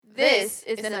This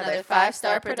is another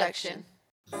 5-star production.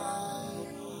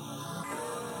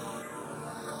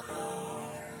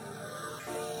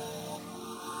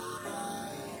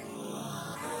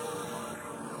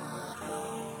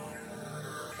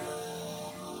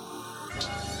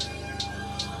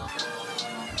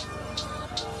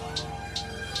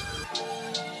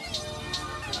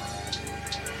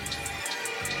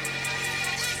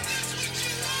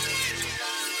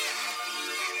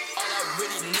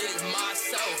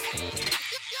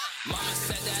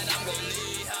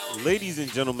 Ladies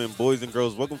and gentlemen, boys and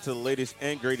girls, welcome to the latest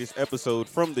and greatest episode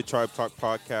from the Tribe Talk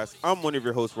Podcast. I'm one of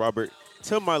your hosts, Robert.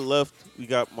 To my left, we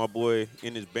got my boy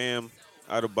in his BAM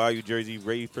out of Bayou, Jersey,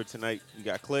 ready for tonight. We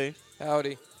got Clay.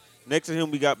 Howdy. Next to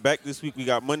him, we got back this week, we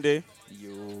got Monday.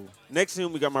 Yo. Next to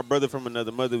him, we got my brother from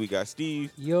another mother, we got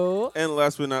Steve. Yo. And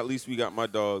last but not least, we got my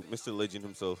dog, Mr. Legend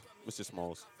himself, Mr.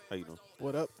 Smalls. How you doing?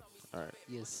 What up? All right.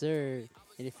 Yes, sir.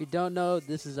 And if you don't know,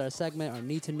 this is our segment, our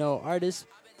Need to Know Artist.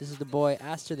 This is the boy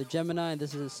Aster the Gemini, and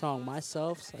this is his song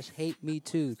Myself/Hate Me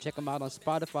Too. Check him out on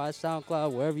Spotify,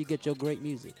 SoundCloud, wherever you get your great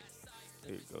music.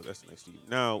 There you go. That's nice, Steve.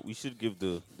 Now, we should give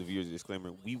the viewers a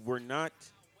disclaimer. We did not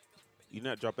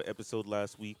drop an episode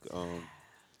last week.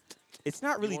 It's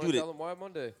not really due Tell to. them why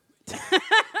Monday.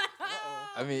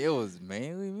 I mean, it was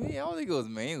mainly me. I don't think it was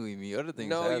mainly me. Other things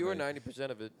No, you were happened.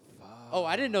 90% of it. Oh,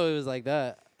 I didn't know it was like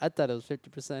that. I thought it was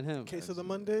 50% him. Case of the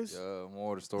Mondays?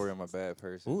 More of the story. I'm a bad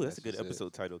person. Ooh, that's a good just it.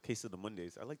 episode title. Case of the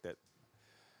Mondays. I like that.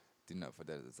 Do not put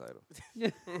that as a title.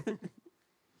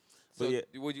 So, yeah.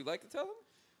 would you like to tell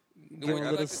them? Give him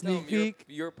a little sneak peek.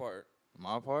 Your part.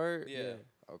 My part? Yeah.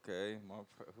 Okay. My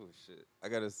part. Oh, shit. I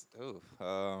got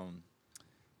to.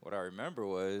 What I remember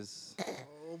was.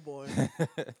 Oh, boy.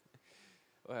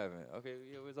 What happened? Okay,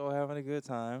 we was all having a good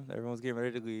time. Everyone was getting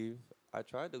ready to leave. I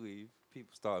tried to leave. People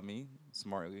stopped me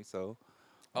smartly, so.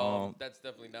 That's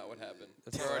definitely not what happened.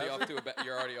 You're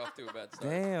already off to a bad start.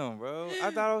 Damn, bro.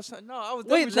 I thought I was trying. No, I was.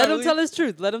 Wait, definitely let trying him to tell leave. his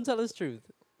truth. Let him tell his truth.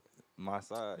 My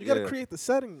side. You got to create the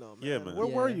setting, though, man. Yeah, man. Where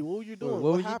were Yeah. you? What were you doing?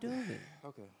 What were you happened? doing?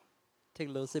 Okay. Take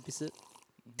a little sippy sip.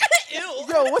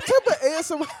 Yo, what type of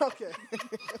ASMR? Okay.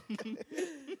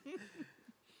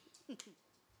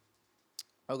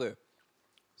 Okay.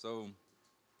 So,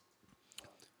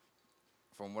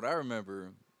 from what I remember,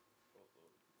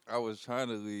 I was trying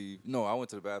to leave. No, I went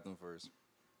to the bathroom first,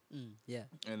 Yeah.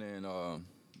 and then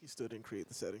You still didn't create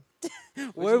the setting.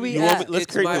 Where we You want at? me- let's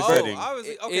It's create my- the oh, setting.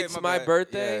 obviously, okay, It's my bad.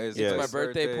 birthday. Yeah, It's Yes. my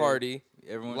birthday party.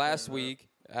 Everyone Last turned up. week,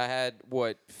 I had,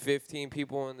 15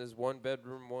 people in this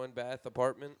one-bedroom, one-bath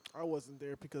apartment? I wasn't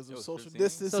there because It of was social 15?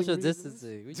 distancing. Social reasons.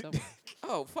 distancing. We talking about?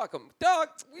 Oh, fuck them. Dog,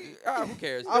 who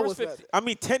cares? I There was was mad. 50. I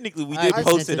mean, technically, we I did sent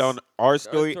post it this- on our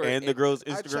story story. and the girls'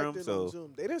 I checked Instagram. in on So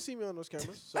Zoom. They didn't see me on those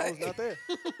cameras, so I was not there.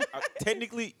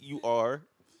 technically, you are.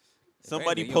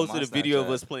 Somebody anything, you on posted my a video of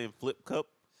Snapchat. us playing Flip Cup.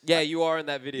 Yeah, you are in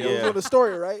that It video. was Yeah. on the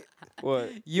story, right?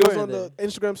 What? You It was were on there. the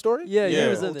Instagram story? Yeah, Yeah. you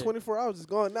was Oh, in there. 24 hours is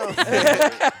gone now.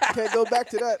 Can't go back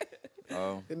to that.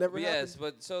 Oh, It never But happened. yes,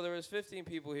 but so there was 15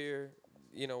 people here.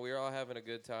 You know, we were all having a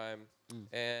good time.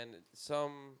 And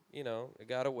some, it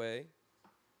got away.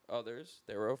 Others,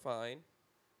 they were fine.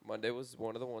 Monday was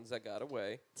one of the ones that got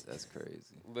away, that's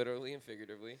crazy. literally and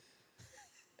figuratively.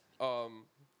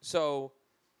 So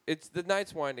it's the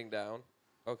night's winding down,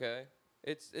 okay?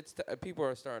 People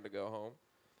are starting to go home.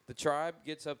 The tribe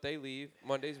gets up, they leave.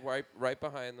 Monday's right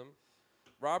behind them.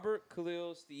 Robert,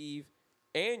 Khalil, Steve,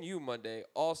 and you, Monday,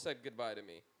 all said goodbye to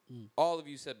me. All of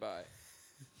you said bye.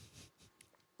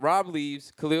 Rob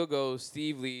leaves, Khalil goes,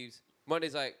 Steve leaves.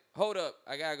 Monday's like, hold up,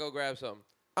 I gotta go grab something.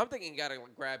 I'm thinking he gotta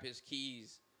grab his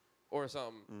keys or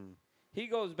something. He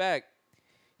goes back.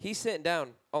 He's sitting down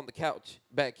on the couch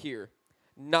back here,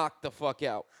 knocked the fuck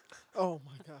out. Oh,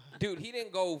 my God. Dude, he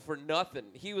didn't go for nothing.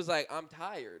 He was like, I'm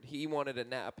tired. He wanted a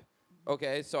nap.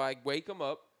 Okay, so I wake him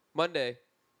up. Monday,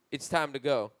 it's time to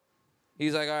go.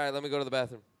 He's like, all right, let me go to the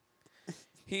bathroom.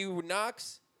 He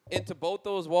knocks into both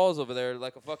those walls over there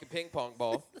like a fucking ping pong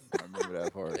ball. I remember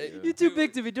that part. It- Yeah. You're too Dude,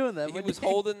 big to be doing that. He What was do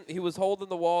you- holding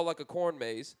the wall like a corn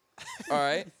maze. All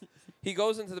right? He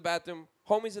goes into the bathroom.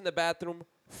 Homie's in the bathroom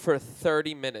for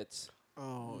 30 minutes.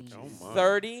 Oh, Oh, my.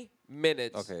 30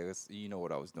 minutes. Okay, you know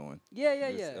what I was doing. Yeah.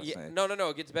 That's Yeah, fine. no,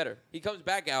 it gets better. He comes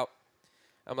back out.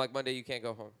 I'm like, Monday, you can't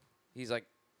go home. He's like,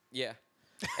 yeah.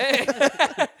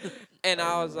 and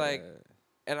I was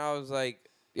like,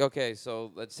 okay,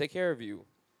 so let's take care of you.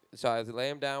 So I lay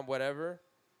him down, whatever.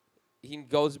 He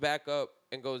goes back up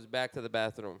and goes back to the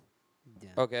bathroom. Yeah.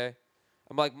 Okay?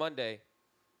 I'm like, Monday,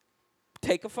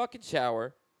 take a fucking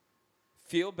shower,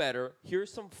 feel better,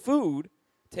 here's some food,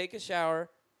 take a shower,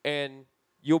 and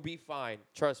you'll be fine.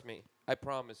 Trust me. I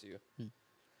promise you.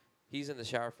 He's in the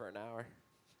shower for an hour.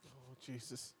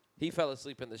 Jesus. He fell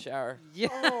asleep in the shower. Yeah.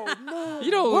 Oh no. You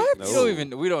don't. What? You don't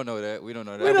even. We don't know that. We don't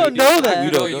know that. We don't know that. You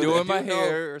We don't don't know know doing my You know-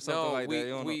 hair or something no, like we, that. You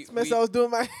don't know. we, Smith, I was doing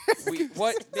my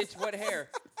what, bitch, what hair?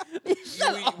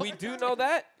 we do know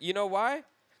that. You know why?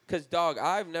 Because, dog,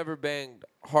 I've never banged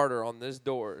harder on this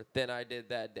door than I did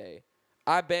that day.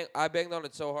 I banged on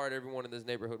it so hard everyone in this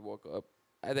neighborhood woke up.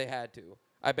 They had to.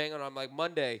 I banged on it. I'm like,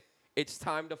 Monday, it's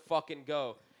time to fucking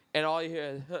go. And all you hear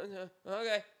is,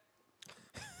 okay.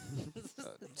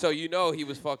 So you know he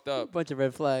was fucked up. Bunch of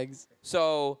red flags.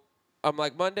 So I'm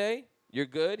like, Monday, you're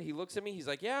good? He looks at me. He's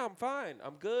like, yeah, I'm fine.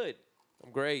 I'm good.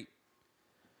 I'm great.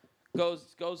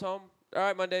 Goes home. All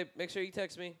right, Monday, make sure you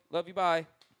text me. Love you, bye.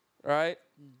 All right?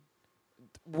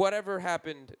 Whatever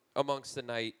happened amongst the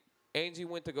night, Angie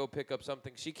went to go pick up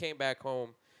something. She came back home.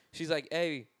 She's like,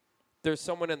 hey, there's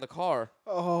someone in the car.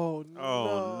 Oh no.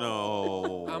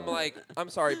 Oh no. I'm like, I'm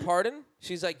sorry, pardon?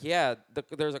 She's like, yeah,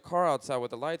 there's a car outside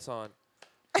with the lights on.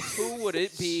 Who would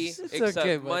it be except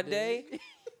okay, Monday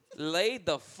laid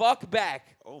the fuck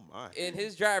back Oh my. in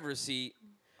his driver's seat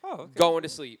Oh, okay. going to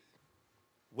sleep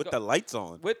With the lights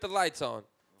on. with the lights on,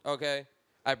 okay?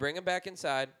 I bring him back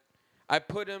inside. I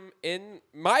put him in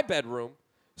my bedroom.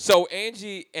 So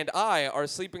Angie and I are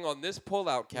sleeping on this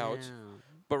pull-out couch. Damn.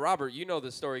 But Robert, you know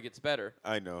the story gets better.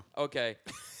 I know. Okay.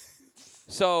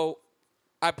 So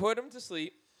I put him to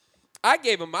sleep. I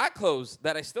gave him my clothes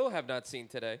that I still have not seen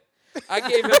today. I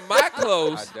gave him my I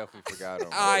clothes. definitely forgot him.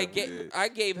 I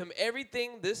gave him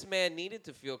everything this man needed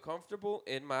to feel comfortable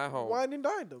in my home. Wine and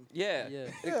dined them. Yeah. Yeah.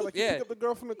 Yeah, like you Yeah. pick up the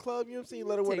girl from the club, you know what I'm saying? You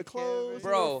let her wear the Take care of her. clothes,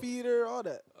 Bro. you feed her, all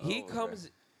that. He Oh, comes,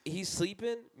 he's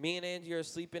sleeping. Me and Angie are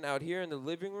sleeping out here in the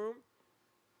living room.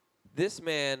 This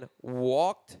man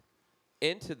walked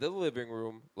into the living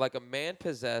room like a man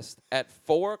possessed at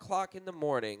 4 o'clock in the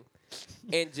morning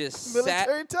and just sat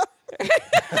Military time.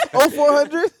 Oh,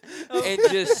 400? and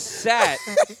just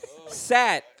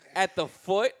sat at the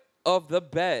foot of the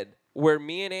bed where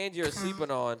me and Angie are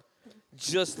sleeping on,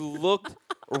 just looked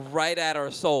right at our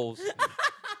souls.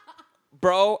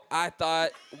 Bro, I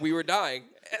thought we were dying.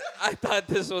 I thought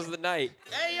this was the night.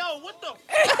 Hey yo, what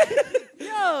the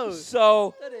Yo.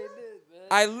 So That ain't it, man.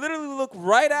 I literally look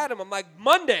right at him. I'm like,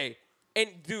 Monday. And,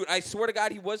 dude, I swear to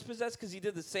God, he was possessed because he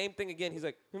did the same thing again. He's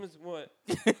like, what?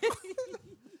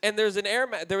 And there was an air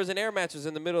mattress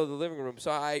in the middle of the living room.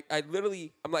 So I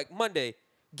literally, I'm like, Monday,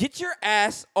 get your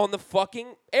ass on the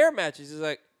fucking air mattress. He's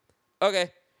like,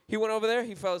 okay. He went over there.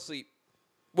 He fell asleep.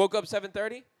 Woke up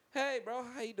 7:30. Hey, bro,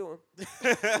 how you doing?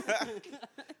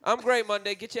 I'm great,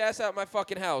 Monday. Get your ass out of my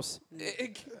fucking house.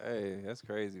 Hey, that's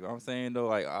crazy. But I'm saying though,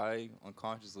 like I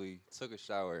unconsciously took a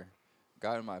shower,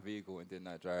 got in my vehicle, and did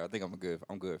not drive. I think I'm good.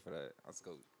 I'm good for that. That's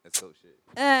go shit.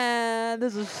 And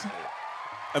this is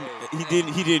I mean,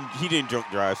 he didn't drunk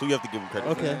drive, so you have to give him credit.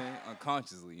 I'm For Okay. that. saying,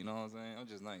 unconsciously, you know what I'm saying? I'm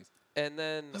just nice. And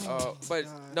then, but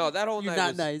no, that whole You're night not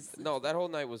was nice. No, that whole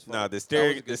night was fun. Nah, That the was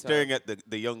staring a good staring time. at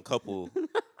the young couple.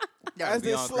 As they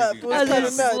Beyond slept. creepy. It was as kind I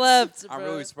of nuts. slept, I'm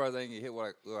bro. really surprised I didn't get hit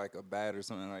with like a bat or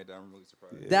something like that. I'm really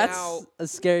surprised. That's Now, a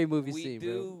scary movie we scene,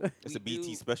 do. bro. It's we a BT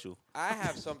do- special. I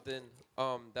have something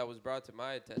that was brought to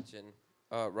my attention,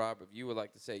 Rob. If you would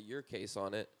like to say your case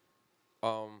on it,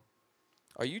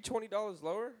 are you $20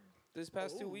 lower this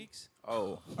past 2 weeks?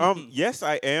 Oh, Yes,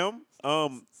 I am.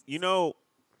 You know,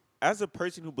 as a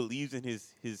person who believes in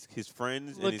his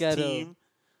friends Look and at his him. team,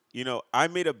 you know, I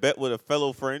made a bet with a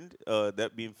fellow friend,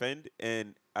 that being Fend,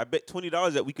 and I bet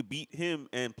 $20 that we could beat him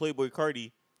and Playboy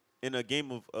Cardi in a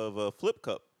game of a Flip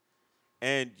Cup.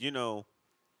 And you know,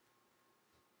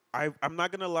 I'm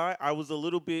not gonna lie, I was a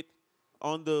little bit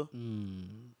on the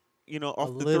you know off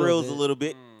the little thrills bit. a little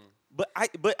bit, Mm.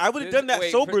 but I would have done that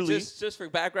Wait, soberly. just for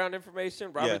background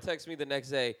information, Robert Yeah. texted me the next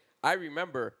day. I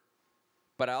remember,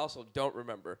 but I also don't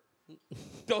remember.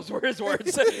 Those were his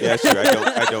words. Yeah, sure.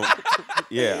 I don't.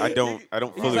 Yeah, I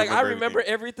don't fully He's like, I remember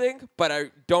everything. everything, but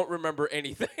I don't remember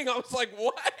anything. I was like,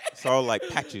 what? It's all like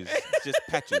patches, it's just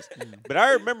patches. But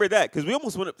I remember that because we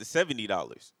almost went up to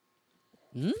 $70.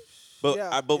 Hmm? But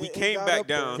Yeah, but we it came got back up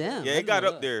there. down. Damn, Yeah, I it got didn't know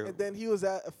up that. there. And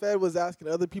then Fed was asking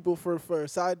other people for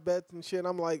side bets and shit.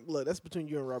 I'm like, look, that's between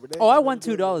you and Robert. That Oh, ain't I nothing won to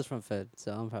do with me. $2 from Fed,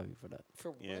 so I'm happy for that.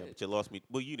 For Yeah, what? but you lost me.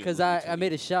 Well, you didn't. Because lose me I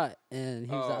made a 20. shot, and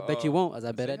he was like, I bet you Oh, won't. I was like,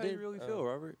 I bet I How you did. really feel,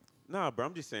 Robert? Nah, bro.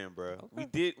 I'm just saying, bro.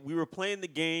 Okay. We were playing the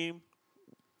game.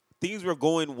 Things were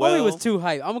going well. Homie was too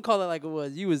hype. I'm going to call it like it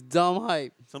was. You was dumb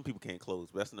hype. Some people can't close,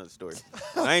 but that's another story.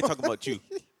 And I ain't talking about you.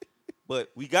 But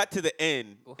we got to the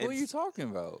end. Who and are you talking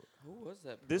about? Who was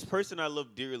that? This person I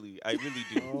love dearly. I really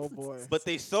do. Oh boy. But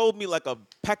they sold me like a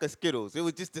pack of Skittles. It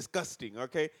was just disgusting,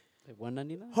 okay? Like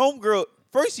 $1.99? Homegirl,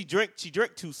 first she drank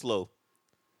too slow.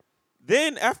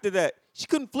 Then after that, she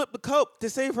couldn't flip the cup to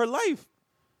save her life.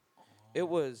 It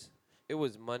was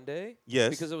Monday. Yes.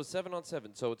 Because it was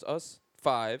 7-on-7, so it's us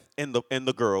 5. And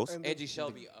the girls. And Angie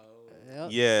Shelby. Oh. Yep.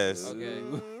 Yes. Okay.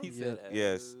 He Yeah. said,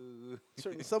 Yes.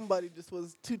 Certain somebody just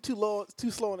was too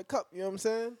slow in the cup. You know what I'm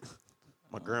saying?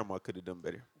 My grandma could have done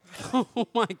better. Oh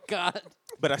my God.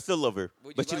 But I still love her.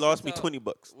 Would But you she like to lost me tell-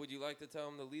 $20. Would you like to tell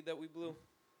him the lead that we blew?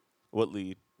 What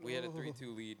lead? We had a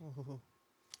 3-2 lead.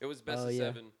 It was best Oh, of yeah.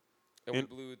 7, and we In-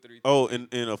 blew 3-2. Oh, in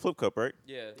a flip cup, right?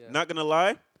 Yeah. Yeah. Not gonna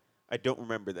lie, I don't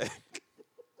remember that.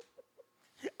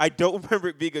 I don't remember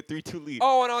it being a 3-2 lead.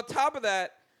 Oh, and on top of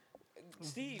that,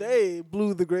 Steve. They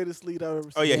blew the greatest lead I've ever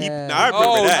seen. Oh yeah, Yeah. I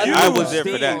remember that. you, I was there for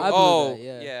Steve. that. I blew Oh, that,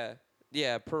 yeah.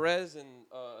 yeah. Perez and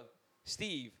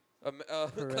Steve, a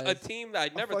Perez. team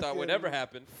that I never thought would fucking- ever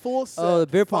happen. Full set. Oh, the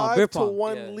beer pong,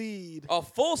 5-1 Yeah. lead. A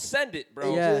full send it,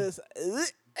 bro. Yeah. Just,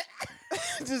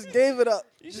 just gave it up.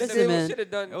 You Listen, should man.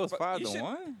 have done. It was but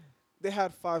 5-1. They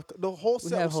had 5. The whole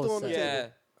set have was still whole on the set. Yeah.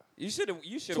 table. You should have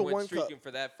To went one cup. streaking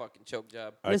for that fucking choke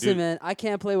job. I Listen, do. man, I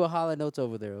can't play with Hollow Notes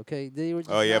over there, okay? They were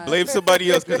just Oh yeah, not- blame somebody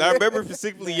else because I remember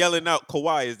specifically yelling out,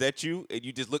 "Kawhi, is that you?" And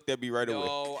you just looked at me right away.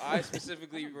 No, I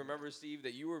specifically remember, Steve,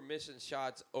 that you were missing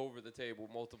shots over the table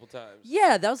multiple times.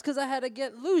 Yeah, that was because I had to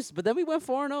get loose. But then we went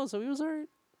 4-0, so we was all right.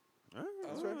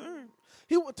 That's right.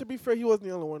 To be fair, he wasn't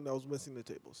the only one that was missing the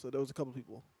table. So there was a couple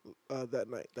people that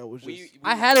night that was just.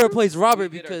 I had to replace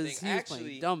Robert we did our because thing. he was Actually-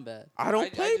 playing dumb bad. I don't I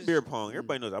play just- beer pong.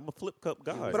 Everybody knows I'm a flip cup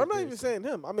guy. But I'm not even saying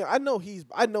him. I mean, I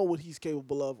know what he's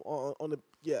capable of on the.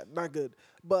 Yeah, not good.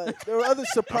 But there were other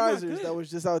surprisers good. that was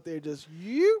just out there, just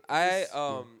you. I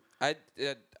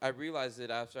realized it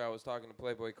after I was talking to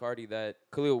Playboy Cardi that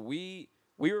Khalil, we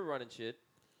were running shit.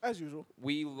 As usual.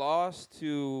 We lost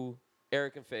to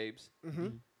Eric and Fabes. Mm-hmm.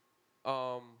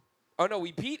 Oh no,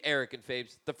 we beat Eric and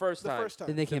Fabes the first The time. first Then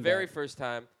time. they The came very back. first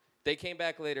time. They came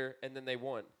back later and then they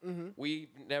won. Mm-hmm. We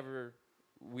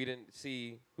didn't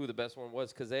see who the best one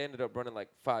was because they ended up running like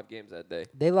 5 games that day.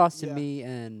 They lost to Yeah. me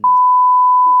and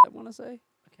I want to say.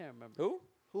 I can't remember. Who?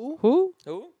 Who? Who?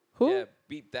 Who? Who? Yeah,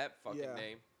 beat that fucking Yeah.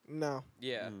 name. No.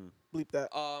 Yeah. Bleep that.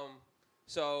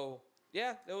 So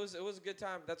yeah, it was a good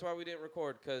time. That's why we didn't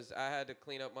record because I had to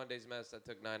clean up Monday's mess that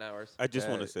took 9 hours. I just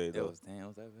want to say It though. was damn.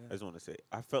 Was that I bad? just want to say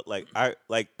I felt like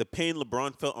the pain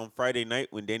LeBron felt on Friday night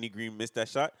when Danny Green missed that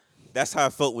shot. That's how I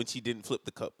felt when she didn't flip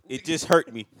the cup. It just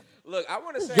hurt me. Look, I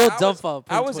want to say Joe I dumb was, foul,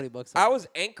 I put was 20 bucks I on. was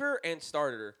anchor and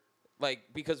starter, like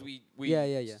because we Yeah.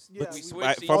 Yeah, we we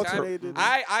switched each from- time. alternated.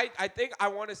 I think I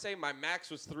want to say my max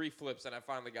was 3 flips and I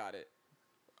finally got it.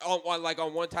 On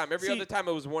one time. Every See- other time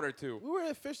it was 1 or 2. We were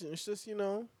efficient. It's just you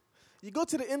go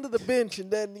to the end of the bench and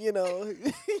then you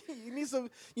need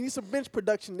some bench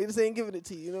production. They just ain't giving it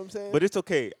to you. You know what I'm saying? But it's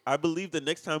okay. I believe the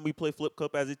next time we play flip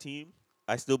cup as a team,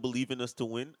 I still believe in us to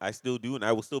win. I still do, and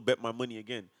I will still bet my money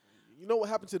again. you know what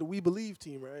happened to the We Believe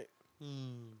team, right? They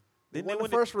Then won the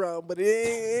win first round, but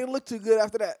it ain't look too good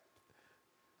after that.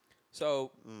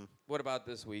 So, what about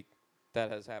this week that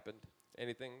has happened?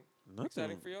 Anything Nothing.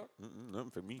 exciting for y'all?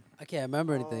 Nothing for me. I can't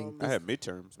remember anything. I had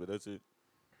midterms, but that's it.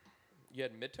 You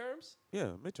had midterms?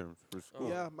 Yeah, midterms for school.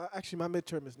 Yeah, my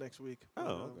midterm is next week. Oh,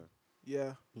 Um, okay.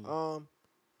 Yeah.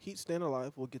 Heat staying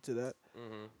alive. We'll get to that.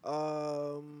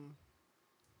 Mm-hmm.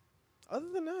 Other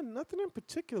than that, nothing in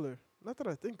particular. Not that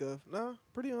I think of. Nah,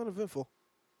 pretty uneventful.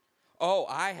 Oh,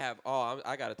 I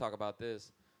got to talk about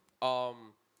this.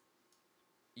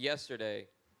 Yesterday,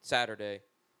 Saturday,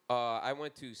 I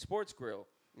went to Sports Grill,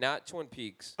 not Twin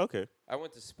Peaks. Okay. I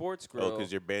went to Sports Grill. Oh,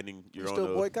 because you're banning your You own.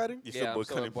 still boycotting? You're Yeah, still I'm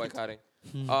still boycotting.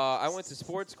 boycotting. I went to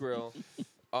Sports Grill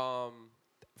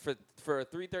for a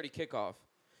 3:30 kickoff.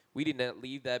 We did not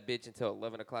leave that bitch until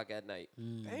 11 o'clock at night.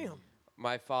 Damn.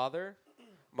 My father,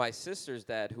 my sister's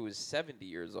dad, who is 70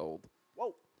 years old,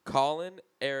 Whoa. Colin,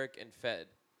 Eric, and Fed.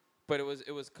 But it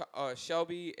was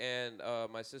Shelby and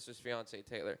my sister's fiance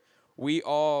Taylor. We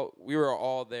were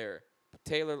all there.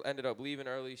 Taylor ended up leaving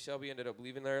early. Shelby ended up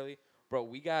leaving early. Bro,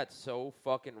 we got so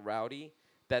fucking rowdy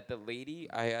that the lady,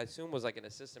 I assume was like an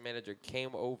assistant manager,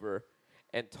 came over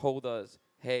and told us,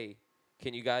 "Hey,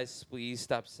 can you guys please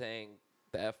stop saying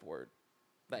the F word?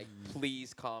 Like,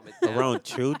 please calm it down." Around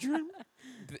children?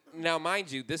 Now,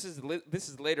 mind you, this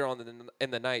is later on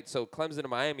in the night, so Clemson and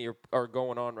Miami are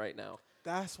going on right now.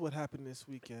 That's what happened this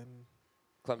weekend.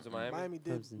 Clemson, Miami.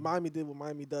 Clemson. Miami did what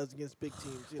Miami does against big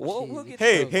teams. You know. We'll get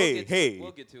Hey, to it. hey, We'll get to hey. it.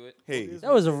 We'll get to it. Hey, It is That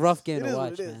what was it a rough is. game It to is watch,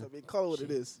 what it is. man. I mean, call it what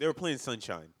it is. they were playing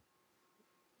Sunshine.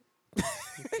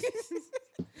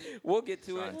 We'll get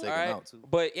to Trying it. to take All 'em right. out, too.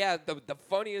 But yeah, the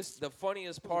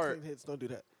funniest part. Clean hits, don't do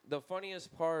that. The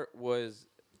funniest part was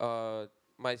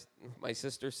my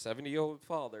sister's 70-year-old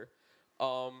father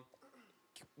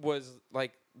was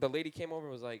like the lady came over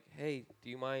and was like, "Hey, do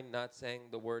you mind not saying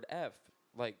the word F?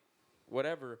 Like,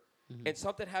 whatever." And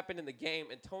something happened in the game,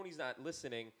 and Tony's not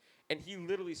listening, and he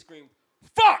literally screamed,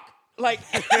 "Fuck!" Like,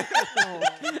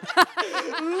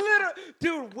 literally,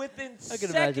 dude, within I can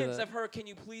imagine seconds that. of her, can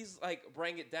you please like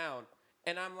bring it down?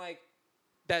 And I'm like,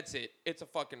 that's it. It's a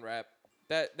fucking wrap.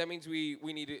 That means we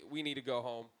need to go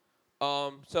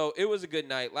home. So it was a good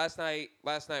night. Last night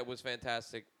was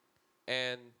fantastic,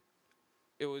 and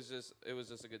it was just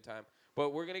a good time.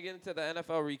 But we're gonna get into the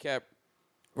NFL recap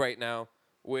right now.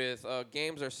 With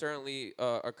games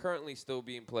are currently still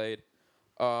being played,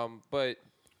 but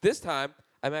this time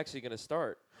I'm actually gonna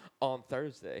start on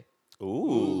Thursday.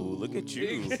 Ooh, look at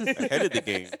you ahead of the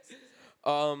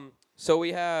game. So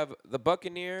we have the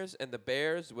Buccaneers and the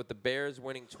Bears, with the Bears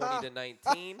winning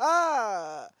 20-19.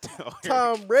 Ah,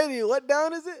 Tom Brady. What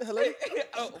down is it? Hello?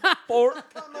 Four.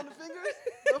 Counting on the fingers?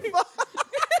 The fuck?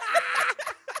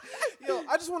 Yo,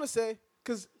 I just want to say,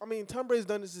 because, I mean, Tom Brady's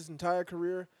done this his entire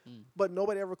career, but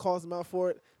nobody ever calls him out for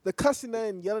it. The cussing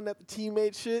and yelling at the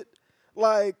teammate shit,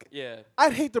 like, Yeah.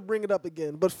 I'd hate to bring it up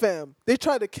again, but fam, they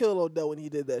tried to kill Odell when he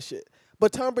did that shit.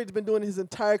 But Tom Brady's been doing it his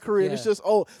entire career, and it's Yeah. just,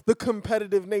 the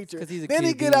competitive nature. 'Cause he's a Then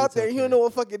he QB, get out it's there, and he don't okay. know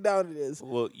what fucking down it is.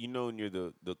 Well, when you're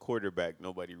the quarterback,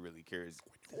 nobody really cares.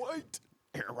 What?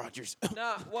 Aaron Rodgers.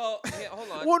 Nah. Well, yeah, hold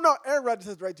on. Well, no, Aaron Rodgers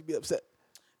has the right to be upset.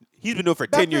 He's been doing it for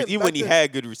Back 10 years. then- Even when back he then.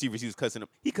 had good receivers, he was cussing them.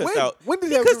 He cussed out. When did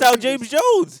He he have cussed good out receivers? James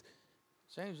Jones.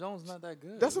 James Jones not that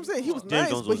good. That's what I'm saying. He was James nice,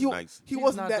 Jones but was nice. he He's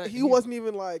wasn't not that. that- He he- wasn't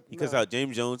even like. He cussed nah. out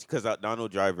James Jones. He cussed out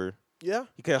Donald Driver. Yeah,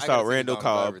 He cussed I gotta out see the Randall Donald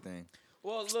Driver Cobb. thing.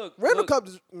 Well, look. Randall look, Cobb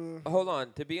is. Hold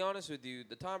on. To be honest with you,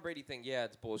 the Tom Brady thing, yeah,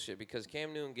 it's bullshit because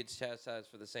Cam Newton gets chastised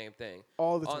for the same thing.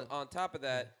 All the time. On top of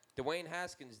that, Dwayne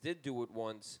Haskins did do it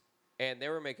once, and they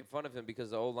were making fun of him because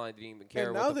the O-line didn't even care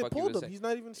And what now the they fuck he pulled was him. saying. He's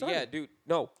not even starting. Yeah, dude.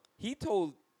 No, he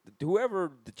told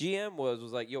whoever the GM was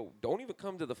like, "Yo, don't even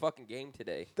come to the fucking game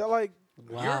today. They're like,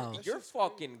 Wow. You're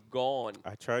fucking gone."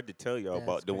 I tried to tell y'all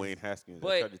about That's Dwayne Haskins. I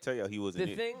But tried to tell y'all he wasn't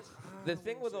The it.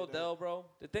 thing with Odell, bro.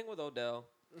 The thing with Odell,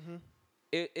 Mhm.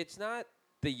 it's not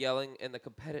the yelling and the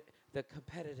competitive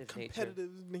competitive nature.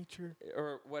 nature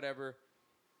or whatever.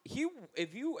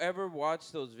 If you ever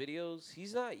watch those videos,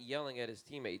 he's not yelling at his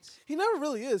teammates. He never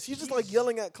really is. He's just like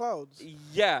yelling at clouds.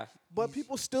 Yeah, But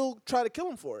people still try to kill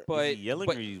him for it. but Is he yelling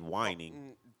but or he's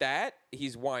whining? That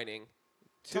he's whining.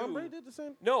 Tom Two- Brady did the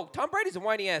same. No, Tom Brady's a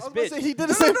whiny I ass was about bitch. to say he did no,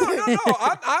 the same no, thing. no, no, no.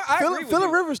 I agree with Phillip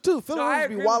you. Rivers too. Phillip No, I Rivers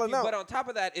be agree with wilding you, out. but on top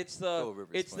of that, it's the Phillip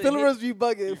Rivers it's the funny. Phillip hit-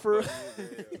 Rivers be bugging for.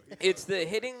 it's the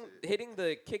hitting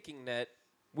the kicking net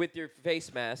with your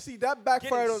face mask. See, that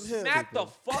backfired on Getting him. smacked the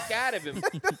fuck out of him,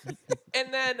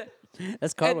 and then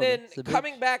That's karma. and then It's a bitch.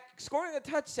 coming back, scoring a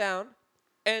touchdown,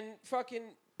 and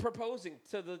fucking proposing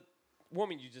to the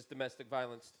woman you just domestic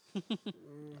violence.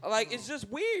 Like, it's just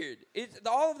weird. It's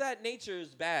all of that nature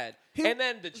is bad. And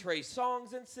then the Trey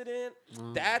Songz incident,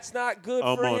 that's not good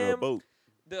I'm for on him. a boat.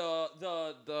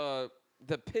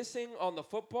 The pissing on the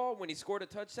football when he scored a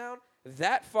touchdown,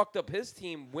 that fucked up his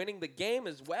team winning the game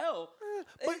as well.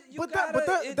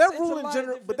 That rule in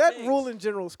general, rule in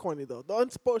general is corny though. The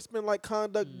unsportsmanlike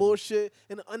conduct, bullshit,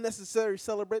 and the unnecessary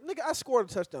celebrate. Nigga, I scored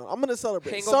a touchdown. I'm gonna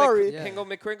celebrate. Sorry, Yeah. Hingle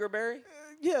McCringerberry.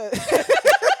 yeah.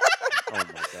 Oh my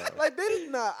god. Like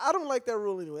I don't like that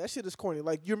rule anyway. That shit is corny.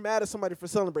 Like you're mad at somebody for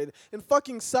celebrating. In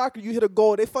fucking soccer, you hit a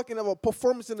goal, they fucking have a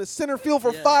performance in the center field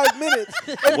for 5 minutes,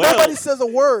 and Well- nobody says a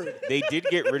word. They did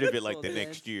get rid of it like Well, the then.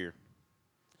 next year.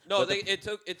 No, But it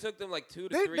took them like 2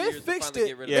 to They 3 years fixed to finally it.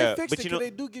 get rid Yeah, of They it. fixed but it you 'cause know- they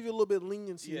do give you a little bit of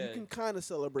leniency. Yeah. You can kind of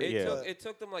celebrate. Yeah. It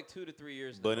took them like 2 to 3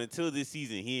 years. But now. until this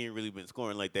season, he ain't really been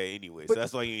scoring like that anyway. But- So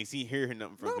that's why you ain't hearing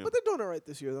nothing from No, him. but they're doing it right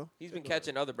this year though. He's been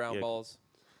catching other brown Yeah. balls.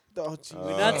 Oh, geez.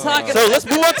 We're not talking. So let's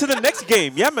move on to the next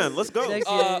game. Yeah, man. Let's go. Next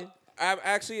I'm game.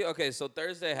 actually okay. So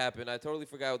Thursday happened. I totally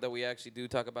forgot that we actually do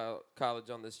talk about college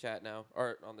on this chat now,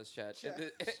 or on this chat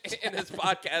in this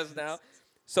podcast now.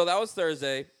 So that was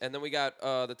Thursday, and then we got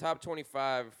the top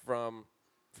 25 from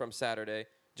Saturday.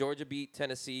 Georgia beat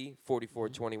Tennessee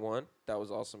 44-21. That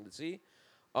was awesome to see.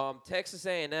 Texas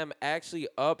A&M actually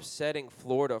upsetting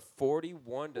Florida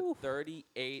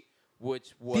 41-38,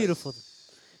 which was Beautiful.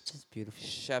 Just beautiful.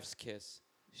 Chef's kiss.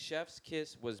 Chef's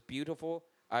kiss was beautiful.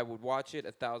 I would watch it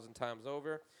 1,000 times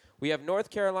over. We have North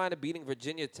Carolina beating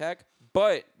Virginia Tech,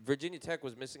 but Virginia Tech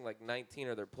was missing like 19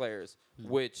 of their players,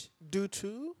 which Due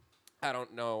to I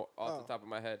don't know off Oh. the top of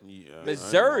my head. Yeah, I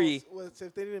Missouri, well, if they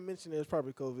didn't mention it, it's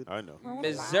probably COVID. know. I know.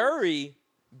 Missouri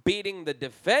beating the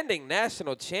defending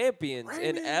national champions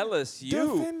in Raymond LSU,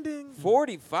 Defending.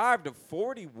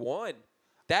 45-41.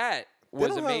 That They was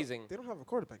don't have- amazing. they don't have a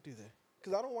quarterback, do they?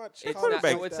 Because I don't watch. It's college not,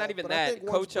 like no, it's that, not even but I that.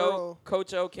 think once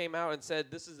Coach O came out and said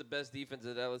this is the best defense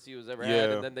that LSU has ever had,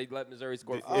 Yeah. and then they let Missouri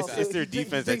score. It's, 45. it's their he jinxed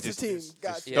defense that his just, team. just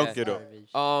Gotcha. stunk it up.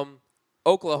 Garbage.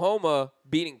 Oklahoma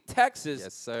beating Texas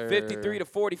Yes, sir. 53 to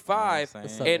 45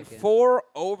 What's up, in Lincoln? 4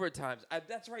 overtimes.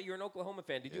 That's right. You're an Oklahoma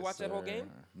fan. Did you watch that whole game?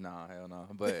 Nah, hell no.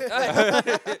 But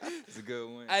it's a good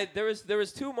win. There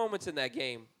was 2 moments in that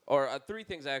game, or 3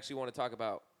 things I actually want to talk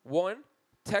about. One,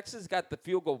 Texas got the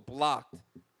field goal blocked,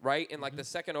 right, in like the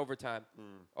second overtime.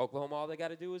 Oklahoma, all they got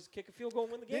to do is kick a field goal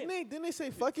and win the game. Didn't they say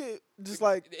fuck it? Just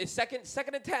like It's second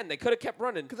and 10. They could have kept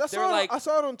running. because They were I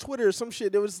saw it on Twitter or some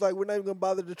shit. It was like we're not even gonna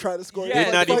bother to try to score. Yeah,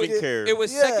 Did not Fuck even it. care. It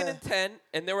was Yeah. second and 10,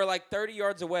 and they were like 30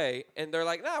 yards away, and they're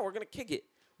like, nah, we're going to kick it.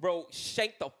 Bro,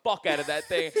 shanked the fuck out of that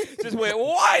thing. Just went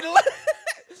wide left.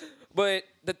 But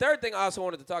the third thing I also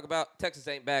wanted to talk about, Texas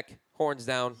ain't back. Horns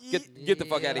down. Get the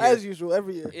fuck out of here. As usual,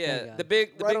 every year. Yeah, Thank the God. Big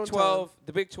Right on 12,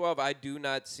 the Big 12. I do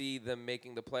not see them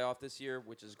making the playoff this year,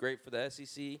 which is great for the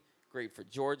SEC, great for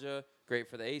Georgia, great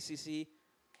for the ACC,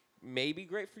 maybe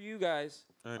great for you guys.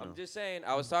 I know. I'm just saying.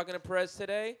 I was talking to Perez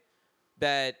today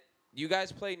that you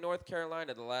guys played North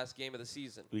Carolina the last game of the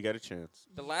season. We got a chance.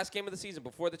 The last game of the season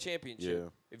before the championship.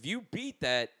 Yeah. If you beat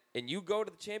that and you go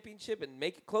to the championship and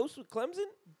make it close with Clemson,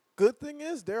 Good thing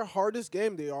is their hardest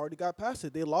game. They already got past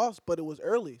it. They lost, but it was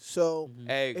early. So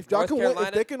hey, If y'all North can win- if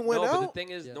Carolina, they can win no, but out- the thing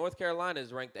is, Yeah. North Carolina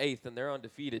is ranked 8th and they're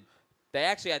undefeated. They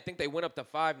actually, I think they went up to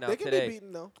 5 now they can today. be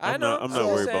beaten though. I I'm know. not I'm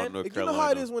worried saying. about North You Carolina. know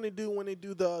how it is when they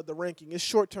do the ranking. It's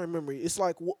short term memory. It's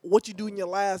like what you do in your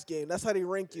last game. That's how they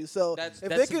rank you. So That's if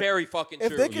that's they can, very fucking if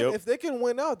true. they can Yep. if they can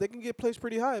win out, they can get placed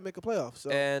pretty high and make a playoff.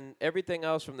 So And everything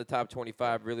else from the top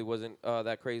 25 really wasn't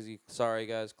that crazy. Sorry,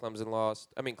 guys. Clemson lost.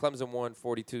 I mean, Clemson won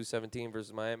 42-17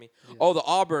 versus Miami. Yeah. Oh, the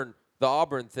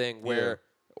Auburn thing where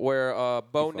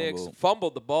Bo Nix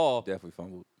fumbled the ball. Definitely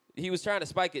fumbled. He was trying to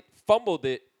spike it, fumbled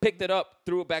it, picked it up,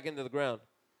 threw it back into the ground.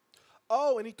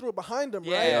 and he threw it behind him,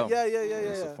 Yeah. right? Yeah.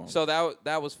 That's a fumble. So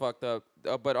that was fucked up.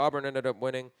 But Auburn ended up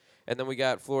winning. And then we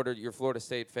got your Florida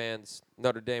State fans,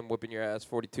 Notre Dame whipping your ass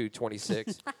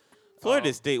 42-26.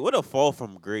 Florida State, what a fall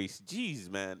from grace. Jeez,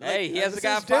 man. Like, Hey, he Ever hasn't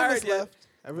got since Jameis fired yet.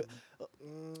 left.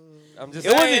 I'm just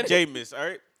it saying. wasn't Jameis, all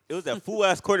right? It was that fool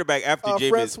ass quarterback after Jameis.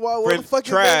 Francois, what the fuck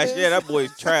his trash. name is? Yeah, that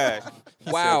boy's trash.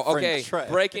 Wow. said Okay. French trash.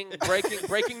 Breaking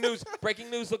news. Breaking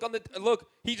news. Look.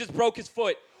 He just broke his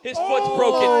foot. His foot's Oh,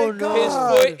 broken. my His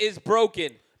God. foot is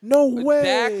broken. No way.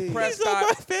 Dak Prescott.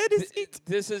 my fantasy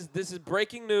This is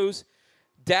breaking news.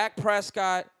 Dak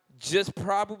Prescott just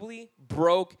probably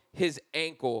broke his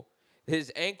ankle.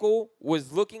 His ankle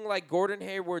was looking like Gordon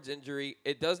Hayward's injury.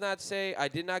 It does not say. I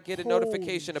did not get a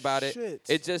notification Holy about it. shit.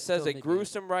 It just says Still a making-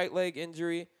 gruesome right leg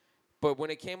injury. But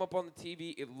when it came up on the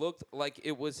TV, it looked like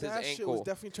it was his That shit was ankle.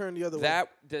 definitely turned the other way. That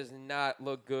does not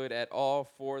look good at all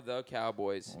for the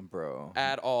Cowboys. Bro.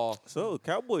 At all. So,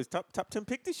 Cowboys, top 10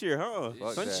 pick this year, huh?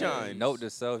 Fuck that. Sunshine. Note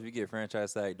to self: if you get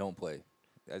franchise tag, don't play.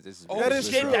 That's just Oh, That is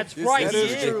shit, true. that's This right. That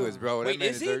is is true. ridiculous, bro. Wait, that man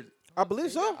is he? third- I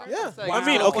believe so. Yeah. Like, I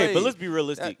mean, Wow. okay, but Wait. let's be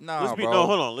realistic. Nah, let's be, bro. no,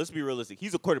 hold on. Let's be realistic.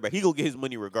 He's a quarterback. He gonna get his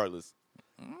money regardless.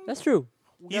 That's true.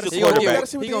 He's a gotta see- He gonna quarterback. gotta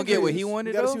see what He the gonna get injury what is. he You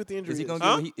wanted gotta though. see what the injury Is he is. gonna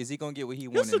Huh? get? Is he gonna get what he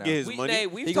He'll wanted still now? get his money.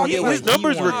 We've He talked gonna get about what His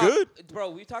numbers he were wanted. good. Bro,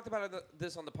 we talked about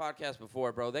this on the podcast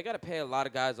before, bro. They got to pay a lot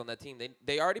of guys on that team.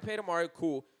 They already paid Amari.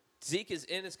 Cool. Zeke is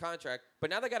in his contract, but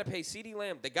now they got to pay CeeDee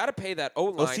Lamb. They got to pay that O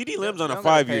line. Well, CD Lamb's on They a don't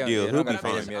gotta 5-year pay him deal. yet. They He'll don't be gotta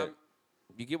pay him fine. yet.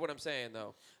 You get what I'm saying,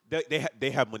 though. They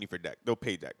have money for Dak. They'll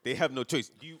pay Dak. They have no choice.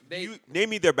 They- You name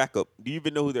me their backup. Do you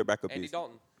even know who their backup Andy is?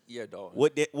 Dalton. Yeah, dog.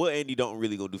 What Andy Dalton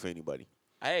really gonna do for anybody?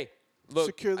 Hey, look.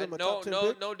 Secure them a top 10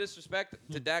 pick? no disrespect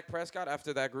to Dak Prescott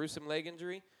after that gruesome leg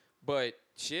injury, but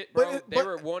shit, But bro. it- They but-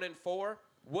 were 1-4.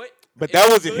 What? But It that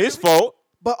was wasn't his literally- fault.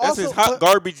 But That's also, his hot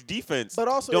garbage defense. But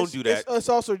also, don't it's, do that. It's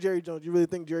also Jerry Jones. You really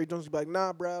think Jerry Jones would be like,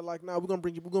 nah, bruh, like, nah, we're gonna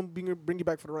bring you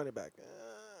back for the running back.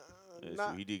 Yeah, Not,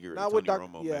 so he did get rid not of with Tony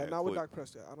Doc. Romo. Yeah, mad not with quick. Doc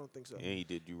Prescott. I don't think so. And he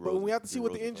did do. But we have to see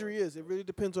what the injury is. It really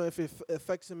depends on if it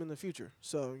affects him in the future.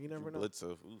 So you never know.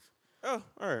 Bledsoe. Oof. Oh,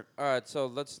 all right. All right, so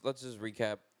let's just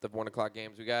recap the 1:00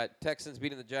 games. We got Texans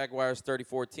beating the Jaguars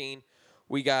 30-14.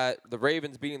 We got the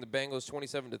Ravens beating the Bengals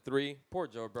 27-3. Poor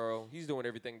Joe Burrow. He's doing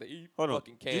everything that he Hold on.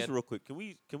 fucking can. Just real quick. Can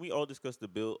we all discuss the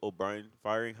Bill O'Brien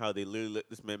firing? How they literally let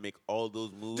this man make all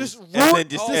those moves Just and ruin- then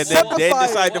just then simplify it.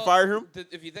 decide to fire him?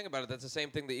 If you think about it, that's the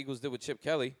same thing the Eagles did with Chip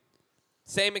Kelly.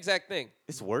 Same exact thing.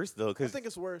 It's worse though, I because think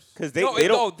it's worse. they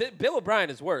no, don't. Bill O'Brien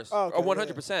is worse. Oh, okay,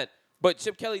 100%. But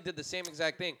Chip Kelly did the same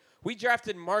exact thing. We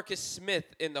drafted Marcus Smith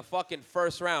in the fucking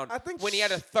first round I think when he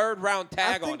had a third-round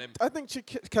tag on him. I think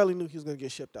Kelly knew he was gonna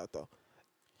get shipped out though.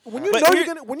 when you But know here-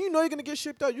 you're gonna get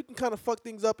shipped out, you can kind of fuck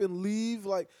things up and leave.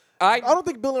 Like I I don't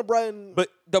think Bill and Brian. But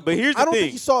here's the I don't thing.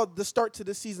 think he saw the start to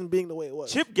this season being the way it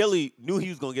was. Chip Kelly knew he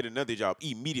was going to get another job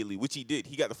immediately, which he did.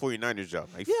 He got the 49ers job.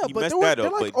 Like, Yeah, he but messed they're that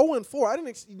up. like But 0-4. I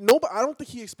didn't. Nobody. I don't think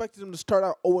he expected him to start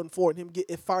out 0-4 and him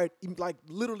get fired like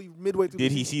literally midway through.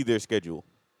 did the he season. see their schedule?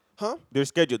 Huh? Their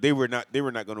schedule. They were not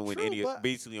going to win True, but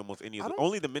basically almost any of I them. don't-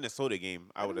 Only the Minnesota game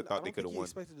I would have thought they could have He won.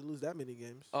 expected to lose that many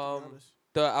games. To be Um, honest.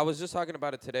 I was just talking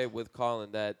about it today with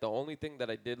Colin that the only thing that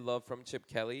I did love from Chip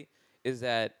Kelly is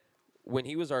that when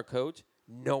he was our coach,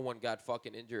 no one got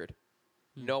fucking injured.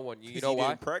 No one. You 'Cause know he why?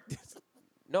 didn't practice.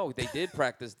 No, they did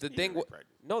practice. The He thing, didn't practice.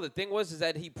 no, the thing was is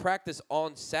that he practiced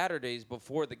on Saturdays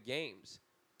before the games.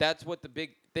 That's what the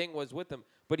big thing was with him.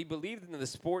 But he believed in the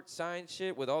sports science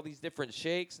shit with all these different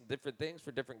shakes and different things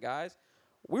for different guys.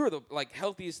 We were the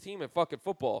healthiest team in fucking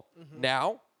football.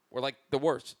 Now we're like the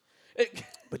worst.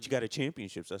 But you got a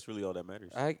championship. So that's really all that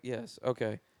matters. Yes,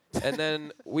 okay. And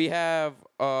then we have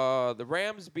the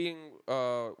Rams beating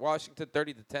Washington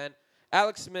 30-10.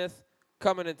 Alex Smith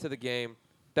coming into the game.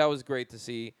 That was great to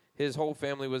see. His whole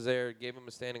family was there, gave him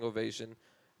a standing ovation.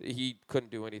 He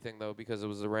couldn't do anything though because it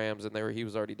was the Rams and he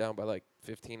was already down by like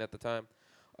 15 at the time.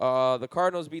 The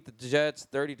Cardinals beat the Jets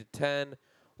 30-10.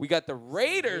 We got the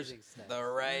Raiders. The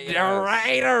Raiders. The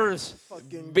Raiders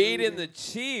Fucking beating greedy. the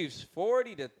Chiefs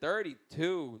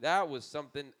 40-32. That was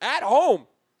something at home.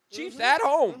 Chiefs at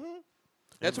home.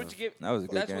 That's what you get. That was a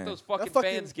good That's game. what those That fucking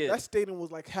fans get. That stadium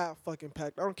was like half fucking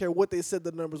packed. I don't care what they said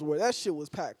the numbers were. That shit was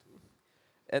packed.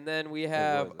 And then we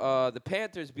have the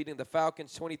Panthers beating the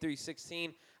Falcons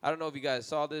 23-16. I don't know if you guys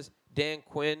saw this. Dan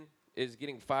Quinn is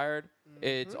getting fired.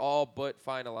 It's all but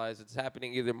finalized. It's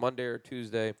happening either Monday or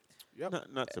Tuesday. Yep.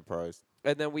 Not surprised.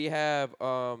 And then we have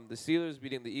the Steelers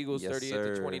beating the Eagles Yes,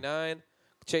 38-29.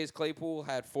 Chase Claypool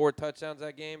had 4 touchdowns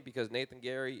that game because Nathan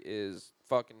Gary is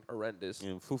fucking horrendous.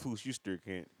 And Fufu Schuster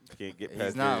can't get He's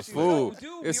past not theirs. fool. Dude,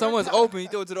 we were If someone's ta- open, you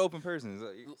throw it to the open person. It's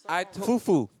like- I told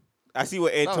Fufu. I see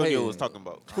what Antonio hating. was talking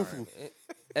about. Fufu.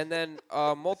 And then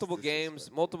multiple games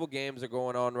are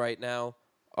going on right now.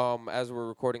 As we're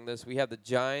recording this, we have the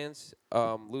Giants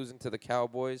losing to the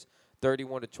Cowboys,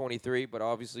 31-23. But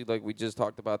obviously, like we just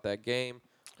talked about that game,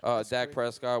 Dak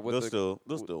Prescott with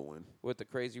They'll still win. with the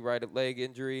crazy right leg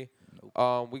injury.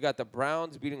 We got the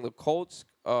Browns beating the Colts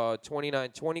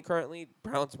 29-20 currently.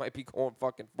 Browns might be going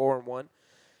fucking 4-1.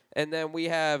 And then we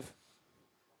have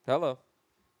hello.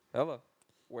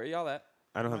 Where y'all at?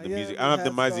 I don't have the Miami music. I don't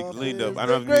have the has music the lined up. I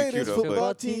the don't have the music queued greatest up. football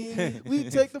But team. We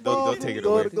take the Don't ball take from it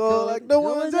goal away. to goal like no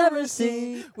one's ever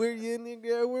seen. We're in the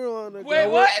air. We're on the Wait,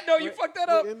 ground. what? No, you We're- fucked that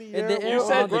we're up. In the In air. the we're air You on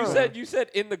said the you ground. said you said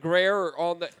in the gray or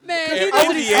on the Man, In he the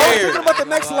doesn't I was air. thinking about the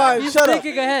next line. He's Shut up.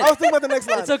 thinking ahead. I was thinking about the next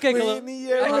line. It's okay, We're Khalil. in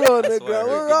the air. I We're on the That's why I ground.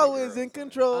 heard We're Get the always Girl. in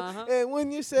control. Uh-huh. And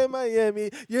when you say Miami,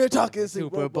 you're talking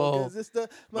Super Super Bowl. Bowl. 'Cause it's the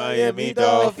Miami Miami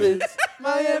Dolphins. Dolphins.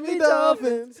 Miami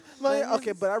Dolphins.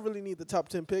 Okay, but I really need the top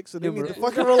 10 picks, so they need to Numero-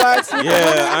 fucking relax. yeah,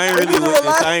 I ain't They really need to with this.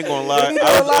 relax. I ain't gonna They lie. need to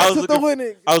I relax was with the looking.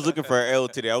 winning. I was looking for an L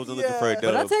today. I wasn't looking for a Yeah.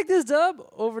 dub. But I take this dub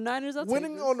over Niners. I'll take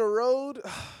Winning this. on the road,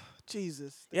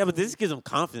 Jesus. Yeah, but this gives them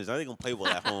confidence. I think gonna play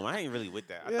well at home. I ain't really with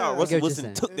that. I Yeah. thought I Russell get what you're Wilson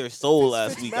saying. took their soul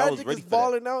last week. I was Magic ready is for that.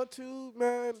 balling out too,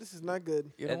 man. This is not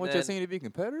good. You don't And want your then- team to be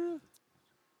competitive?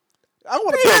 I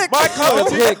want to pick. my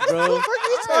competition. Pick, bro. What are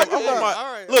you talking I want about?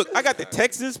 my- Look, I got the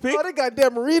Texans pick. Oh, they got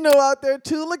Dan Marino out there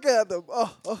too. Look at them.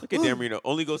 Oh, Look at Dan Marino.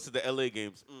 Only goes to the LA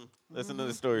games. That's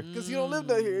another story. Because you don't live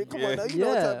down here. Come Yeah. on now. You know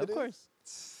what Yeah, time it of is. course.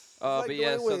 like But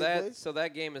yeah, Dwayne so Wade, that boys. so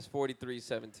that game is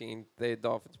 43-17. The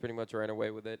Dolphins pretty much ran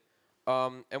away with it.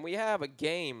 And we have a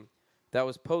game that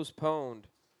was postponed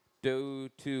due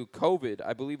to COVID.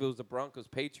 I believe it was the Broncos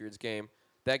Patriots game.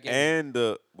 That game And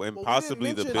didn't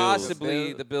possibly the mention- Bills.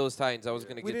 possibly the Bills Titans. I was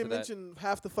going to We get to didn't that. mention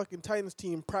half the fucking Titans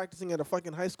team practicing at a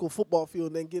fucking high school football field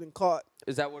and then getting caught.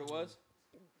 Is that what it was?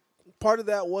 Part of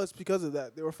that was because of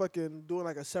that. They were fucking doing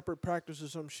like a separate practice or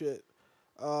some shit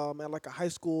at like a high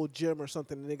school gym or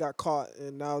something, and they got caught.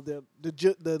 And now the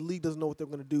league doesn't know what they're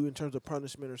going to do in terms of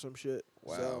punishment or some shit.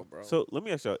 So, bro. So let me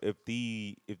ask y'all: if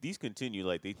these continue,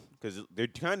 like because they're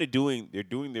kind of doing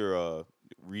their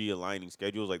realigning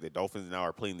schedules. Like the Dolphins now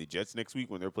are playing the Jets next week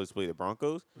when they're supposed to play the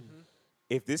Broncos.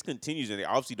 If this continues and they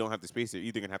obviously don't have the space, they're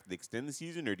either gonna have to extend the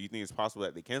season, or do you think it's possible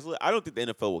that they cancel it? I don't think the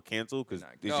NFL will cancel because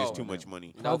there's just too No. much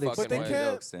money. No But fucking but they way. They'll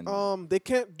can't. extend it. They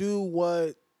can't do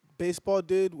what baseball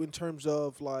did in terms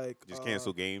of like Just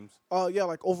cancel games. Yeah,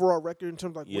 like overall record in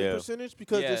terms of like win Yeah. percentage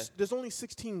because Yeah. there's only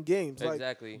 16 games. Like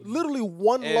Exactly. literally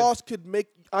one If- loss could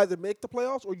either make the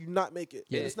playoffs or you not make it.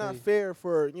 Yeah. And it's not fair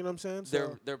for you know what I'm saying.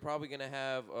 So They're probably gonna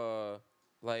have oh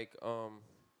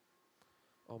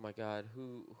my god,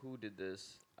 who did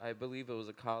this? I believe it was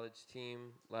a college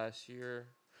team last year.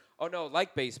 Oh no,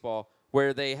 like baseball,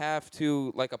 where they have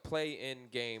to like a play-in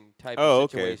game type Oh, of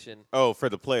okay. situation. Oh, for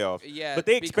the playoffs. Yeah, But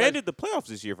they because- expanded the playoffs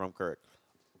this year, if I'm correct.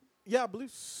 Yeah, I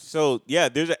believe. So yeah,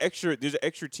 there's an extra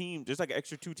team. There's like an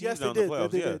extra 2 teams Yes, they now in the did.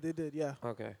 playoffs. They did. Yeah.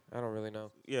 Okay, I don't really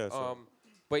know. Yeah. So.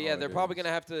 But yeah, Oh, they're my probably goodness.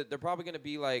 gonna have to. They're probably gonna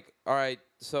be like, all right.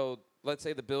 So let's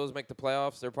say the Bills make the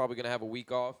playoffs. They're probably gonna have a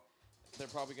week off. They're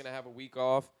probably gonna have a week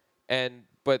off.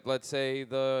 But let's say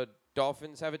the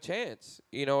Dolphins have a chance.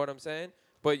 You know what I'm saying?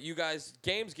 But you guys,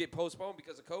 games get postponed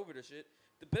because of COVID or shit.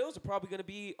 The Bills are probably gonna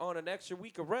be on an extra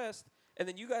week of rest, and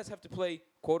then you guys have to play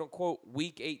quote unquote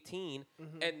week 18,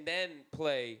 and then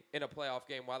play in a playoff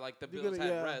game while like the You're Bills gonna-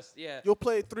 had yeah. rest. Yeah. You'll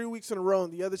play 3 weeks in a row,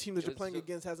 and the other team that you're Yeah, playing so-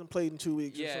 against hasn't played in 2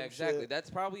 weeks. or Yeah, some exactly. shit. That's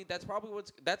probably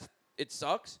it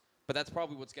sucks, but that's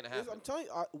probably what's gonna happen. I'm telling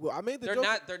you, I made the They're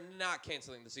joke. not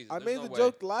canceling the season. I There's made no the way.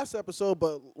 joke last episode,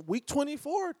 but week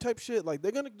 24 type shit, like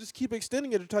they're gonna just keep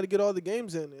extending it to try to get all the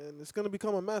games in, and it's gonna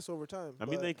become a mess over time. I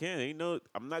mean, But they can. Ain't no.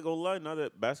 I'm not gonna lie. Now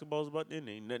that basketball's about to end,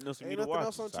 ain't nothing else for me ain't to nothing watch.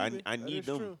 else on So I TV. I That need is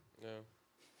them. true.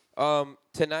 Yeah.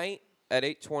 Tonight at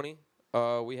 8:20,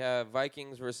 we have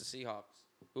Vikings versus Seahawks.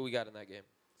 Who we got in that game?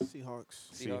 Seahawks.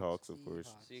 Seahawks, of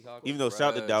course. Seahawks. Even though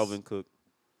shout out to Russ. Dalvin Cook.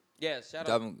 Yeah, shout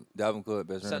out Dalvin Cook,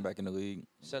 best Cent- running back in the league.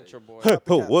 Central Boy. Huh,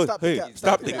 the oh, cap. what? Stop the Hey, cap. stop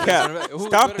Stop the the cap. Who's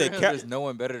Stop better the than him? cap. There's no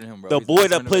one better than him, bro. The He's boy best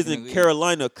that running plays back in the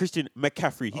Carolina, Christian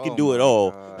McCaffrey, he can Oh do it my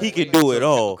all. God. He can Wait, do it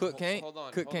so all. Cook can't. Hold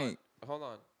on. Cook hold on, can't. Hold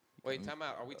on. Wait, time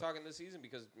out. Are we talking this season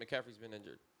because McCaffrey's been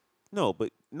injured? No,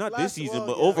 but not this Last- season. well,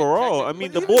 but yeah. overall, I But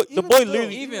mean, even- the even boy still,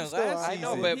 literally. Even still, last I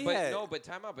know, season, but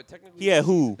time out. But technically, He had this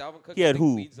who? season, Dalvin Cook He had I think,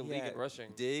 who? leads the He league had in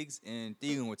rushing. Diggs and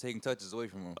Thielen were taking touches away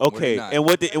from him. Were they Okay, not? and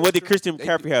what did That is true. Christian They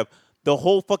McCaffrey do. have? The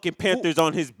whole fucking Panthers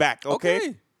on his back.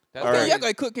 Okay, That's All Okay, right. yeah,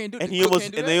 like Cook can't do that. and he Cook almost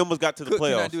can't do and that. they almost got to the Cook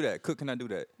cannot playoffs. do that. Cook cannot do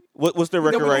that. What's their They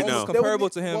record would right almost now? Almost They would comparable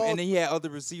need- to him, well, and then he had other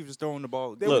receivers throwing the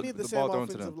ball. They Look, would need the the same ball thrown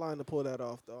to offensive them. line to pull that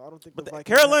off, though. I don't think But the the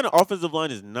Vikings Carolina have- offensive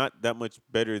line is not that much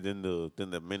better than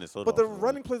the Minnesota. But the offensive line.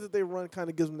 running plays that they run kind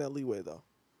of gives them that leeway, though.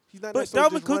 He's not But necessarily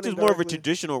Dalvin just Cook running is more of a directly.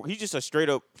 traditional. He's just a straight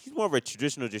up. He's more of a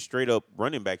traditional, just straight up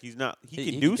running back. He's not. He can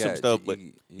He do can some catch. stuff, He but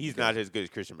can he's catch. not as good as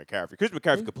Christian McCaffrey. Christian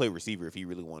McCaffrey could play receiver if he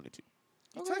really wanted to.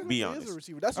 He Okay. technically Be is honest. a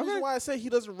receiver. That's the reason Okay. why I say he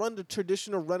doesn't run the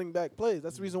traditional running back plays.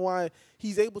 That's the reason why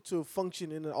he's able to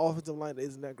function in an offensive line that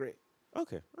isn't that great.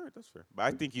 Okay, all right, that's fair. But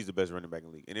I think he's the best running back in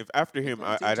the league. And if after him,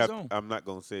 Okay, to I'd each have. his own. I'm not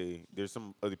gonna say there's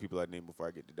some other people I name before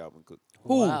I get to Dalvin Cook.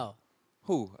 Who? Wow.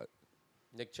 Who?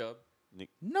 Nick Chubb.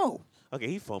 No. Okay,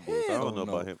 he fumbles. I Hell don't know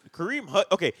no. about him. Kareem Hunt.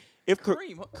 Okay, if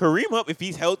Kareem Hunt- Kareem Hunt, if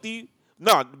he's healthy,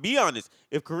 no. Be honest.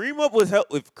 If Kareem Hunt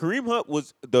if Kareem Hunt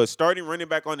was the starting running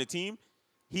back on the team,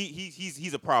 he's a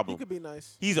He problem. could be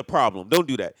nice. He's a problem. Don't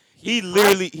do that. He probably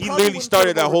literally wouldn't started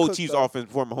put that him over whole Cook, Chiefs though. offense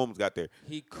before Mahomes got there.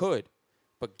 He could,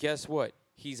 but guess what?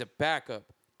 He's a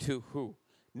backup to who?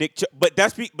 Nick Chubb, but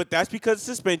that's because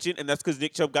suspension, and that's because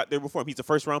Nick Chubb got there before him. He's a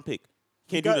first round pick.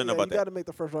 Can't do nothing about You that. got to make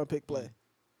the first round pick play.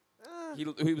 He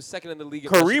was second in the league.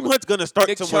 In Kareem rushing Hunt's gonna start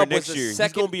Nick somewhere Chubb was next the year. He's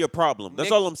second- gonna be a problem. That's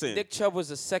Nick- all I'm saying. Nick Chubb was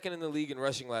the second in the league in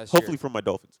rushing last Hopefully year. from my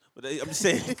Dolphins. But I'm just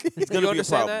saying he's You gonna be a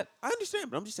understand problem. that? I understand,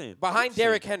 but I'm just saying. I'm Behind just saying.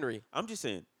 Derrick Henry I'm just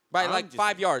saying. by I'm like just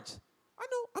 5 saying. yards. I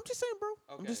know. I'm just saying, bro.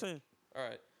 I'm Okay. just saying. All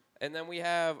right. And then we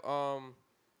have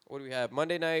what do we have?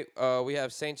 Monday night we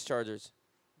have Saints Chargers.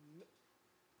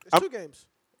 It's I'm- 2 games.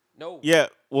 No. Yeah.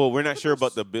 Well, we're not sure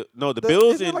about the Bill. No, the The-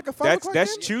 Bills isn't it and like a 5 that's o'clock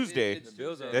game? Tuesday. It's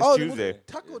Tuesday. That's oh, Tuesday.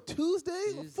 Taco Tuesday?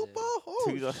 Tuesday. Football? Oh,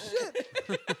 Tuesday.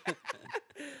 shit.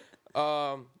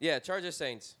 Yeah, Chargers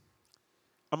Saints.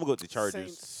 I'm gonna go with the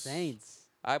Chargers. Saints.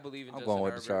 I believe in I'm Justin going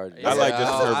with the Herbert. Chargers. I like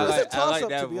Justin Herbert. I It's a like toss-up,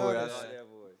 that to be boy. I honest. like that boy.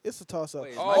 It's a toss-up.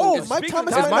 Wait, Oh, and Mike speaking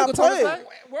Thomas of might Michael not Thomas play. back?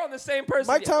 We're on the same person.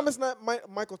 Mike Thomas, not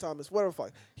Michael Thomas, whatever the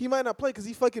fuck. He might not play because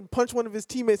he fucking punched one of his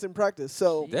teammates in practice.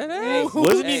 So That Hey, ass.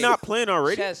 Wasn't he hey, not playing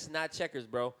already? Chess, not checkers,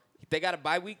 bro. They got a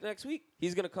bye week next week.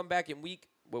 He's gonna come back in week.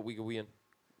 What week are we in?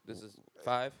 This is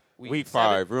 5. Week 7?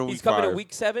 5. We're in He's week coming 5. in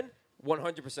week 7.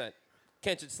 100%.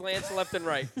 Catching slants left and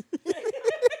right.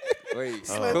 Wait,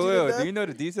 Slammed you to Khalil, death. do you know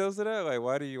the details of that? Like,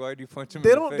 why do you punch him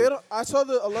they in don't. the They face? don't. I saw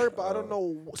the alert, but I don't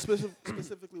know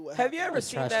specifically what. Have you happened. ever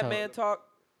seen trash that talk. man talk?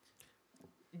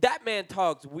 That man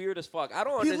talks weird as fuck. I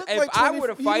don't He understand. looked If like I 20 were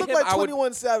to he fight looked him, like I would.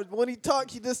 21 Savage. But when he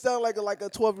talked, he just sounded like a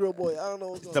 12-year-old boy. I don't know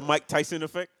what's going The on. Mike Tyson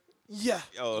effect. Yeah.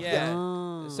 Oh, Yeah.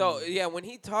 Oh. So yeah, when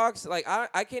he talks, like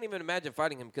I can't even imagine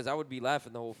fighting him because I would be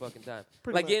laughing the whole fucking time.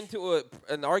 Pretty Like get much. into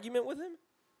an argument with him,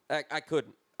 I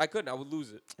couldn't. I would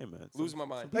lose it. Hey man. Lose my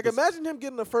mind. Like imagine him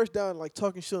getting the first down, like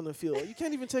talking shit on the field. Like, you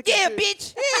can't even take. Yeah, a shit.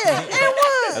 bitch. Yeah, and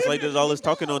what? That's why he does all his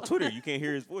talking on Twitter. You can't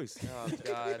hear his voice. Oh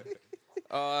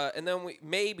God. And then we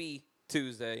maybe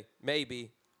Tuesday,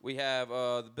 maybe we have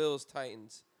the Bills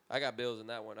Titans. I got Bills in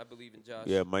that one. I believe in Josh.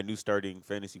 Yeah, my new starting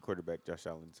fantasy quarterback, Josh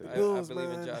Allen. Said I that. Bills, believe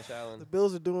in man. Josh Allen. The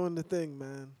Bills are doing the thing,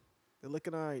 man. They're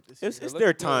looking all right this It's year. it's looking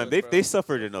their good, time. bro. They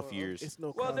suffered enough Or, years. It's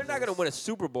no Well, crowd they're not gonna noise. win a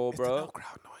Super Bowl, It's the bro. no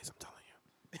crowd noise, I'm telling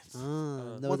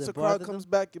you. No, Once they the crowd bother comes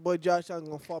them? back, your boy Josh Allen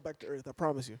gonna fall back to earth. I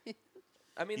promise you.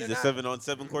 I mean, He's they're a not.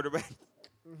 7-on-7 quarterback.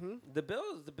 Mm-hmm. The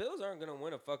Bills aren't gonna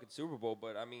win a fucking Super Bowl,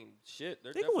 but I mean, shit,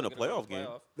 they're They can win definitely a gonna playoff game.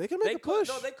 They can make They a push.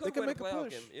 Could, no, they could can win make a playoff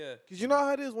push. game. Yeah. Cause you know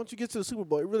how it is. Once you get to the Super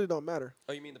Bowl, it really don't matter.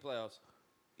 Oh, you mean the playoffs?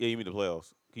 Yeah, you mean the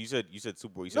playoffs? You said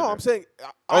Super Bowl. You said No, that. I'm saying.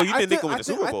 Oh, you I think they think- can win I the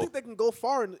think- Super I Bowl? think they can go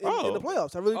far in the Oh.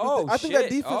 playoffs. I really. Oh, I think that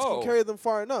shit. defense Oh. can carry them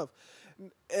far enough.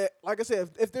 Like I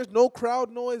said, if there's no crowd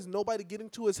noise, nobody getting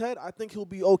to his head, I think he'll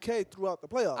be okay throughout the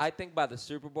playoffs. I think by the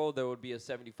Super Bowl there would be a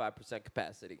 75%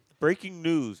 capacity. Breaking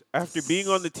news: after being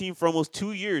on the team for almost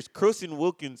 2 years, Christian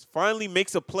Wilkins finally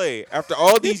makes a play after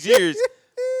all these years.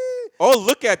 Oh,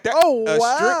 look at that! Oh,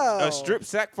 wow. A strip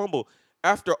sack fumble.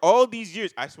 After all these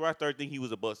years, I swear I started thinking he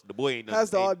was a bust. The boy ain't nothing. Has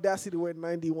the audacity to wear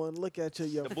 91. Look at you,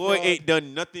 young The boy fraud. ain't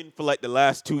done nothing for like the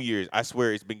last 2 years. I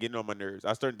swear it's been getting on my nerves.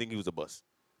 I started thinking he was a bust.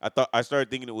 I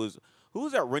started thinking it was who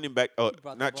was that running back? brought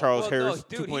the Not ball. Charles Well, Harris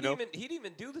no, dude, 2.0. he didn't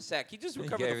even do the sack. He just He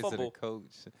recovered gave the it to the fumble. coach.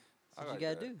 That's what you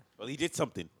gotta do. Well, he did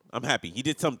something. I'm happy. He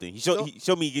did something. He No.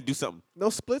 showed me he could do something. No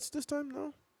splits this time,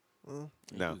 no. Oh,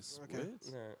 No. okay.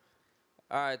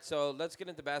 All right, so let's get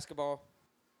into basketball.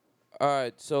 All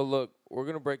right, so look, we're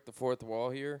gonna break the fourth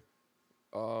wall here.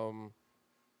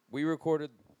 We recorded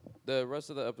the rest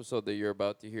of the episode that you're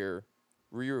about to hear.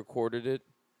 Re-recorded it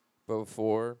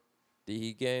before the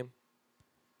Heat game,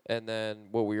 and then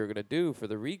what we were gonna do for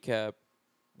the recap,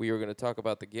 we were gonna talk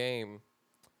about the game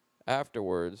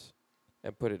afterwards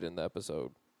and put it in the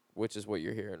episode, which is what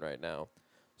you're hearing right now.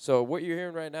 So what you're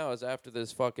hearing right now is after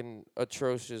this fucking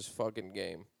atrocious fucking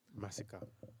game. Massacre.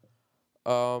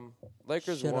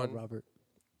 Lakers Shut won. up, Robert.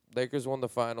 Lakers won the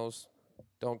finals.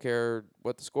 Don't care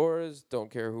what the score is. Don't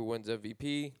care who wins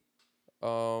MVP.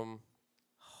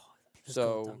 Let's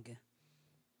So- go, Duncan.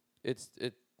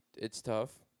 It's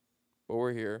tough, but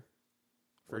we're here.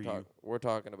 For you. We're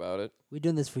talking about it. We're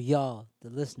doing this for y'all, the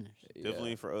listeners.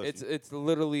 Definitely Yeah. for us. It's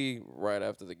literally right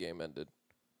after the game ended.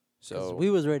 'Cause So we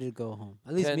was ready to go home.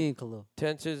 At least Ten- me and Khalil.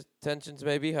 tensions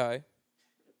may be high.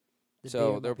 The So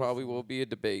debate there might be probably fun. will be a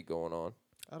debate going on.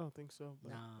 I don't think so. but-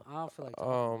 Nah, I don't feel like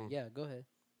talking about it. Um, Yeah, go ahead.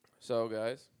 So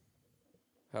guys,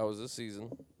 how was this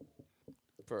season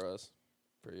for us,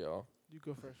 for y'all? You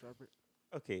go first, Robert.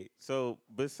 Okay, so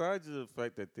besides the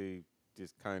fact that they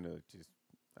just kind of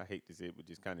I hate to say it, but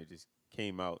just kind of just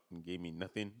came out and gave me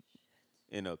nothing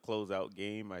in a closeout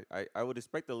game, I would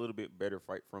expect a little bit better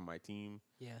fight from my team.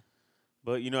 Yeah.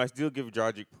 But, I still give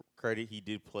Dragic credit. He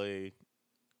did play,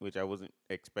 which I wasn't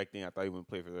expecting. I thought he wouldn't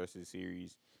play for the rest of the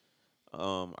series.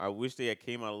 I wish they had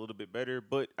came out a little bit better,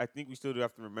 but I think we still do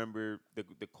have to remember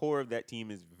the core of that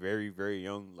team is very, very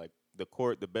young. Like,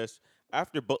 the best,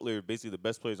 after Butler, basically the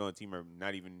best players on the team are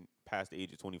not even past the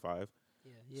age of 25.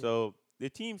 Yeah. So the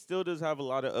team still does have a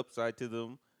lot of upside to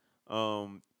them.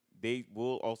 They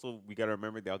will also, we got to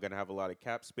remember, they're going to have a lot of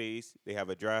cap space. They have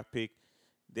a draft pick.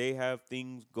 They have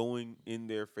things going in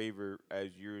their favor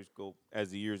as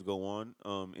the years go on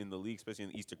in the league, especially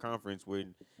in the Eastern Conference, where,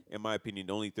 in my opinion,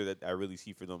 the only threat that I really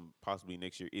see for them possibly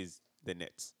next year is the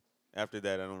Nets. After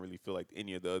that, I don't really feel like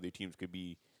any of the other teams could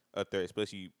be a threat,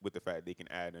 especially with the fact they can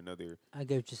add another. I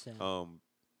get what you're saying.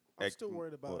 I'm Ex- still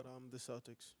worried about what? the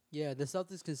Celtics. Yeah, the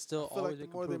Celtics can still I feel always like the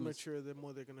make more they improvements. mature, the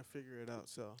more they're gonna figure it out.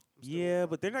 So I'm still Yeah, worried but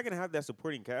about they're not gonna have that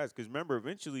supporting cast because remember,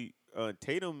 eventually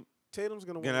Tatum Tatum's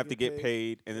gonna gonna have to get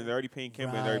paid, and then they're already paying Kemba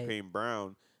and they're already Right. paying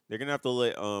Brown. They're gonna have to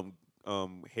let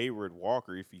Hayward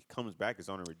Walker, if he comes back, is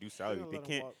on a reduced They're salary. gonna They let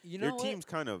him can't. walk. You know Their what? team's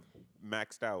kind of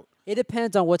maxed out. It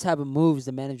depends on what type of moves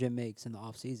the management makes in the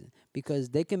offseason because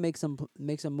they can make some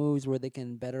moves where they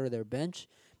can better their bench,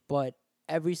 but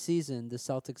every season the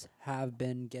Celtics have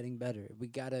been getting better. We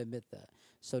got to admit that.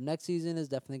 So next season is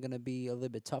definitely going to be a little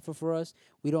bit tougher for us.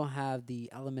 We don't have the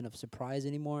element of surprise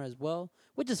anymore as well,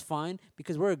 which is fine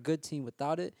because we're a good team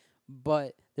without it,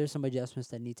 but there's some adjustments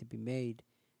that need to be made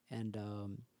and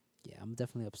yeah, I'm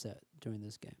definitely upset during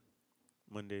this game.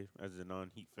 Monday, as a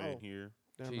non-Heat fan Oh. here.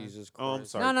 Never mind. Jesus Oh, I'm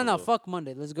Christ. sorry. No, Khalil. fuck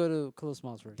Monday. Let's go to Khalil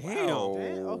Smalls first. Damn.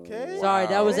 Damn, okay. Sorry,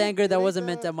 that was Wow. anger. That Ain't wasn't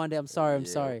meant that- that Monday. I'm sorry. I'm Yeah.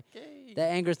 sorry. That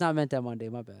anger's not meant that Monday.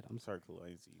 My bad. I'm I'm sorry. sorry, Khalil. I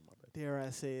didn't see you. My bad. Dare I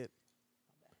say it?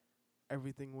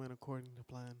 Everything went according to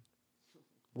plan.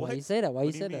 Why What? you say that? Why you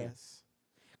What do you say that? mean? Yes.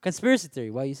 Conspiracy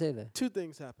theory. Why you say that? Two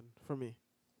things happened for me.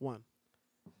 One,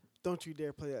 don't you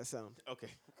dare play that sound. Okay.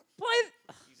 What?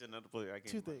 He's another player. I can't.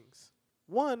 Two things.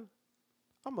 One,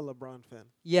 I'm a LeBron fan.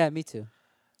 Yeah, me too.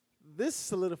 This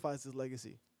solidifies his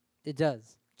legacy. It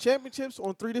does. championships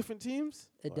on 3 different teams.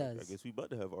 It Like, I does. guess we about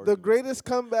to have The arguments. greatest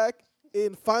comeback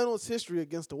in finals history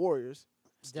against the Warriors.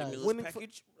 It does. Winning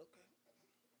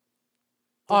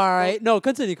All right. No,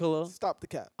 continue, Khalil. Stop the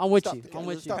cap. I'm with Stop you. the I'm cap.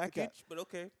 with you. Stop the cap. Package, but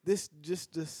okay. This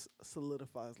just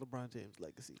solidifies LeBron James'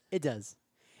 legacy. It does.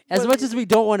 As But much it- as we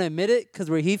don't want to admit it, because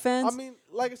we're Heat fans. I mean,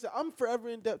 like I said, I'm forever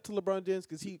in debt to LeBron James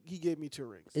because he gave me 2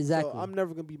 rings. Exactly. So I'm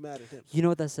never gonna be mad at him. You know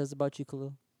what that says about you,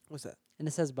 Khalil? What's that? And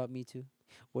it says about me too.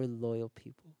 We're loyal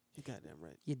people. You goddamn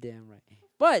right. You're damn right.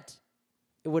 But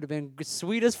it would have been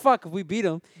sweet as fuck if we beat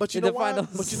them. But you In know the why?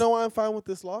 finals. But you know why I'm fine with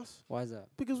this loss? Why is that?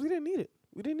 Because we didn't need it.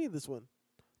 We didn't need this one.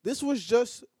 This was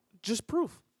just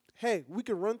proof. Hey, we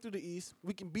can run through the East.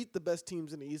 We can beat the best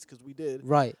teams in the East because we did.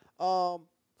 Right.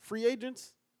 Free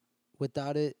agents,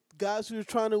 Without it, guys who are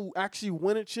trying to actually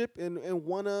win a chip and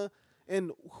wanna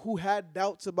and who had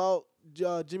doubts about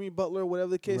Jimmy Butler, whatever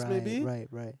the case may be. Right.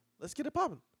 Let's get it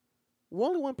popping. We're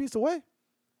only one piece away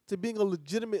to being a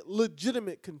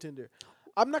legitimate contender.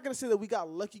 I'm not gonna say that we got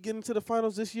lucky getting to the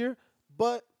finals this year,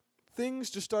 but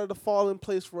things just started to fall in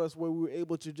place for us where we were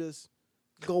able to just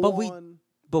go But we- on.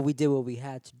 But we did what we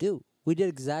had to do. We did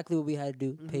exactly what we had to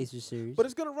do. Mhm. Pacers series. But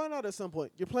it's gonna run out at some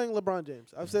point. You're playing LeBron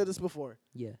James. I've said this before.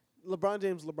 yeah. LeBron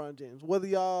James.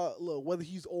 Whether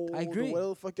he's old I agree. or whatever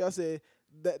the fuck y'all say,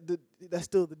 that's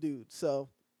still the dude. So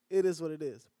it is what it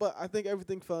is. But I think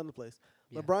everything fell into place.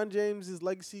 Yeah. LeBron James'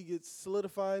 legacy gets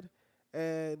solidified,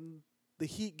 and the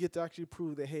Heat get to actually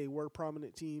prove that, hey, we're a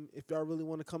prominent team. If y'all really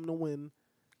want to come to win,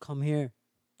 Come here.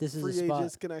 This is free a spot.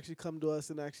 agents can actually come to us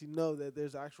and actually know that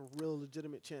there's an actual real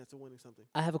legitimate chance of winning something.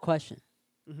 I have a question.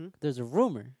 Mm-hmm. There's a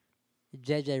rumor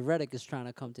JJ Redick is trying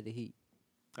to come to the Heat.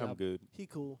 I'm Yup. good. He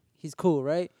cool. He's cool,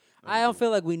 right? I'm I don't good.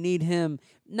 feel like we need him,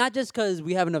 not just because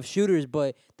we have enough shooters,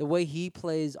 but the way he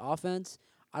plays offense.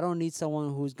 I don't need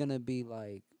someone who's gonna be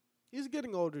like, He's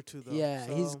getting older too, though. yeah,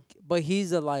 so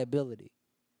he's a liability.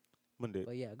 Monday.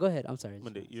 But yeah, go ahead. I'm sorry.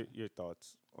 Monday. Your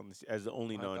thoughts on this as the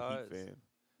only My non-Heat thoughts? fan.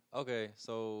 Okay,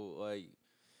 so like,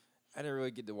 I didn't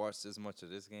really get to watch this much of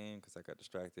this game because I got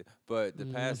distracted. But the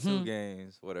past 2 Mhm.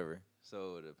 games, whatever.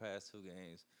 So the past 2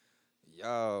 games,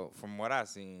 y'all, from what I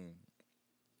seen,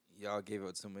 y'all gave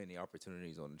up too many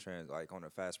opportunities on the like on a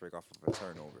fast break off of a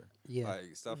turnover, Yeah.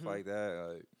 like stuff Mhm. like that.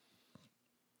 Like,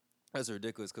 that's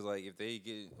ridiculous because like if they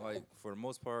get like for the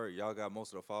most part, y'all got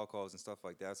most of the foul calls and stuff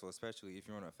like that. So especially if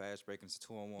you're on a fast break and it's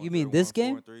 2-on-1. You mean 3-on-1, this 4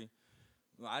 game? and 3.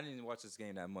 Well, I didn't watch this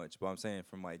game that much, but I'm saying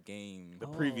from like game The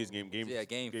previous game, game yeah,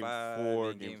 game 5, 4,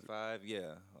 and game 5,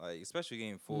 yeah, like especially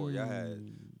game 4, y'all had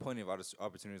Mm. plenty of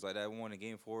opportunities like that. One in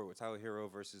game 4 with Tyler Hero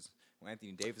versus when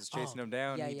Anthony Davis was Oh, chasing them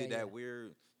down. yeah, he yeah, did yeah. that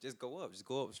weird, just go up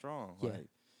strong. Yeah. Like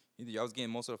either y'all was getting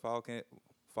most of the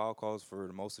foul calls for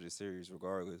the most of the series,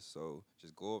 regardless. So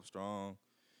just go up strong,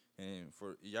 and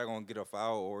for y'all gonna get a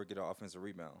foul or get an offensive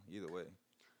rebound, either way.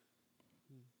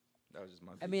 That was just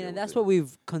my. I big mean, deal and with that's it. what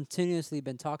we've continuously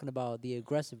been talking about, the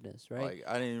aggressiveness, right? Like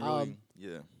I didn't really, Um,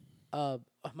 yeah. Oh,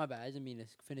 my bad. I didn't mean to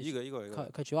finish. You go.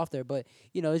 Cut you off there, but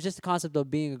it's just the concept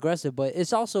of being aggressive. But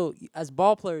it's also, as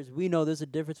ball players, we know there's a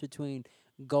difference between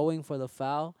going for the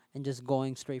foul and just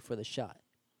going straight for the shot.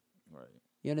 Right.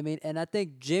 You know what I mean? And I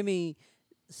think Jimmy,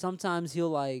 sometimes he'll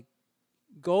like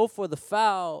go for the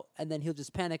foul and then he'll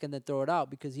just panic and then throw it out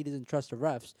because he doesn't trust the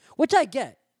refs, which I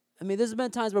get. I mean, there's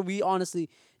been times where we honestly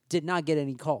did not get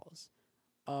any calls.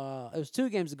 It was 2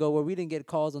 games ago where we didn't get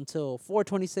calls until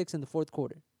 4:26 in the fourth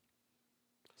quarter.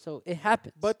 So it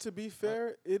happens. But to be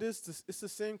fair, it's the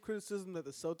same criticism that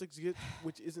the Celtics get,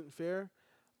 which isn't fair.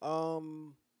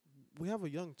 We have a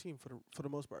young team for the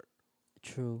most part.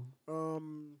 True.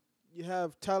 You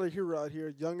have Tyler Hero out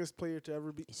here, youngest player to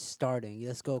ever be. He's starting.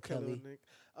 Let's go, Kelly Kelly.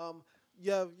 Olynyk.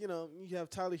 You have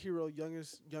Tyler Hero,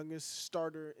 youngest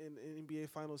starter in NBA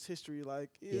Finals history. Like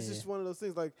it's Yeah. just one of those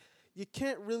things. Like you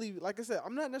can't really, like I said,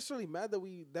 I'm not necessarily mad that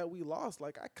we lost.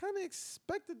 Like I kind of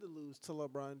expected to lose to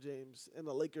LeBron James and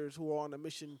the Lakers, who are on a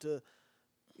mission to,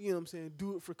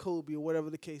 do it for Kobe or whatever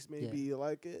the case may Yeah. be.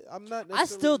 Like I'm not. I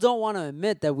still don't want to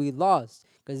admit that we lost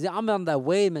because I'm on that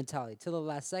Wade mentality till the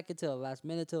last second, till the last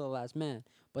minute, till the last man.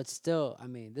 But still, I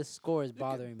mean, this score is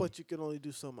bothering me. But you can only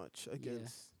do so much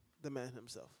against the man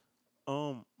himself.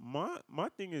 My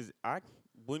thing is I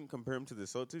wouldn't compare him to the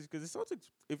Celtics because the Celtics,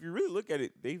 if you really look at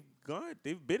it, they've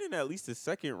been in at least the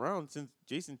second round since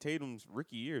Jason Tatum's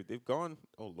rookie year. They've gone,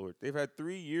 oh Lord, they've had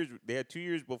 3 years. They had 2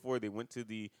 years before they went to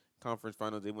the conference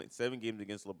finals. They went 7 games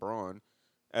against LeBron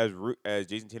as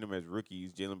Jason Tatum as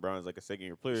rookies. Jaylen Brown is like a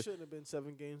second-year player. It shouldn't have been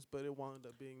 7 games, but it wound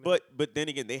up being. that. But then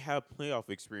again, they have playoff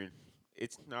experience.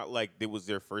 It's not like it was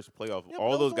their first playoff. Yeah, but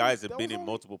All that those was guys only- have that been was in only-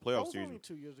 multiple that playoff was series. only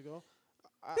 2 years ago.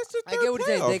 That's just I get what you're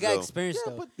saying. They got though. experience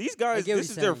Yeah, though. but These guys, get what this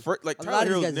you're is their saying. first. Like A lot Tyler of these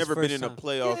Hero's guys' never been first in a time.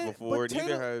 playoff Yeah, before. but Neither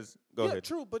Tatum- has. Go yeah, ahead.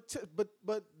 true, but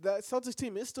that Celtics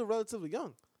team is still relatively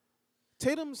young.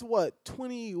 Tatum's what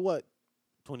 20 what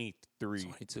 23.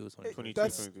 22, 22,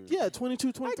 that's 23. yeah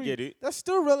 22 23. I get it. That's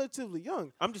still relatively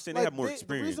young. I'm just saying they Like, have more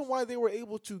experience. The reason why they were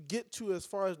able to get to as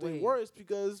far as they Wait. were is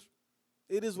because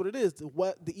it is what it is.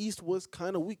 The East was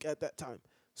kind of weak at that time,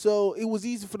 so it was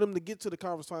easy for them to get to the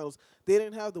conference finals. They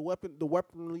didn't have the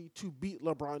weaponry to beat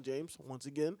LeBron James once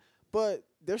again, but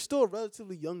they're still a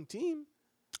relatively young team.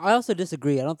 I also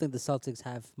disagree. I don't think the Celtics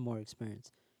have more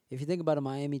experience. If you think about it,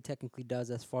 Miami technically does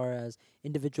as far as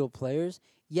individual players.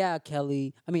 Yeah,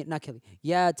 not Kelly.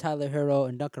 Yeah, Tyler Hero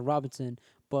and Duncan Robinson,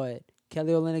 but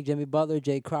Kelly Olynyk, Jimmy Butler,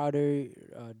 Jay Crowder,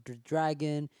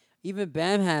 Dragon, even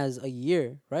Bam has a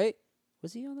year, right?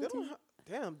 Was he on They that don't team?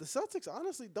 damn, the Celtics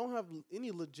honestly don't have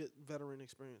any legit veteran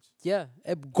experience. Yeah,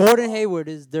 Gordon Hayward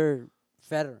is their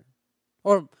veteran,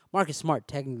 or Marcus Smart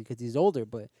technically because he's older,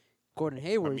 but Gordon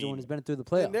Hayward is the one who's been through the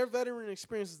playoffs. And their veteran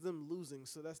experience is them losing,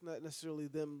 so that's not necessarily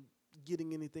them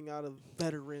getting anything out of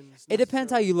veterans. It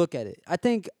depends how necessarily. you look at it. I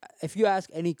think if you ask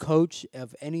any coach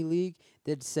of any league,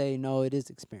 they'd say no, it is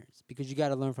experience because you got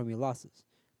to learn from your losses.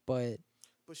 But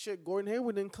But shit, Gordon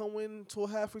Hayward didn't come in until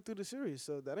halfway through the series,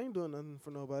 so that ain't doing nothing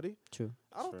for nobody. true.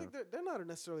 I don't Sure. think they're not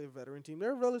necessarily a veteran team.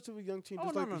 They're a relatively young team, Oh,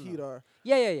 just no, like no, the no. Heat are.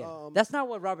 Yeah. Um, That's not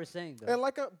what Robert's saying though.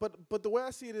 And but the way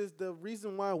I see it is the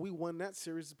reason why we won that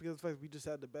series is because of the fact we just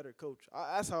had the better coach.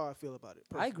 That's how I feel about it.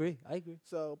 I personally. agree.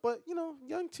 So, but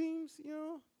young teams,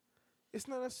 it's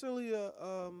not necessarily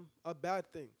a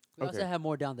bad thing. We also Okay. have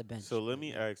more down the bench. So let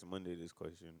me ask Monday this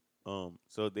question.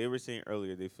 So they were saying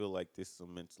earlier they feel like this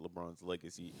cements LeBron's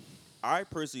legacy. I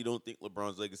personally don't think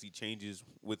LeBron's legacy changes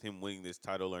with him winning this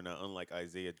title or not. Unlike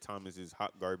Isaiah Thomas's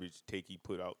hot garbage take he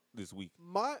put out this week.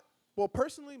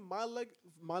 Personally, my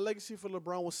legacy for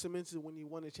LeBron was cemented when he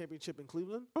won a championship in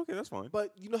Cleveland. Okay, that's fine.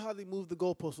 But you know how they move the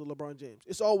goalposts with LeBron James.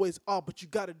 It's always, but you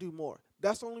got to do more.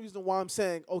 That's the only reason why I'm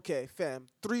saying, okay, fam,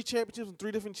 3 championships and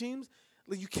 3 different teams.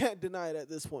 Like, you can't deny it at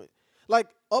this point. Like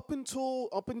up until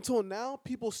now,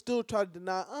 people still try to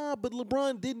deny. But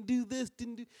LeBron didn't do this,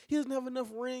 he doesn't have enough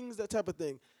rings, that type of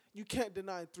thing. You can't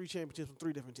deny 3 championships from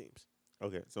 3 different teams.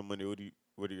 Okay, so Monday,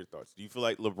 what are your thoughts? Do you feel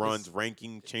like LeBron's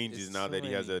ranking changes it's now that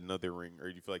he has strange. another ring, or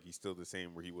do you feel like he's still the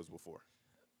same where he was before?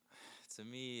 To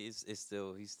me, he's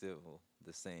still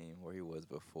the same where he was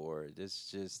before. There's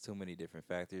just too many different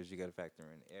factors. You got to factor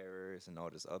in errors and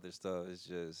all this other stuff. It's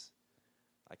just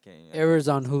I can't. Errors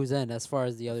on whose end, as far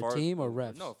as the As other far as- team or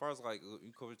refs? No, as far as like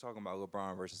we're talking about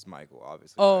LeBron versus Michael,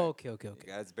 obviously. Oh, right? okay.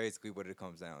 That's basically what it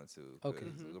comes down to. Okay.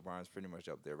 'cause LeBron's pretty much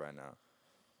up there right now.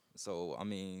 So I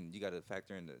mean, you got to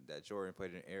factor in that Jordan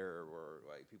played an error where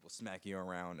like people smack you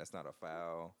around. That's not a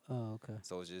foul. Oh, okay.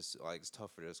 So it's just like it's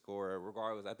tougher to score.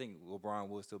 Regardless, I think LeBron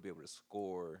will still be able to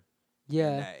score. In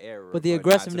Yeah, that era, but the not to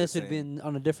aggressiveness would same- be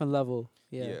on a different level.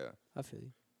 Yeah, Yeah. I feel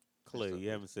you. Clay, so you good.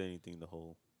 haven't said anything the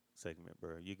whole segment,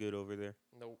 bro. You good over there?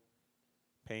 Nope.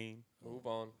 Pain? Move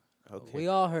on. Okay. We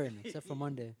all hurting except for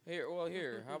Monday.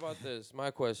 Here. How about this?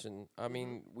 My question. I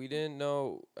mean, we didn't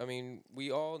know. I mean, we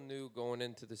all knew going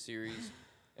into the series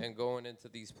and going into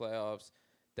these playoffs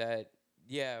that,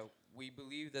 yeah, we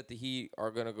believe that the Heat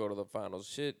are going to go to the finals.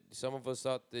 Shit, some of us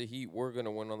thought the Heat were going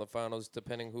to win on the finals,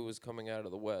 depending who was coming out of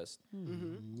the West.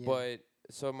 Yeah. But,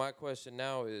 so my question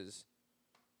now is,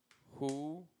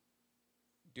 who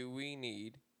do we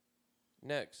need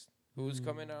next? Who's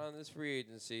coming out on this free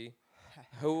agency?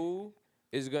 Who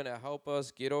is going to help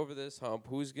us get over this hump?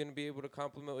 Who's going to be able to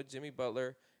complement with Jimmy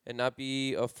Butler and not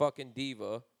be a fucking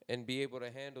diva and be able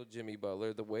to handle Jimmy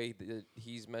Butler the way that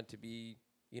he's meant to be,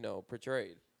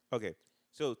 portrayed? Okay.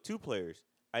 So 2 players.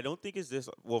 I don't think it's this.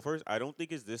 Well, first, I don't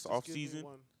think it's this Just off give me season.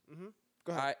 one.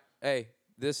 Go ahead.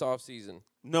 This offseason.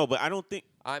 No, but I don't think.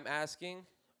 I'm asking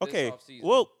Okay. this offseason.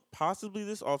 Well, possibly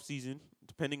this offseason,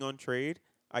 depending on trade.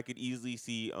 I could easily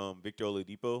see Victor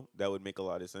Oladipo. That would make a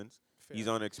lot of sense. He's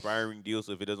on an expiring deal,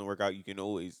 so if it doesn't work out, you can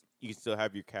still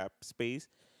have your cap space.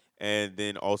 And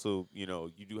then also, you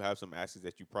do have some assets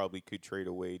that you probably could trade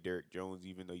away. Derek Jones,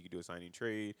 even though you could do a signing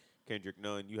trade. Kendrick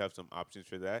Nunn, you have some options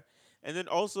for that. And then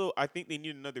also, I think they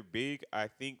need another big. I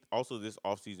think also this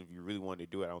offseason, if you really want to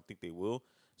do it, I don't think they will.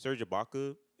 Serge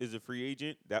Ibaka is a free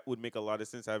agent. That would make a lot of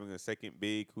sense, having a second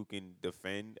big who can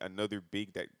defend, another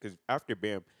big that, because after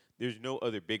Bam, there's no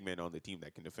other big man on the team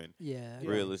that can defend Yeah.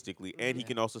 realistically. And he Yeah.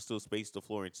 can also still space the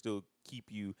floor and still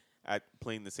keep you at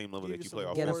playing the same level Give that you you play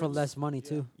some off. Get him for Forwards. less money Yeah.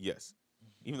 too. Yes.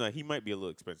 Even though he might be a little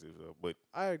expensive, though, but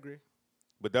I agree.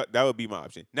 that would be my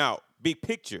option. Now, big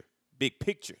picture.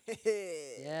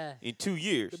 Yeah. In 2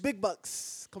 years, The big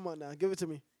bucks. Come on now, give it to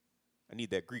me. I need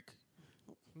that Greek.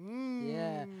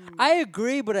 Yeah, I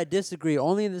agree, but I disagree.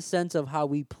 Only in the sense of how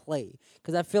we play,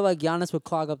 because I feel like Giannis would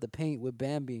clog up the paint with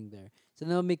Bam being there, so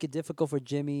that'll make it difficult for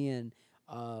Jimmy and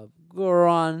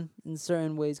Goran in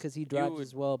certain ways because he drives would-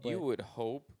 as well. You But would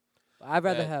hope. I'd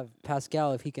rather that- have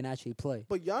Pascal if he can actually play.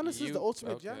 But Giannis is You- the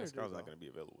ultimate okay. janitor. Pascal's though. not going to be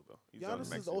available though. He's on Giannis is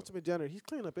max the deal. ultimate janitor. He's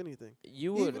cleaning up anything.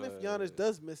 You would. Even if Giannis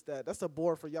does miss that, that's a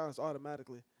board for Giannis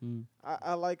automatically. Mm.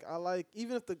 I like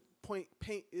even if the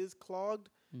paint is clogged,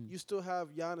 Mm. you still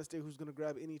have Giannis there who's gonna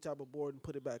grab any type of board and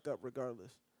put it back up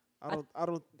regardless. I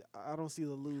don't see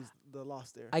the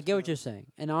loss there. I get what you're saying,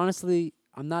 and honestly,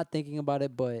 I'm not thinking about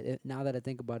it. But now that I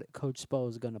think about it, Coach Spo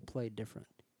is gonna play different.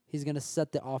 He's gonna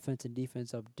set the offense and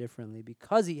defense up differently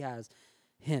because he has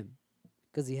him,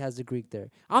 because he has the Greek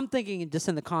there. I'm thinking just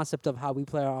in the concept of how we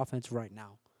play our offense right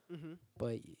now. Mm-hmm.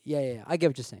 But yeah, I get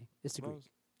what you're saying. It's the Greek.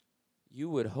 You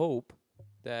would hope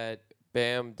that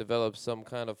Bam develops some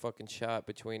kind of fucking shot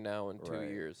between now and 2 Right.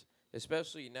 years.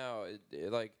 Especially now,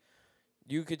 like,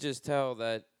 you could just tell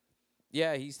that,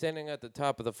 yeah, he's standing at the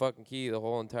top of the fucking key the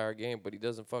whole entire game, but he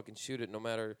doesn't fucking shoot it no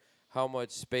matter how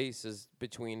much space is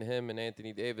between him and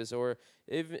Anthony Davis or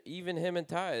even him and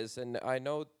Tyus. And I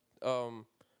know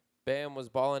Bam was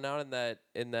balling out in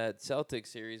that Celtics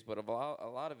series, but a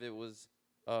lot of it was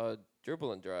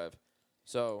dribble and drive.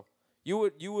 So you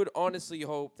would honestly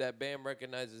hope that Bam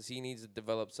recognizes he needs to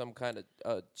develop some kind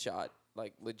of shot,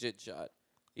 like legit shot,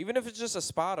 even if it's just a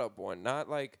spot up one, not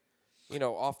like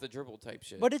off the dribble type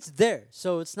shit. But it's there,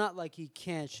 so it's not like he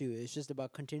can't shoot. It's just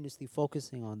about continuously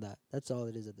focusing on that. That's all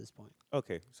it is at this point.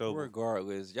 Okay, so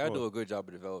Regardless, y'all Well- do a good job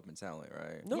of developing talent,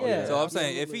 right? No, Yeah. So I'm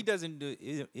saying if he absolutely.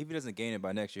 doesn't if he doesn't gain it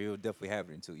by next year, he'll definitely have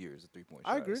it in 2 years. A 3-point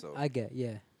shot. I agree. So I get,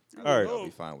 yeah. All right. I'll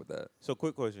be fine with that. So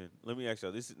quick question. Let me ask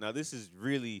y'all. This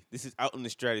is out in the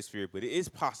stratosphere, but it is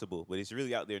possible. But it's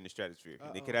really out there in the stratosphere.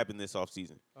 And it could Uh-oh. happen this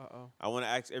offseason. Uh-oh. I want to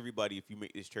ask everybody if you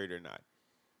make this trade or not.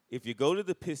 If you go to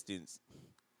the Pistons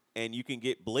and you can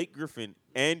get Blake Griffin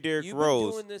and Derrick You've Rose,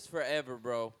 been doing this forever,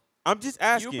 bro. I'm just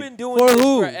asking. You've been doing For this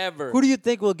who? forever. Who do you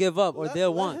think will give up or Let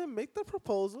they'll want? him make the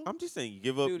proposal. I'm just saying you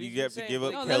give up. Dude, he's you been have to saying give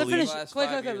up Blake No, Kelly let him Kelly. finish. last Clay,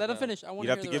 5 let him years finish. I want You'd to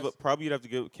have hear to the give rest. up. Probably you'd have to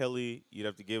give up Kelly. You'd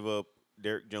have to give up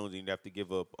Derrick Jones. And you'd have to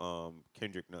give up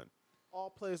Kendrick Nunn. All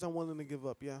players I'm willing to give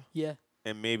up. Yeah. Yeah.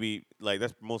 And maybe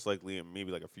that's most likely, and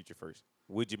maybe like a future first.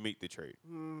 Would you make the trade?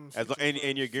 As lo- Future and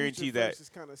first. you're guaranteed that- It's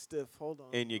kind of stiff. Hold on.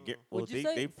 And you get well, Would you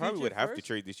they say probably future would have to first?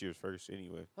 trade this year's first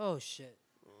anyway. Oh shit.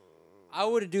 I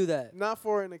wouldn't do that. Not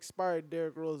for an expired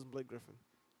Derrick Rose and Blake Griffin.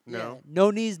 No. Yeah. No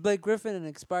needs Blake Griffin and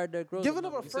expired Derrick Rose. Giving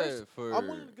I'm up not a You doing first- said for I'm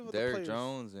willing to give it the Derrick players.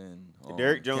 Jones and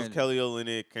Derrick Jones, Kendrick. Kelly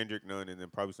Olynyk, Kendrick Nunn, and then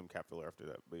probably some cap filler after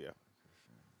that. But yeah,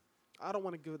 I don't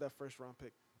want to give it that first round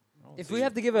pick. I don't If see- we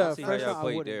have to give it I a don't see how first y'all round, I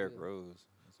play wouldn't Derrick do it. Rose.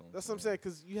 That's what I'm saying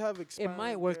because you have expired.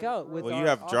 might work Derrick out with Rose. well, our you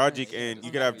have offense. Dragic, and It's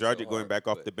you not could have gonna be so Dragic going hard, back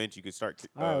off but- the bench. You could start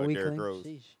All right, Derrick weakling. Rose.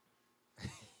 Sheesh.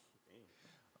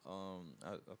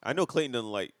 I know Clayton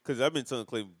doesn't like because I've been telling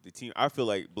Clayton the team. I feel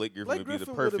like Blake Griffin Blake would be the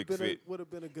Griffin would have perfect been fit. would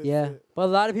have been a good Yeah, fit. but a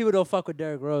lot of people don't fuck with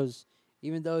Derrick Rose,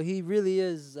 even though he really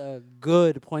is a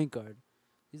good point guard.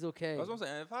 He's okay. That's what I'm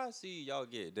saying. If I see y'all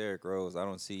get Derrick Rose, I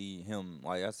don't see him.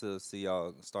 Like I still see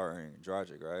y'all starting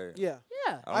Dragic, right? Yeah,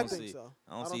 Yeah, I I don't think see. so.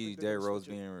 I don't I don't see think they're Derrick gonna Rose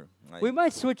switch it. being like. we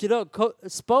might switch it up.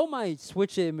 Spo might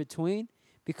switch it in between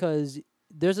because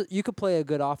you could play a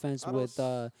good offense I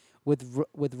don't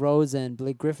with Rose and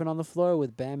Blake Griffin on the floor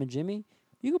with Bam and Jimmy.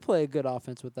 You could play a good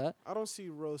offense with that. I don't see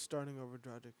Rose starting over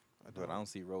Dragic. But I don't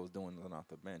see Rose doing nothing off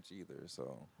the bench either.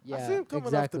 So Yeah, I see him coming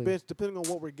exactly. off the bench depending on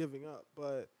what we're giving up.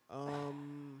 But I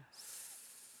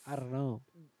don't know.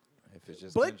 if it's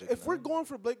just Blake, Kendrick if we're Nunn- going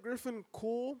for Blake Griffin,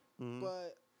 cool. Mhm.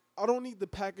 But I don't need the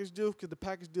package deal because the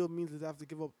package deal means that I have to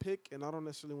give up a pick, and I don't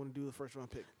necessarily want to do the first round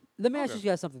pick. Let me ask Okay. you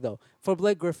guys something though. For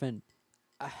Blake Griffin,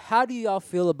 how do y'all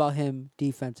feel about him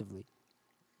defensively?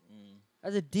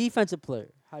 As a defensive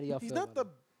player, how do y'all He's feel? not the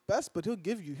about best, but he'll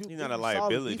give you. He'll He's give not a you solid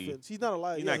liability. defense. He's not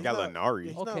a He's liability. not Gallinari.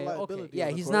 He's him? not a Okay, okay. liability Yeah,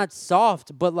 on the he's court. not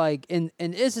soft, but like in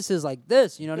instances like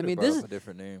this, you know what I Could've mean? brought This up is a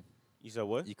different name. You said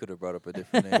what? You could have brought up a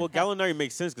different name. Well, Gallinari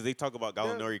makes sense because they talk about They're-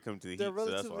 Gallinari coming to the Heat, they're so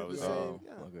that's why I relatively was. the saying. same.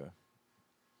 Oh, Yeah. okay.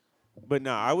 But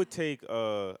nah, I would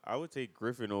take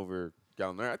Griffin over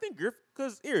Gallinari. I think Griffin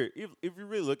because here, if you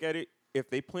really look at it, if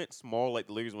they plant small like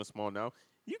the Lakers went small now,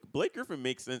 Blake Griffin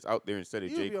makes sense out there instead of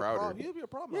He'll Jay be a Crowder. problem. He'll be a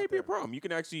problem. Yeah, out it'd be a there. problem. You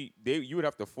can actually you would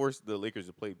have to force the Lakers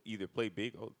to either play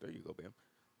big. Oh, there you go, Bam,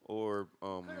 or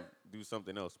do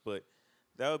something else. But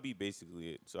that would be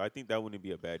basically it. So I think that wouldn't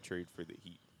be a bad trade for the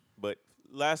Heat. But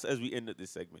last, as we end up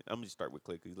this segment, I'm gonna start with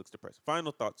Clay because he looks depressed.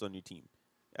 Final thoughts on your team.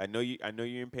 I know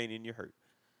you're in pain and you're hurt,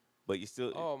 but you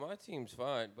still. Oh, my team's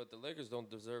fine, but the Lakers don't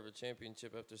deserve a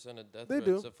championship after sending death They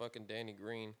threats do. to fucking Danny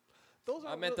Green. those I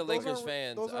aren't meant real- the those Lakers aren't-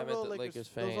 fans. those I aren't meant real the Lakers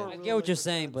those aren't fans. I real get what you're Lakers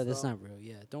saying, fans, but it's though. not real.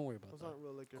 Yeah, don't worry about Those that. aren't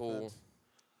real Lakers Cool. fans.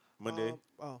 Monday.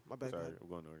 Oh, my bad. go Sorry, ahead. I'm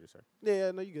going over this. Sorry.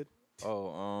 Yeah, no, you good.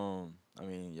 Oh, I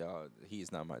mean, y'all,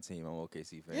 he's not my team. I'm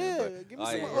OKC fan. Yeah, but, give me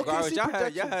like, some regardless, OKC y'all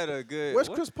projections. had a good. Where's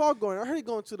what? Chris Paul going? I heard he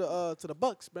going to the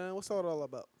Bucks, man. What's that all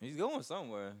about? He's going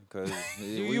somewhere because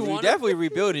you we want him? definitely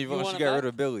rebuilding. You Once want you him get rid back?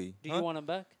 of Billy, Do you want him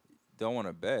back? Don't want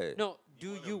to bet. No.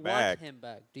 Do want you him want back. him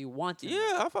back? Do you want him? Yeah,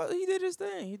 back? I thought he did his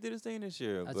thing. He did his thing this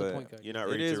year. As but a point guard. You're not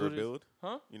It ready is to what it is. rebuild?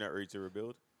 Huh? You're not ready to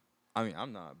rebuild? I mean,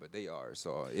 I'm not, but they are.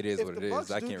 So it is If what the it is.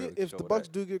 Bucks I do can't get, really if the control Bucks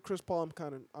that. do get Chris Paul, I'm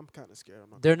kind of scared. I'm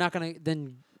not. They're not gonna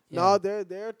then. No, yeah.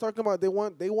 they're talking about they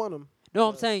want him. No,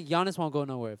 I'm saying Giannis won't go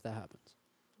nowhere if that happens.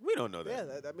 We don't know that.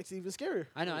 Yeah, that makes it even scarier.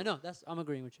 I know. I'm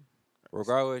agreeing with you.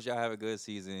 Regardless, y'all have a good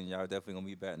season. Y'all definitely gonna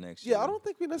be back next year. Yeah, I don't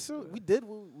think we necessarily we did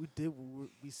what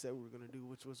we said we were gonna do,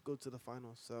 which was go to the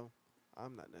finals. So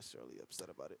I'm not necessarily upset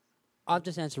about it. I'll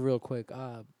just answer real quick.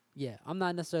 Yeah, I'm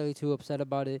not necessarily too upset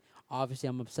about it. Obviously,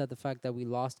 I'm upset the fact that we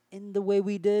lost in the way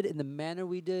we did, in the manner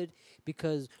we did,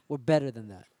 because we're better than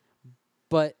that.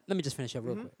 But let me just finish up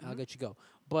real quick. I'll let you go.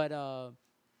 But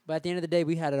at the end of the day,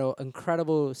 we had an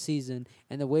incredible season,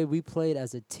 and the way we played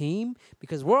as a team,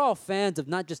 because we're all fans of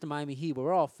not just the Miami Heat, but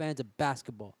we're all fans of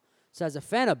basketball. So as a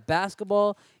fan of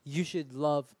basketball, you should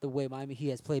love the way Miami Heat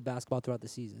has played basketball throughout the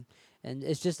season. And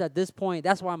it's just at this point,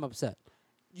 that's why I'm upset.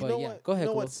 You But know yeah, what? go ahead, You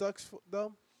know Khalil. what sucks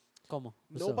though? Come on.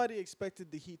 What's up? Nobody expected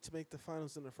the Heat to make the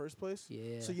finals in the first place.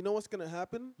 Yeah. So you know what's gonna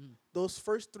happen? Mm. Those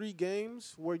first 3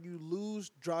 games where you lose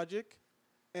Dragic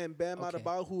and Bam Okay.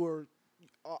 Adebayo, who are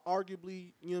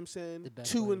arguably, you know what I'm saying, The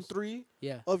best 2 and players. 3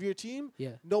 Yeah. of your team,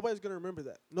 Yeah. nobody's gonna remember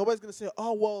that. Nobody's gonna say,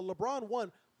 "Oh well, LeBron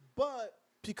won," but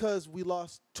because we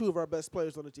lost 2 of our best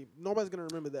players on the team, nobody's gonna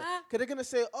remember that. Because they're gonna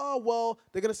say, "Oh well,"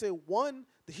 they're gonna say, one,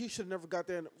 the Heat should have never got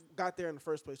there in the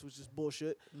first place, which is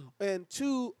bullshit. And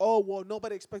 2, oh well,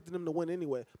 nobody expected them to win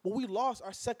anyway. But we lost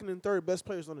our second and third best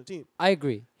players on the team. I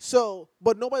agree. So,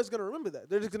 but nobody's gonna remember that.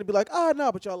 They're just gonna be like,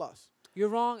 no, but y'all lost. You're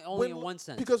wrong only When in Le- one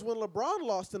sense. Because when LeBron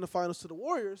lost in the finals to the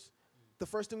Warriors, the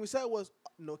first thing we said was,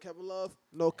 no Kevin Love,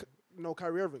 no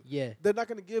Kyrie Irving. Yeah. They're not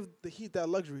gonna give the Heat that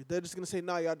luxury. They're just gonna say,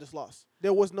 nah, y'all just lost.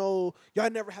 There was no, y'all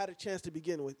never had a chance to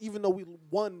begin with, even though we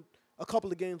won a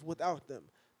couple of games without them.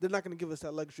 They're not gonna give us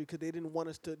that luxury because they didn't want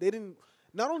us to. They didn't.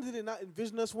 Not only did they not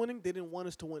envision us winning, they didn't want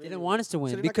us to win. They didn't anyway. want us to So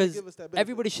win they're not gonna because give us that benefit.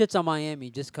 everybody shits on Miami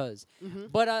just because.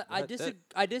 Mhm. But That-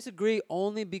 I disagree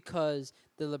only because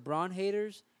the LeBron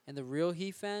haters and the real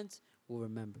Heat fans will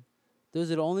remember. Those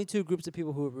are the only 2 groups of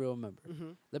people who will remember.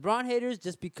 Mhm. LeBron haters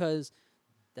just because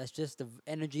that's just the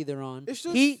energy they're on. It's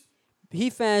just-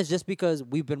 Heat fans just because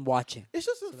we've been watching. It's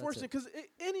just that's unfortunate it. because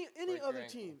any Break other your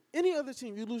ankle.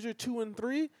 team, you lose your 2 and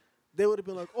 3, they would have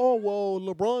been like, oh well,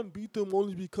 LeBron beat them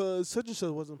only because such and such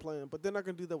wasn't playing. But they're not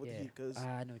gonna do that with the Yeah, Heat because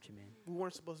I know what you mean. we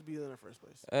weren't supposed to be there in the first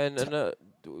place. And I according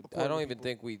don't to even people.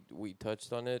 think we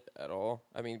touched on it at all.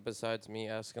 I mean, besides me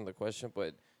asking the question,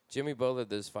 but Jimmy Butler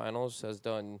this finals has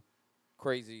done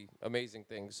crazy, amazing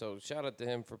things. So shout out to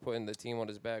him for putting the team on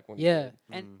his back when Yeah,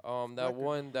 he did. and That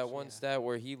Record one yeah. stat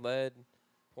where he led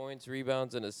points,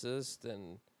 rebounds, and assists,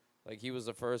 and like he was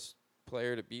the first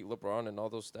player to beat LeBron in all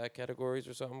those stat categories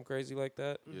or something crazy like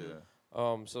that.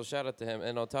 Yeah. So shout out to him.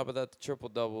 And on top of that, the triple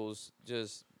doubles,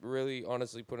 just really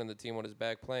honestly putting the team on his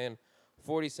back, playing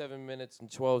 47 minutes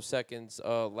and 12 seconds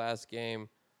last game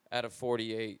out of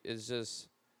 48 is just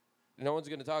no one's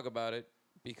gonna talk about it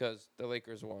because the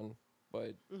Lakers won.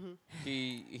 But Mhm.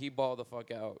 he balled the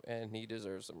fuck out and he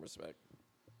deserves some respect.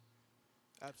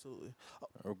 Absolutely.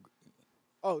 Or-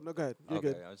 Oh no, go ahead. You're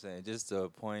okay, good. I'm saying just to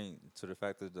point to the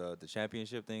fact of the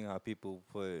championship thing, how people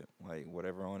put like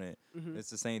whatever on it. Mhm. It's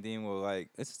the same thing with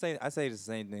like it's the same. I say it's the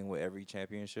same thing with every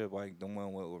championship. Like the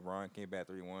one with LeBron came back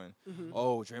 3-1. Mhm.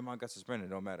 Oh, Draymond got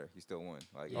suspended. Don't matter. He still won.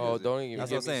 Like Oh, it's- don't even.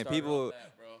 That's get what I'm me saying. started on People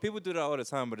that, bro. people do that all the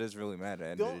time, but it doesn't really matter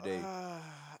at the end of the day.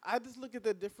 I just look at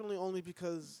that differently only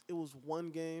because it was one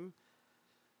game.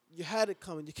 You had it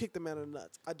coming. You kicked the man in the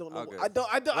nuts. I don't know. Okay. I don't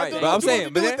Right, know but I'm what you want saying,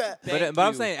 to but do with then- that. Thank but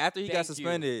I'm you. saying after he got Thank you.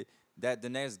 suspended, that the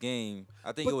next game,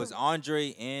 I think But it was the-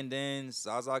 Andre and then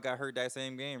Zaza got hurt that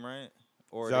same game, right?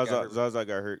 Or they got Zaza, hurt- Zaza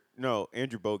got hurt. No,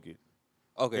 Andrew Bogut.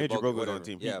 Okay, Andrew Bogut, Bogut was whatever. on the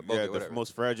team. Yeah, He, Bogut, the whatever.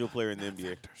 most fragile player in the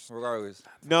NBA. Regardless,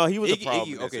 No, he was a Iggy, problem.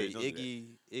 Iggy, in that okay, series, don't do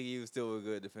that. Iggy was still a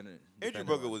good defender. Andrew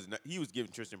Bogut was he was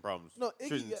giving Tristan problems. No, Iggy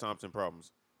Tristan got- Thompson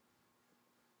problems.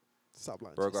 Stop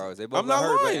lying. Regardless, they I'm both not got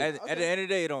hurt, but lying. at the Okay. end of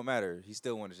the day, it don't matter. He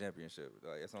still won the championship.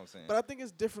 Like, that's what I'm saying. But I think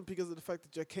it's different because of the fact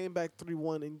that you came back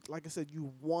 3-1 and, like I said,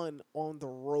 you won on the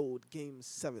road Game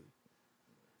 7.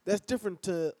 That's different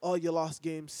to you lost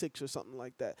Game 6 or something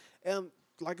like that. And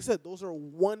like I said, those are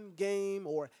one game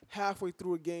or halfway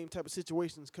through a game type of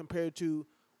situations compared to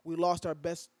we lost our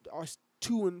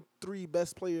 2 and 3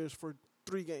 best players for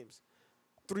 3 games,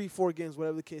 3-4 games,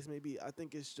 whatever the case may be. I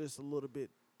think it's just a little bit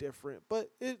different, but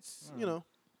it's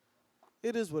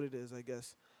it is what it is, I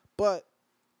guess. But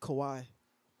Kawhi,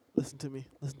 listen to me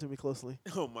closely.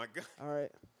 Oh my God. All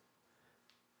right,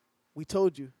 we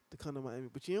told you to come to Miami,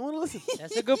 but you didn't want to listen.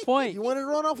 That's a good point. You wanted to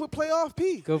run off with playoff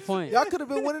P. Good point. Y'all could have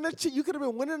been winning you could have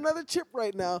been winning another chip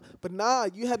right now, but nah,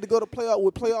 you had to go to playoff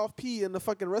with playoff P and the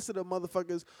fucking rest of the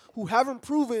motherfuckers who haven't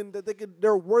proven that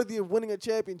they're worthy of winning a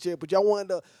championship. But y'all wanted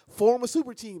to form a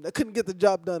super team that couldn't get the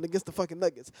job done against the fucking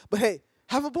Nuggets. But hey,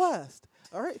 have a blast.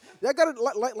 All right, y'all got to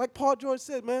like Paul George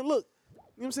said, man. Look, you know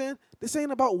what I'm saying? This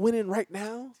ain't about winning right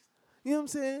now. You know what I'm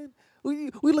saying? We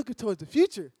looking towards the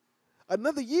future.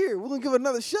 Another year, we're gonna give it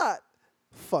another shot.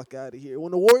 Fuck out of here.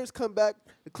 When the Warriors come back,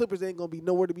 the Clippers ain't gonna be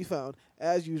nowhere to be found,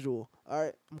 as usual. All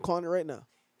right, I'm calling it right now.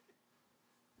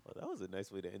 Well, that was a nice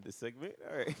way to end the segment.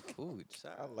 All right. Ooh,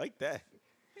 I like that.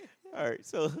 All right,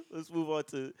 so let's move on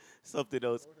to something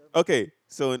else. Okay,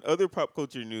 so in other pop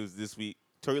culture news this week,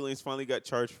 Tory Lanez finally got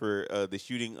charged for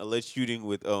the alleged shooting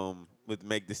with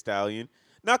Meg Thee Stallion.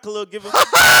 Not Khalil, give him.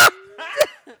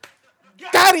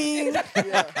 Got him!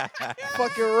 Yeah,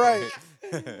 fucking right.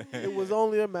 It was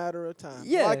only a matter of time.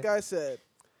 Yeah. Like I said,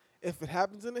 if it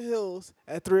happens in the hills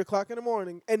at 3 o'clock in the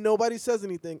morning and nobody says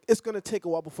anything, it's going to take a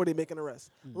while before they make an arrest.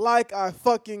 Like I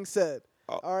fucking said.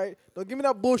 All right? Don't give me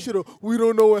that bullshit of, we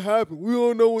don't know what happened. We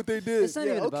don't know what they did. It's not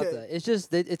even about that. It's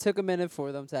just it took a minute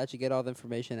for them to actually get all the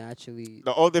information.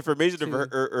 All the information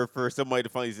or for somebody to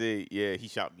finally say, yeah, he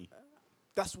shot me.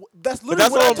 That's But literally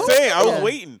that's what what I'm saying. I was Yeah.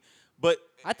 waiting. But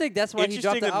I think that's why he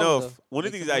dropped interesting the album. enough, one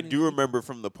of the It's things I funny. do remember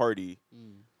from the party,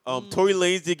 Tory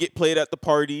Lanez did get played at the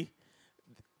party.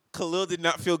 Khalil did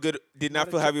not feel good, did not Not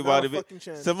a feel ch- happy not about a it. fucking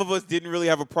chance. Some of us didn't really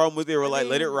have a problem with it. We're like,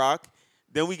 let it rock.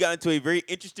 Then we got into a very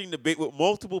interesting debate with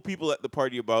multiple people at the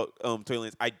party about Tory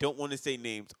Lanez. I don't want to say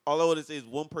names. All I want to say is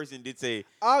one person did say,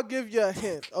 I'll give you a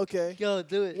hint, okay? Yo,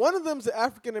 do it. One of them's an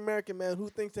African American man who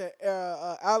thinks that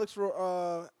Alex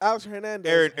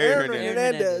Hernandez, Aaron Hernandez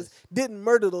Hernandez. didn't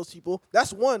murder those people.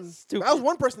 That's one. Stupid. That was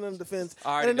one person in the defense, I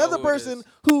already and know another who it person is.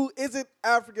 who isn't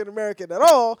African American at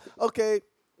all. Okay,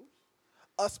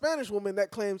 a Spanish woman that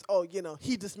claims, oh,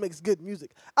 he just makes good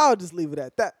music. I'll just leave it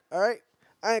at that. All right,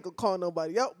 I ain't gonna call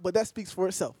nobody out, but that speaks for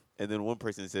itself. and then one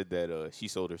person said that she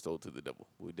sold her soul to the devil.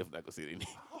 We're definitely not going to say their name.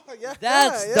 Oh, yeah,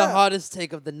 That's yeah, the yeah. hottest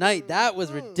take of the night. That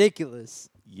was ridiculous.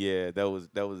 Yeah, that was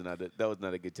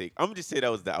not a good take. I'm gonna just say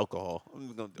that was the alcohol.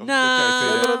 I'm gonna try to say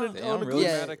Nah. that. Damn, the really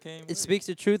yeah, mad I came it with? speaks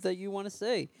the truth that you want to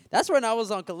say. That's when I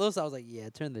was on Kalos. I was like, yeah,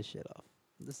 turn this shit off.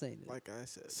 This ain't it. Like I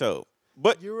said. So,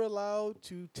 but You're allowed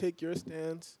to take your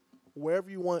stance wherever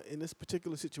you want in this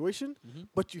particular situation,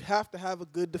 but you have to have a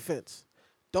good defense.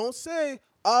 Don't say,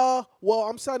 well,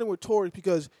 I'm siding with Tori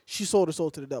because she sold her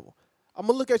soul to the devil. I'm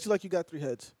going to look at you like you got 3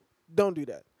 heads. Don't do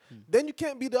that. Then you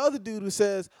can't be the other dude who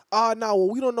says,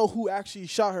 we don't know who actually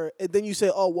shot her. And then you say,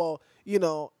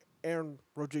 Aaron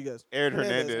Rodriguez. Aaron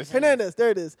Hernandez. Hernandez, there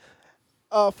it is.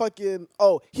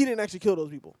 He didn't actually kill those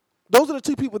people. Those are the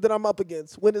 2 people that I'm up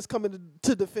against when it's coming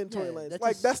to defend Tory Yeah, Lanez. that's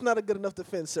Like, just- that's not a good enough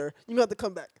defense, sir. You have to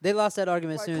come back. They lost that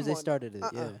argument as Like, soon as come they on. started it.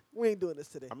 Yeah. We ain't doing this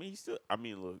today. I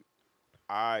mean, look,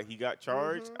 he got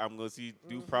charged. I'm gonna see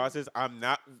due process. I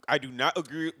do not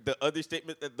agree with the other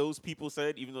statement that those people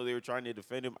said, even though they were trying to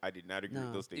defend him. I did not agree No.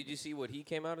 with those Did statements. you see what he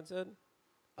came out and said?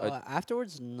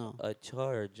 Afterwards, no. A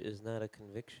charge is not a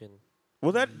conviction.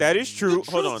 Well, that is true. The Hold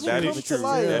truth on, will that come is to true.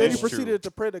 light. That Then is he proceeded true.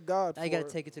 to pray to God. Now you got to for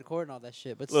it. take it to the court and all that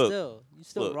shit. But Look, you're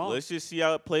still Look, wrong. let's just see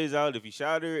how it plays out. If he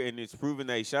shot her and it's proven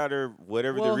that he shot her,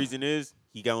 whatever the Well- reason is,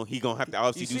 he gonna have to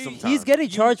obviously do some time. He's getting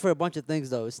charged for a bunch of things,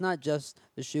 though. It's not just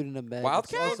the shooting of Meg.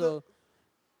 Wildcat? It's also,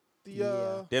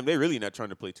 The Damn, they really not trying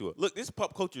to play to it. Look, this is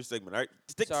pop culture segment, all right?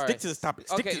 Stick to this topic.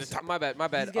 Stick Okay, to this topic. my bad.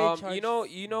 He's getting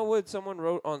You know what someone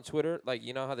wrote on Twitter? Like,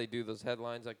 you know how they do those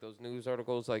headlines, like those news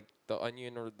articles, like the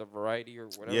Onion or the Variety or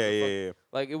whatever. Yeah, the fuck?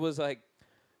 yeah. Like, it was like,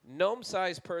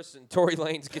 gnome-sized person, Tory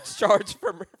Lanez gets charged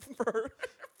for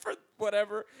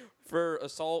whatever, for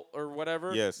assault or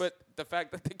whatever. Yes. But the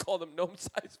fact that they called him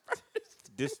gnome-sized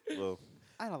person.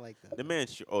 I don't like that. The man.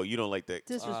 You don't like that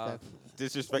Disrespectful.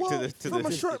 disrespect well, to from a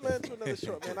the. short man to another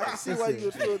short man. I can see why you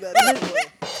would feel that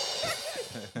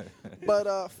way.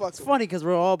 But fuck. It's funny because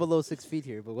we're all below 6 feet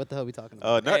here, but what the hell are we talking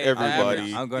about? Not Hey,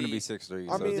 everybody. I'm going to The- be 6'3".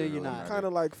 I so mean, it you're doesn't not. really kind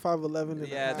of like 5'11".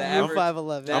 Yeah, the the average- You're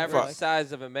 5'11". The I'm average fi-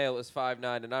 size of a male is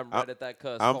 5'9", and I'm right at that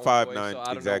cusp. I'm homeboy, 5'9", so I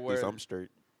don't exactly. Know So where I'm straight.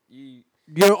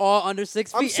 You're all under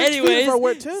 6 feet. I'm 6 feet if Anyways, I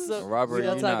wear 10. so Robert, we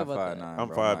you're don't not talk about 5'9". that. I'm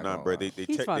bro, 5'9", bro. He's They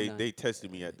 5'9".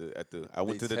 tested me at the. I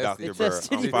went They to the tested- doctor, They bro.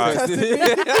 tested I'm you. five. Tested me.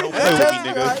 Don't play with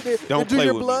me, nigga. They Don't drew play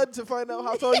your with me. blood to find out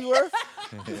how tall you were.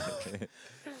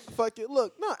 fuck it.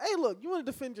 Look, no, hey, look, you want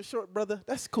to defend your short brother?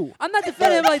 That's cool. I'm not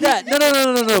defending him like that. No.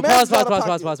 Man's Pause. out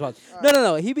of pocket.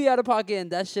 No. He be out of pocket,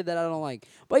 and that's shit that I don't like.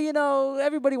 But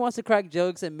everybody wants to crack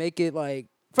jokes and make it like.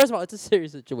 First of all, it's a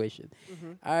serious situation.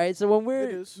 All right, so when we're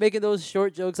is. making those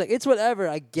short jokes, like it's whatever.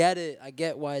 I get it. I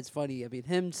get why it's funny. I mean,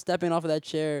 him stepping off of that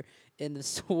chair in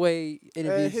this way, it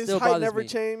His still height bothers never me.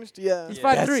 changed. Yeah. He's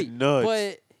Yeah. 5'3", nuts.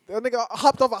 but That nigga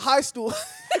hopped off a high stool.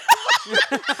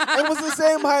 It was the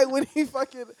same height when he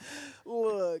fucking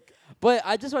look. but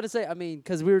I just want to say, I mean,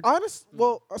 because we were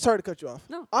Well, I'm sorry to cut you off.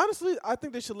 No. Honestly, I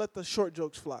think they should let the short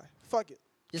jokes fly. Fuck it.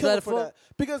 Just Kill let him it for flow? that.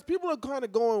 Because people are kind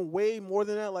of going way more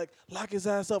than that, like lock his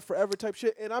ass up forever type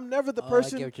shit. And I'm never the Oh, I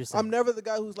person. get what you're saying. I'm never the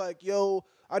guy who's like, yo,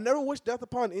 I never wish death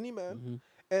upon any man. Mm-hmm.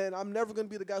 And I'm never gonna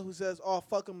be the guy who says, "Oh,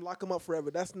 fuck him, lock him up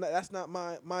forever." That's not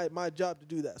my job to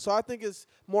do that. So I think it's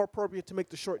more appropriate to make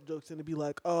the short jokes and to be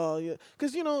like, "Oh yeah,"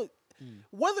 because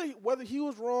whether he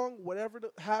was wrong, whatever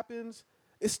happens,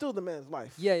 it's still the man's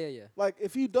life. yeah. Like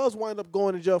if he does wind up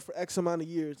going to jail for X amount of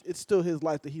years, it's still his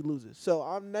life that he loses. So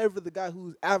I'm never the guy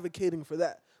who's advocating for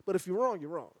that. But if you're wrong, you're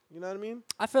wrong. You know what I mean?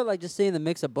 I feel like just seeing the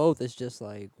mix of both is just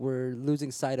like we're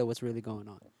losing sight of what's really going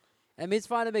on. I mean, it's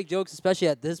fine to make jokes, especially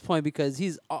at this point, because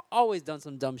he's always done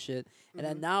some dumb shit, and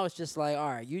then now it's just like, all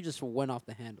right, you just went off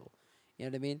the handle. You know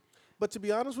what I mean? But to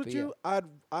be honest with But you,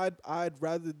 I'd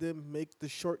rather them make the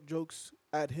short jokes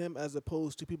at him as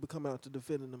opposed to people coming out to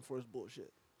defending him for his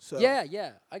bullshit. So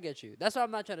Yeah, I get you. That's why I'm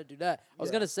not trying to do that. I was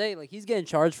Yeah. gonna say like he's getting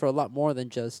charged for a lot more than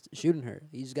just shooting her.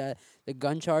 He's got the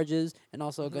gun charges and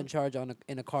also a gun charge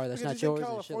in a car that's because not he's yours. in and shit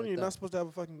California, like you're that. not supposed to have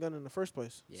a fucking gun in the first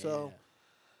place. Yeah. So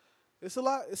it's a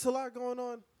lot. It's a lot going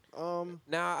on.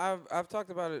 Now I've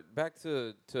talked about it back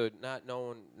to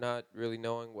not really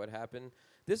knowing what happened.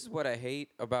 This is what I hate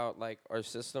about like our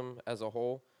system as a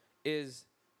whole is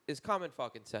common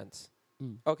fucking sense.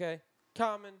 Okay?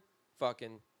 Common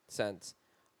fucking sense.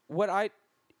 What I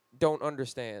don't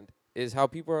understand is how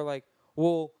people are like,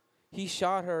 well, he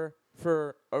shot her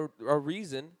for a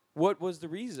reason. What was the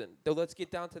reason? So let's get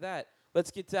down to that.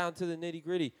 Let's get down to the nitty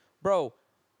gritty. Bro,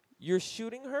 you're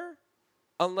shooting her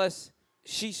unless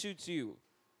she shoots you.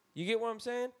 You get what I'm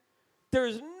saying?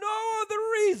 There's no other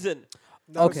reason.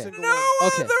 Not Okay. a single No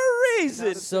one. Okay. other Not reason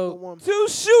a single So- one. to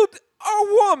shoot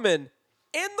a woman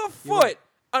in the You're right. foot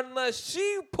unless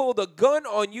she pulled a gun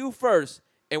on you first.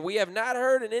 And we have not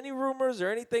heard in any rumors or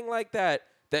anything like that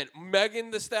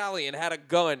Megan Thee Stallion had a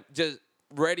gun just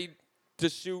ready to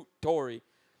shoot Tori.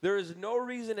 There is no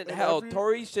reason in And hell every-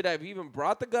 Tori should have even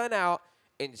brought the gun out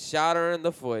and shot her in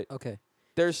the foot. Okay.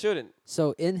 There shouldn't.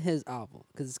 So in his album,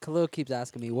 because Khalil keeps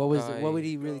asking me, what was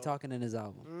he really go. talking in his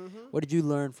album? Mm-hmm. What did you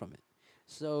learn from it?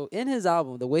 So in his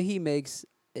album, the way he makes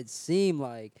it seem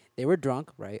like they were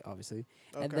drunk, right? Obviously,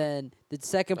 and Okay. then the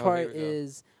second Oh, part here we go.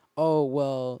 is, oh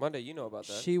well, Monday, you know about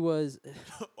that. she was.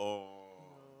 Oh,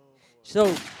 So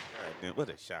goddamn, what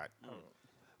a shot.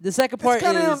 the second part It's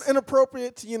kind is of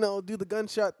inappropriate to do the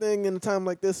gunshot thing in a time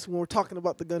like this when we're talking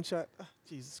about the gunshot. Ah,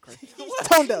 Jesus Christ! Just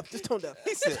tone deaf. Just tone deaf.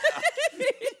 He said,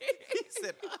 he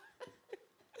said,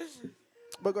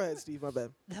 But go ahead, Steve. My bad.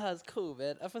 that's cool,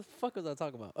 man. What the fuck was I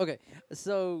talking about? Okay,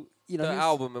 so the he was-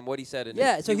 album and what he said in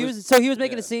Yeah, it. so he was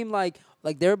making yeah. it seem like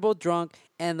they were both drunk,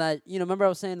 and that remember I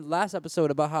was saying last episode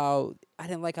about how I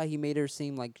didn't like how he made her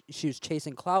seem like she was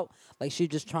chasing clout, like she's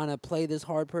just trying to play this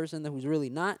hard person that who's really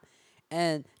not,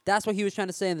 and that's what he was trying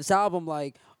to say in this album,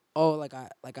 like oh like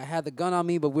I had the gun on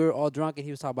me, but we were all drunk, and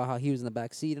he was talking about how he was in the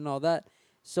back seat and all that,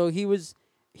 so he was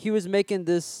making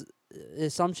this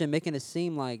assumption, making it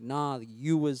seem like nah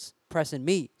you was pressing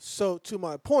me. So to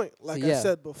my point, like I yeah.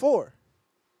 said before,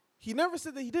 he never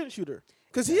said that he didn't shoot her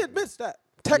because he admits that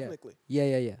technically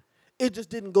Yeah. it just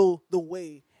didn't go the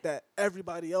way that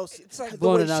everybody else. It's like the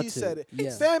Blown way it out she to. said it.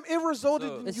 Yeah. Fam, it resulted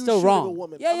So- in It's you still shooting wrong. a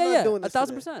woman. Yeah, I'm not doing this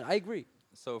 1,000%. I agree.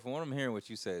 so from what I'm hearing, what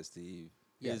you said, Steve,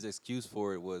 Yeah. his excuse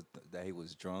for it was that he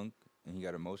was drunk and he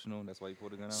got emotional. That's why he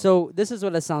pulled the gun out. So this is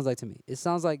what it sounds like to me. It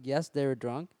sounds like yes, they were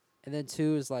drunk, and then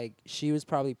two is like she was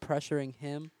probably pressuring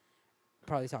him,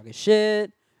 probably talking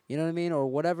shit, you know what I mean, or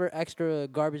whatever extra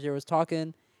garbage there was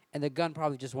talking, and the gun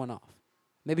probably just went off.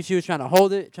 Maybe she was trying to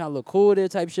hold it, trying to look cool with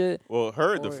it, type shit. Well,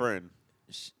 her, the Or- friend.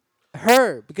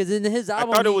 Her, because in his I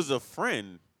album, thought it was a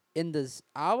friend. in this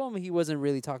album he wasn't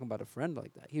really talking about a friend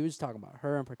like that. He was talking about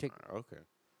her in particular. Okay.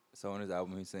 So on his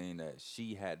album, he's saying that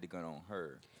she had the gun on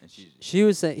her, and she. She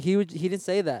was saying he didn't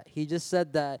say that. He just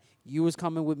said that you was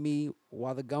coming with me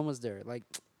while the gun was there. Like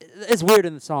it's weird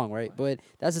in the song, right? But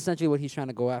that's essentially what he's trying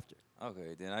to go after.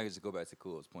 Okay, then I can just go back to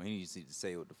Cool's point. He needs to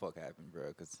say what the fuck happened,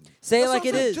 bro. Cause Say it That's like what it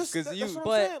I'm saying. is. Just, 'Cause that's you- what I'm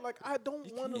but- saying. Like, I don't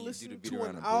You want to can't do listen the beat to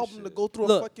around an the album to bullshit. go through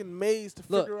Look. a fucking maze to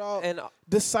Look. figure out, And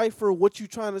decipher what you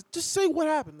trying to. Just say what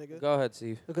happened, nigga. go ahead,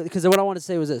 Steve. Because what I want to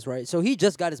say was this, right? So he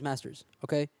just got his masters,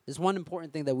 okay? There's one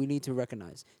important thing that we need to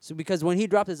recognize. So because when he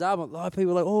dropped his album, a lot of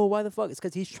people were like, oh, why the fuck? It's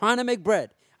because he's trying to make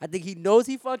bread. I think he knows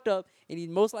he fucked up, and he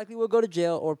most likely will go to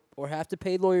jail or have to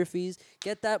pay lawyer fees,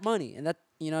 get that money. And that,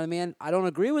 you know what I mean? I don't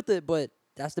agree with it, but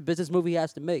that's the business move he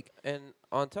has to make. And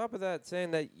on top of that,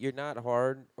 saying that you're not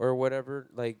hard or whatever,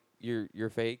 like you're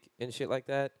fake and shit like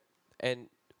that. And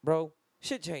bro,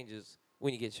 shit changes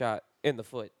when you get shot in the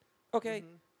foot. Okay,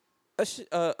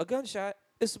 a gunshot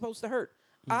is supposed to hurt.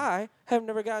 I have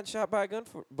never gotten shot by a gun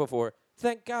before,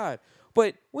 thank God.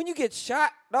 But when you get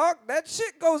shot, dog, that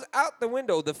shit goes out the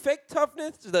window. The fake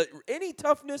toughness, any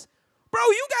toughness, bro,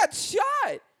 you got shot.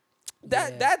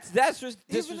 Yeah. That's just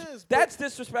Even as- that's but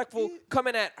disrespectful he-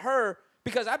 coming at her,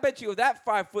 because I bet you if that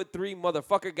 5'3"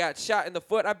 motherfucker got shot in the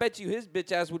foot, I bet you his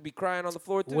bitch ass would be crying on the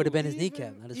floor too. Would have been his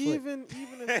kneecap, not his foot. even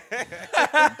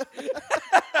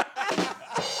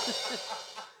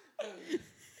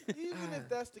if, even if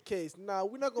that's the case, nah,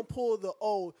 we're not gonna pull the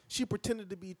she pretended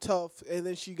to be tough and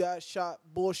then she got shot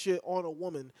bullshit on a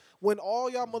woman. When all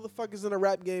y'all motherfuckers in the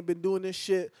rap game been doing this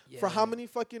shit for how Yeah. many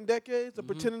fucking decades of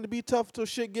pretending to be tough till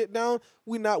shit get down,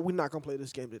 we not gonna play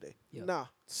this game today. Yep. Nah,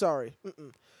 sorry.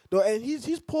 Though, and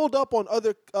he's pulled up on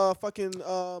other fucking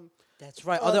That's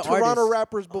right. Toronto artists.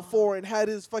 rappers before and had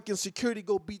his fucking security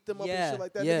go beat them up and Yeah, shit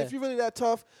like that. yeah. Nigga, if you're really that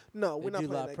tough, no, They we're not do a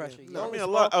lot playing of that pressure, game. yeah. No. The I only, mean, a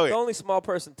small, lot- oh, the yeah. only small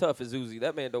person tough is Uzi.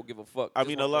 That man don't give a fuck. I Just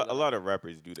mean, wanna a throw that lot of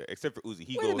rappers do that, except for Uzi.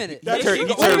 He Wait a goes. minute. He, That's turn- true.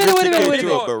 he Wait a turns minute, Rich wait a Kid minute, into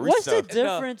wait a a minute. What's the barista.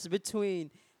 difference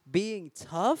between being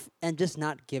tough and just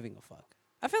not giving a fuck?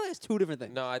 I feel like it's two different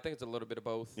things. No, I think it's a little bit of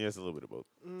both. Yeah, it's a little bit of both.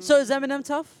 So is Eminem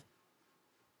tough?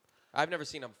 I've never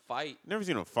seen him fight. Never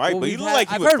seen him fight, Well, but he we've looked had- like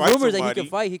he I've would heard fight rumors somebody. that he can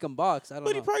fight, he can box. I don't But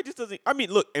know. he probably just doesn't. I mean,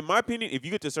 look, in my opinion, if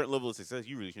you get to a certain level of success,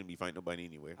 you really shouldn't be fighting nobody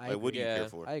anyway. I Like, what do you agree. care Yeah,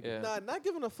 for? I agree. Yeah. Nah, not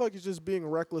giving a fuck is just being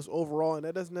reckless overall, and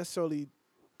that doesn't necessarily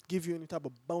give you any type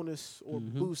of bonus or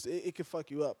Mhm. boost. It can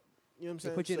fuck you up. You know what I'm They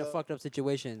saying? put you in a So, fucked up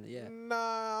situation. Yeah.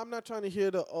 Nah, I'm not trying to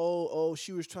hear the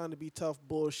she was trying to be tough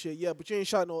bullshit. Yeah, but you ain't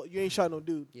shot no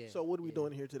dude. Yeah, So what are we yeah.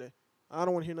 doing here today? I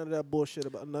don't want to hear none of that bullshit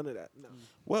about none of that. No.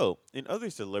 Well, in other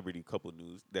celebrity couple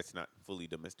news that's not fully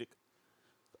domestic,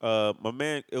 my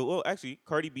man, well, actually,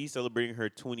 Cardi B celebrating her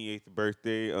 28th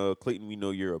birthday. Clayton, we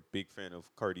know you're a big fan of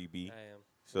Cardi B. I am.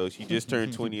 So she just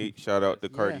turned 28. Shout out to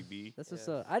Yeah. Cardi B. That's what's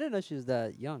Yeah. up. I didn't know she was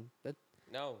that young. That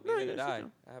No, No, neither yeah, did she's I.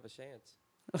 young. I have a chance.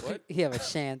 What? you have a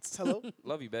chance. Hello.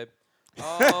 Love you, babe.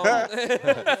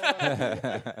 We're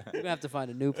gonna have to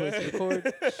find a new place to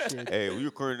record. Shit. Hey, we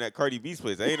recording at Cardi B's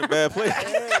place. That ain't a bad place.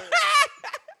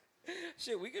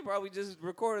 Shit, we could probably just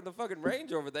record in the fucking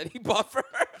Range Rover that he bought for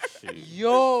her. Shit.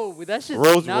 Yo, that shit's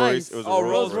Rolls nice. Royce. It was a Oh,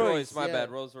 Rolls Rolls Royce. My yeah.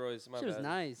 bad. Rolls Royce. My Shit was bad.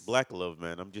 nice. Black love,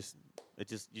 man.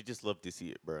 You just love to see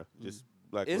it, bro. Just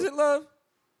black Is love. it love?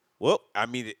 Well, I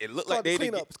mean, it looked It's like called they the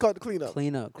didn't cleanup. It's called the cleanup.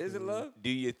 Clean up. Is it love? Do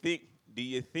you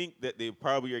think that they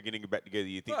probably are getting back together?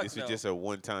 You think Fuck this no. was just a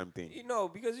one-time thing? You know,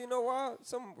 because you know why?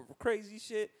 Some crazy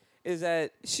shit is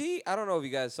that I don't know if you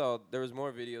guys saw, there was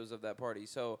more videos of that party.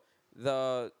 So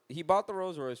he bought the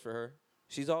Rolls Royce for her.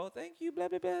 She's all, thank you, blah,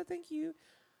 blah, blah, thank you.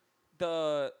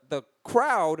 The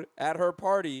crowd at her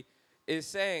party is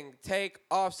saying, take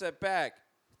Offset back.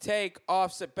 Take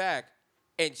Offset back.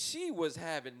 And she was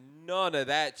having none of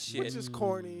that shit. Which is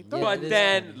corny. Yeah, Don't But put- it is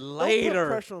then corny. don't put later,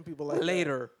 pressure on people like that.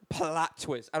 later, plot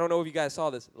twist. I don't know if you guys saw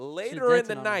this. She Later in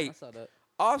the dancing on him. I night, saw that.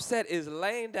 Offset is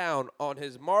laying down on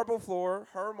his marble floor,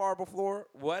 her marble floor,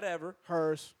 whatever.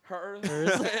 Hers. Her You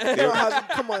know how-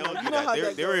 come on, Don't now. do You know that. how They were-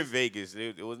 that they were in goes. Vegas.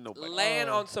 There was nobody. laying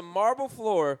on some marble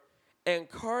floor, and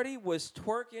Cardi was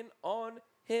twerking on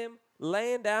him,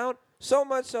 laying down, so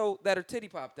much so that her titty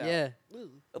popped out. Yeah.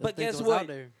 But think guess it was out what?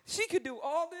 there. She could do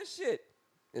all this shit,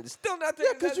 and still not Yeah,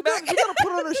 taking because you that got back. to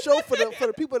put on a show for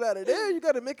the people that are there. You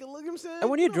got to make it look. You know what I'm saying. And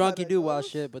when you're know how drunk, you that do wild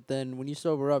goes. shit, but then when you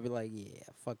sober up, you're like, yeah,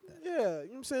 fuck that. Yeah, you know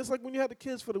what I'm saying? It's like when you had the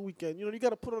kids for the weekend. You know, you got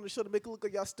to put on the show to make it look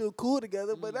like y'all still cool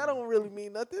together, but that don't really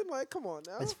mean nothing. Like, come on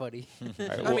now. That's funny. All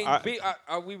right, I well, mean,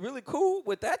 are we really cool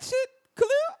with that shit,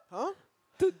 Khalil? Huh?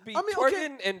 To be I mean,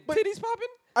 twerking okay, and but- titties popping?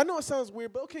 I know it sounds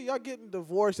weird, but okay, y'all getting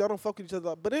divorced, y'all don't fuck with each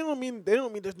other, but they don't mean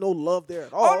there's no love there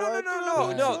at all. Oh, no, like, no, you no, know no,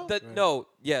 what I'm no. saying? No,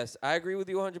 yes, I agree with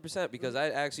you 100% because I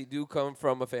actually do come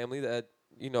from a family that,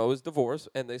 is divorced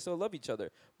and they still love each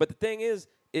other. But the thing is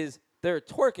they're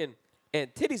twerking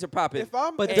and titties are popping. If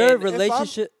I'm, But and their if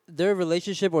I'm-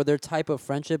 relationship or their type of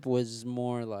friendship was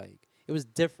more like, it was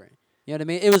different. You know what I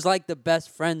mean? It was like the best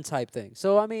friend type thing.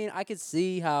 So I mean, I could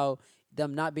see how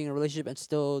them not being in a relationship and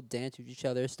still dance with each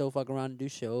other, still fuck around and do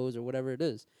shows or whatever it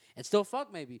is, and still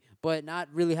fuck maybe, but not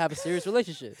really have a serious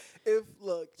relationship. If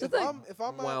look, It's a if thing.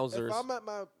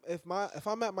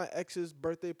 I'm at my ex's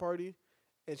birthday party,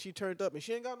 and she turned up and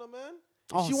she ain't got no man,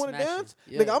 Oh, she want to smashing. dance,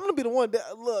 Yeah. nigga, I'm gonna be the one.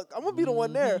 Look, I'm gonna be the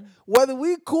one there. Mhm. Whether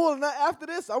we cool or not after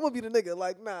this, I'm gonna be the nigga.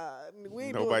 Like, nah, we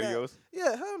ain't Nobody doing that. else?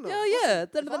 Yeah, hell no. Hell yeah!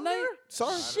 At the end If of the I'm night, there,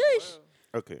 sorry. sheesh.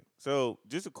 Okay, so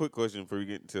just a quick question before we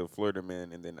get into Florida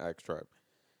Man and then Axe Tribe.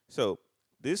 So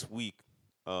this week,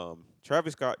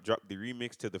 Travis Scott dropped the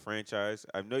remix to the franchise.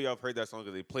 I know y'all have heard that song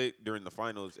because they play it during the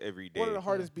finals every day. One of the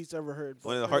hardest beats ever heard.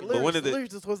 One of the but hard- but one of the-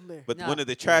 lyrics just wasn't there. But Nah. one of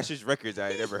the trashiest records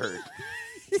I had ever heard.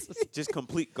 Just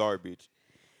complete garbage.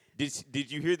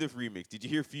 Did you hear the remix? Did you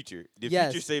hear Future? Did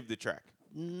Yes. Future save the track?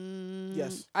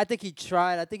 Yes. I think he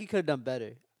tried. I think he could have done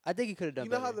better. You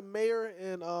know how the mayor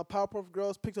and Powerpuff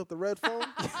Girls picked up the red phone?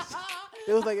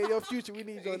 It was like, hey, yo, Future, we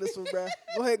need you on this one, bruh.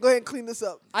 Go ahead and clean this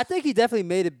up. I think he definitely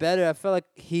made it better. I felt like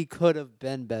he could have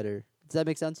been better. Does that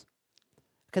make sense?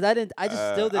 Because I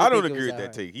just still didn't. I don't think it agree was with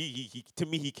that hard. take. He to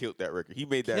me he killed that record. He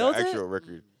made that Killed an it? actual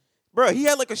record. Bro, he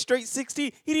had like a straight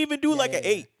 16. He didn't even do like an Yeah.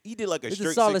 8. He did like a It's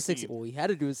straight a solid 16. 16. Well, we had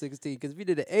to do a 16 because we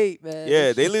did an 8, man.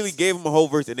 Yeah, they literally gave him a whole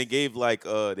verse and they gave like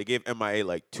they gave MIA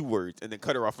like 2 words and then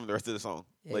cut her off from the rest of the song.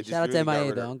 Yeah, Like, just shout out to really got MIA rid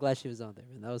of though. her. I'm glad she was on there,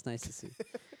 man. That was nice to see.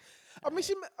 I mean,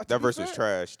 to That be verse was fair-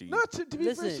 trash, dude. No, to be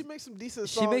fair, she Listen, makes some decent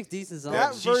she songs. makes decent songs.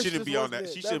 That She verse shouldn't just be on wasn't that.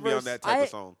 it. She That shouldn't be on verse- that type I- of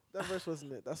song. That verse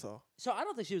wasn't it. That's all. So I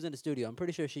don't think she was in the studio. I'm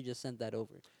pretty sure she just sent that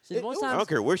over. So It most was- I times, don't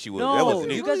care where she was. that no,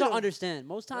 wasn't you it. guys don't Really? understand.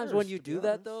 Most times when Verse, you to be do that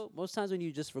honest. though, most times when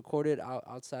you just record it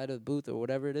outside of the booth or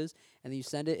whatever it is, and then you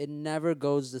send it, it never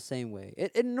goes the same way.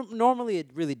 Normally it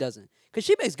really doesn't, because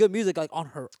she makes good music like on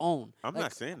her own. I'm Like,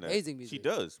 not saying that. amazing music. She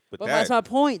does, but But that that's my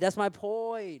point. That's my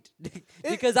point.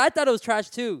 Because I thought it was trash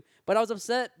too, but I was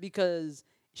upset because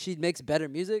she makes better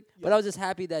music. But Yeah. I was just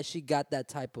happy that she got that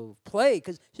type of play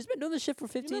because she's been doing this shit for You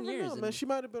 15 never years. know, and- man. She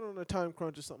might have been on a time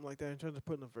crunch or something like that in terms of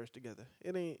putting a verse together.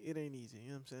 It ain't easy. You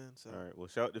know what I'm saying? So. All right. Well,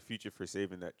 shout out to Future for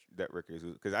saving that record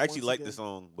because I actually Once liked the again.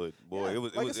 song, but boy, Yeah, it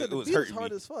was like it was I said, it the was beat is hurting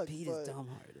hard me. as fuck. beat but, is dumb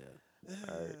hard. Yeah.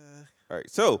 Alright. All right.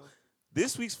 So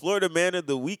this week's Florida Man of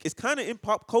the Week is kind of in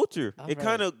pop culture. All It right.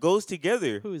 kind of goes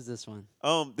together. Who is this one?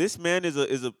 This man is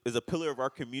a pillar of our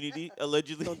community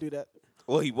allegedly. don't do that.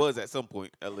 Well, he was at some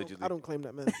point allegedly. I don't claim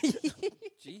that, man.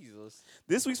 Jesus.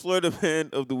 This week's Florida Man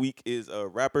of the Week is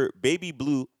rapper Baby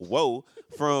Blue Whoa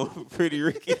from Pretty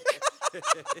Ricky.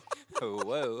 Oh,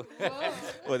 whoa.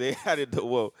 Well, they added the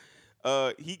whoa.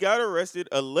 He got arrested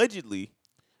allegedly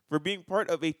for being part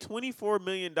of a $24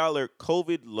 million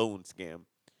COVID loan scam.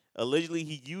 Allegedly,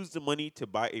 he used the money to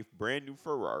buy a brand new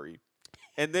Ferrari.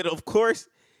 And then, of course,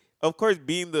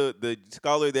 being the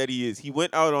scholar that he is, he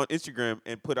went out on Instagram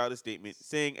and put out a statement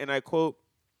saying, and I quote,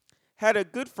 "Had a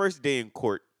good first day in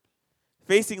court.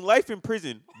 Facing life in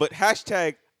prison, but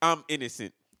hashtag I'm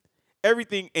innocent.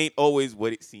 Everything ain't always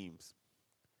what it seems."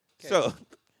 'Kay. So,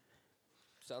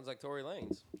 Sounds like Tory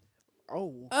Lanez.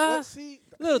 Oh, Uh, see,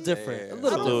 A little see, different. Yeah. A it's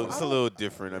little a I little, don't- it's a little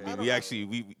different. I mean, don't we know.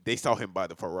 actually they saw him buy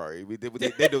the Ferrari. They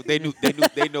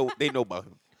know about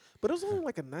him. But it was only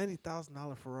like a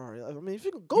 $90,000 Ferrari. I mean, if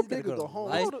you could go He's gonna big or go go home.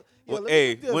 light. Go to- Well, let me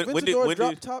hey, get the when did- Aventador when drop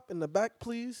did- top in the back,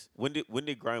 please? When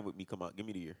did Grind with Me come out? Give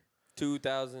me the year.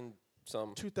 2000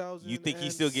 some. 2000. You think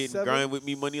he's still getting Grind with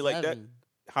Me money like that? Seven.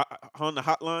 On the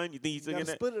hotline? You think he's You still gotta getting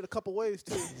that? split it a couple ways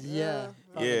too. Yeah.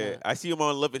 Fucking Yeah, hell. I see him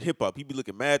on Love and Hip Hop. He be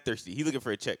looking mad thirsty. He looking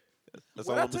for a check. That's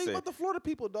What all I I'm tell gonna you say. about the Florida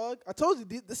people, dog? I told you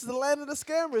this is the land of the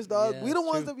scammers, dog. Yeah, we the it's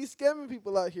ones true. that be scamming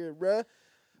people out here, bruh.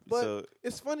 But So-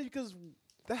 it's funny because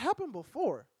that happened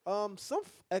before. Some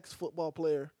ex-football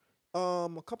player, a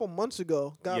couple months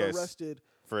ago, got Yes, arrested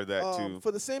For that too.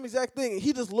 for the same exact thing. And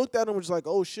he just looked at him and was like,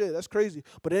 "Oh shit, that's crazy."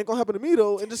 But it ain't gonna happen to me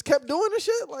though, and just kept doing the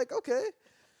shit. Like, okay,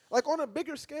 like on a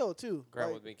bigger scale too. Grind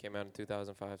Like, with Me came out in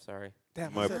 2005. Sorry.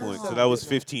 damn, I My said point. it So so that was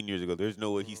good, man. 15 years ago. There's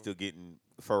no way he's still getting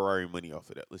Ferrari money off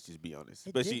of that. Let's just be honest.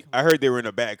 It did Especially, come I heard they were in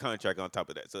a bad contract on top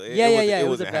of that. So Yeah, it yeah, wasn't- yeah. It was a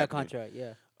wasn't bad happening. contract.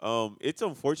 Yeah. It's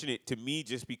unfortunate to me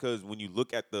just because when you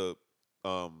look at the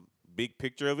big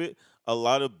picture of it, a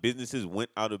lot of businesses went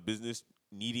out of business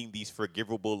needing these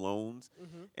forgivable loans,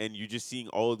 Mhm. and you're just seeing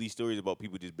all of these stories about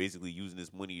people just basically using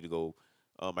this money to go.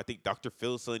 I think Dr.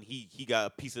 Phil's son, he got a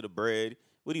piece of the bread.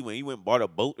 What he went? He went and bought a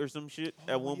boat or some shit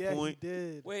at Oh, one yeah, point. He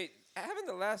did. Wait, haven't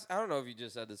the last, I don't know if you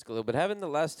just said this, Khalil, but haven't the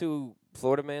last two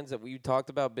Florida mans that we talked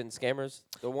about been scammers?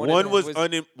 The One in- was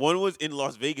one was in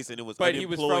Las Vegas and it was but he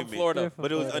was unemployment. from Florida.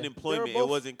 But it was Florida. unemployment. They It were both-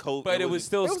 wasn't COVID. But it was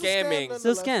still It was a scam, scamming. nonetheless,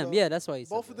 Still scam. though. Yeah, that's why he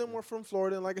said Both that, of them yeah. were from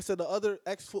Florida, and like I said, the other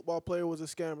ex-football player was a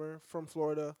scammer from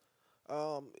Florida.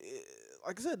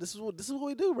 like I said, this is what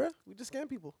we do, bro. We just scam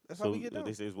people. That's how So we get what down.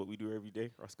 they say is what we do every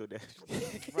day. Roscoe Dash.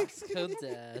 Roscoe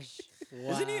Dash.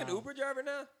 Wow. Isn't he an Uber driver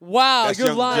now? Wow, That's you're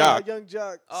Young lying. Jock. Young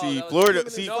Jock. Oh, see that was Florida. him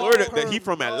and See his Florida. perm. He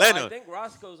from No, Atlanta. I think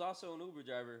Roscoe's also an Uber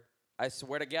driver. I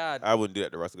swear to God. I wouldn't do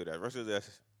that to Roscoe Dash. Roscoe Dash.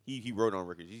 He wrote on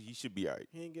records. He should be alright.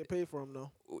 He ain't get paid for him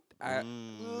though. I-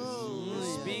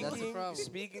 Yeah, that's a problem.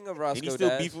 Speaking of And Roscoe he still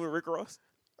Dash, beefing with Rick Ross.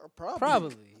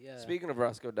 Probably, yeah. speaking of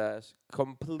Roscoe Dash,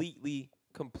 completely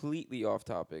off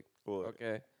topic. What?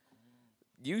 Okay,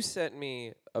 you sent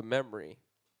me a memory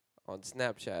on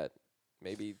Snapchat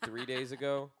maybe 3 days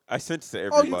ago. I sent it to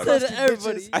Oh, you everybody. said crusty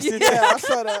everybody. bitches. I said Yeah, I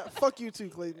saw that. Fuck you too,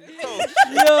 Clayton.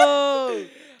 Yo,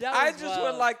 that I was just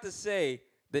wild. would like to say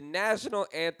the national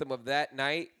anthem of that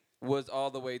night was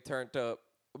All the Way Turned Up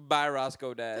by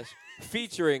Roscoe Dash,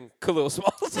 featuring Khalil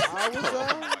Smalls.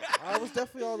 I was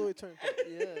definitely all the way turned.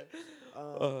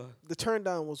 Yeah. The turn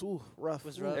down was rough.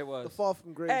 Was rough. It was. The fall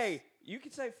from grace. Hey, you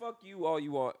can say fuck you all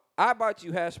you want. I bought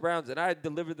you hash browns and I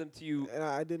delivered them to you and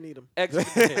I didn't eat them.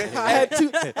 expeditiously. I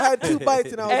had two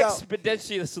bites and I was out.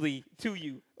 Expeditiously to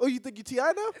you. Oh, you think you Ti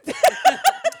now?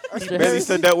 He barely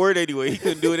said that word anyway. He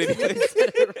couldn't do it anyway.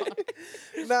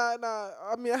 Nah.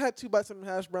 I mean, I had 2 bites of them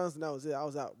hash browns and that was it. I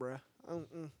was out, bruh.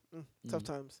 Tough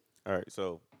times. All right,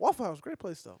 so Waffle House, great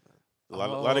place though, man. a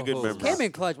lot of good Oh. memories. Came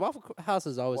in clutch. Waffle House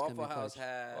is always Waffle come in House clutch.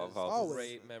 has Waffle House is-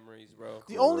 great memories, bro.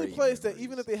 The only Great place that memories.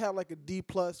 even if they had like a D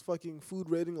plus fucking food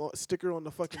rating sticker on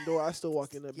the fucking door, I still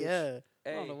walk in that bitch. Yeah.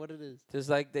 I don't Hey, know what it is. just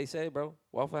like they say, bro.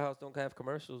 Waffle House don't have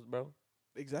commercials, bro.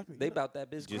 Exactly. They Yeah. about that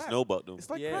business. Just know about them. It's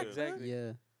like Yeah, crack, exactly. man.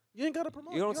 Yeah. You ain't gotta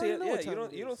promote. You don't see already it. know Yeah, what time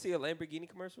it you don't is. see a Lamborghini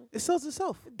commercial. It sells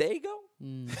itself. There you go.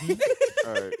 Mhm.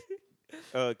 All right.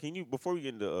 Can you before we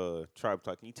get into Tribe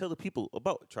Talk, can you tell the people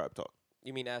about Tribe Talk?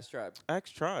 You mean Ask Tribe?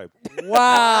 Ask Tribe.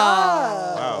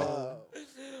 Wow. Wow.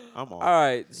 I'm All off.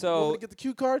 right, You want so me to get the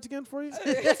cue cards again for you?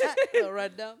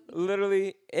 Write down.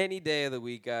 literally any day of the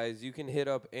week, guys, you can hit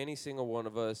up any single one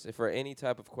of us if for any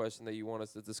type of question that you want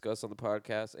us to discuss on the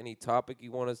podcast, any topic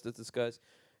you want us to discuss.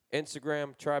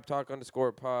 Instagram, Tribe Talk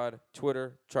 _pod.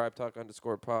 Twitter, Tribe Talk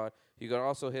 _pod. You can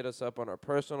also hit us up on our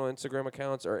personal Instagram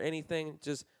accounts or anything.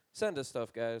 Just send us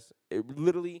stuff, guys.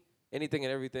 Literally anything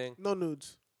and everything. No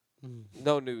nudes.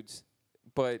 No nudes.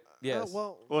 But yes.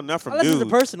 Well, Well, not from Unless it's a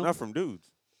dudes. personal. Not from dudes.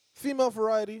 female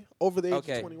variety over the age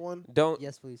Okay. of 21. Don't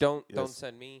Yes, please. don't Yes.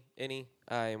 send me any.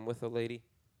 I am with a lady.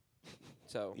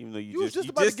 So Even though You was just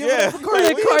you about to just give it yeah. up for Cardi. What What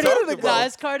are you you talking talking about? Nah, about?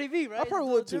 it's Cardi B, right? I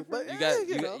probably would too, but you yeah, got you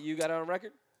you know. got, you got it on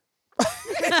record?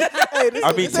 Hey, this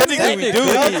I mean, this ain't- technically we do. I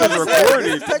was This about is to say, recorded.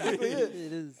 this is technically it.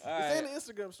 It is. All This ain't right. an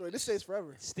Instagram story. This stays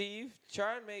forever. Steve,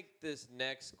 try and make this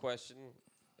next question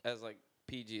as like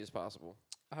PG as possible.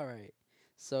 All right.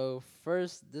 So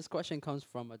first, this question comes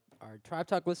from our Tribe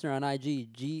Talk listener on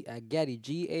IG, Getty,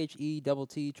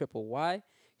 GHETTYYY.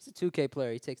 He's a 2K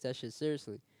player. He takes that shit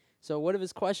seriously. So one of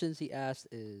his questions he asked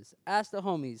is, ask the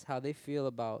homies how they feel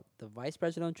about the vice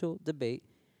presidential debate,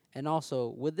 and also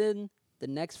within the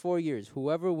next 4 years,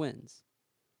 whoever wins,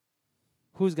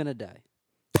 who's gonna die?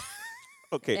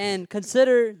 Okay. And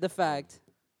consider the fact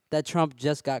that Trump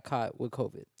just got caught with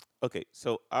COVID. Okay,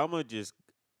 so I'm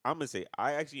gonna say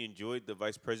I actually enjoyed the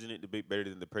vice president debate better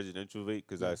than the presidential debate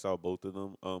because I saw both of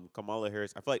them. Kamala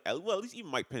Harris, I feel like well, at least even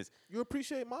Mike Pence. You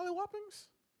appreciate Molly Whoppings?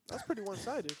 That's pretty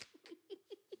one-sided.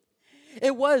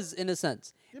 It was in a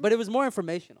sense, but it was more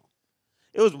informational.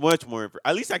 It was much more.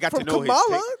 At least I got From to know Kamala,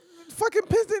 his take. fucking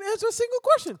Pence didn't answer a single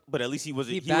question. But at least he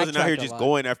wasn't. He He wasn't out here backtracked a just lot.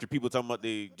 going after people talking about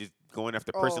they just going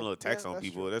after Oh, personal attacks yeah, on that's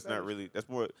people. true. That's That not is really. That's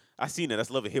more. I seen that. That's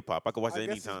love of hip hop. I can watch I that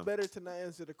guess anytime. it's better to not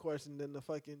answer the question than to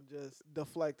fucking just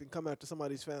deflect and come after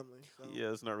somebody's family. So.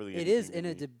 Yeah, it's not really. It is anything in to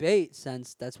a me. debate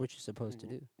sense. That's what you're supposed to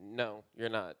do. No, you're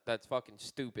not. That's fucking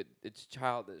stupid. It's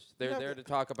childish. They're Yeah, there but-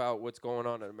 to talk about what's going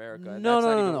on in America. And No, that's no,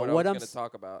 not no, even no. what What I I'm was s- going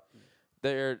to talk about.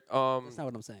 They're That's not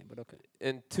what I'm saying, but okay.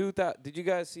 in 2000. Did you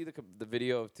guys see the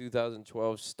video of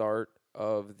 2012 start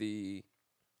of the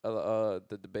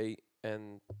debate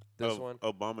and this Of one?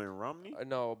 Obama and Romney.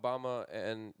 No, Obama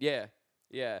and yeah.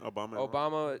 Obama. And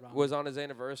Obama Romney. was on his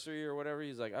anniversary or whatever.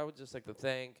 He's like, I would just like to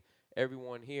thank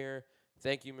everyone here.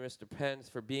 Thank you, Mr. Pence,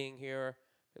 for being here.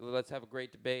 Let's have a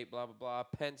great debate, blah, blah, blah.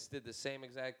 Pence did the same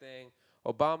exact thing.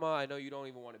 Obama, I know you don't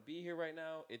even want to be here right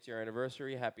now. It's your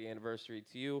anniversary. Happy anniversary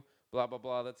to you. Blah, blah,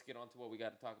 blah. Let's get on to what we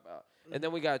got to talk about. And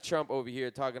then we got Trump over here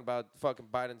talking about fucking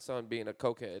Biden's son being a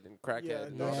cokehead and crackhead Yeah,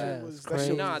 and that all Yeah, shit that. it's was. That crazy.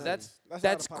 shit was Nah, insane. that's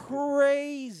out of pocket.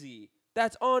 crazy.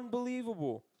 That's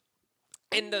unbelievable.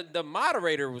 And the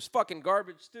moderator was fucking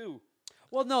garbage too.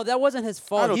 Well, no, that wasn't his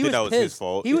fault. I don't he think was that was pissed. his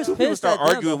fault. He If was two people pissed start at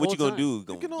them arguing. the What you whole gonna time.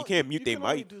 do? can You only- can't mute their can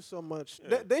only mic. do so much.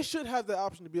 Yeah. They should have the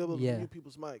option to be able to Yeah. mute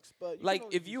people's mics. But you Like can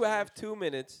only if do you so have much.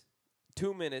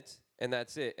 2 minutes, and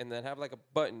that's it. And then have like a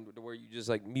button where you just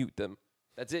like mute them.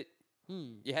 That's it.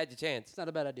 You had your chance. It's not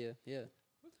a bad idea. Yeah.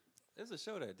 There's a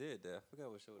show that did that. I forgot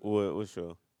what show that was. What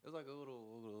show? It was like a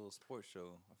little sports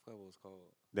show. I forgot what it was called.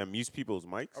 That mute people's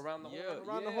mics? Around the horn.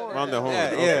 Around the horn. Around the horn. Yeah,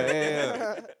 Okay.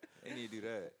 yeah. They need to do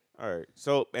that. All right.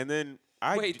 So, and then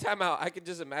Wait, time out. I can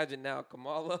just imagine now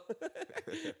Kamala,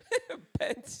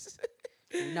 Pence,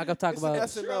 We're not gonna talk It's about. an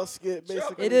SNL skit, Trump,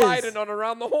 basically. It and is. Biden on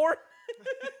Around the Horn.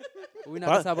 We're not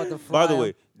gonna talk about the. By the fly-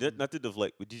 way, not to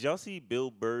deflect, but did y'all see Bill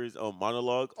Burr's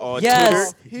monologue on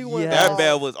Yes. Twitter? He went Yes. That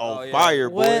man was on Oh, yeah. fire,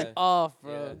 boy. Went Yeah. off, Yeah.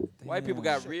 bro. White people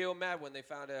got Damn. real mad when they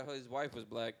found out his wife was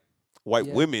black. White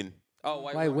Yeah. women Oh,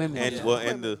 White women. and Yeah. well,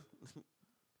 and the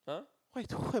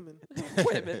White women.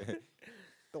 women.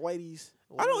 The whiteys.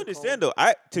 I don't understand though.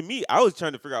 I was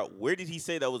trying to figure out where did he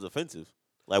say that was offensive?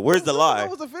 Like, where's the lie? That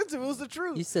was offensive. It was the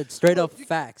truth. He said straight up Look, you-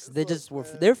 facts. They look, just were.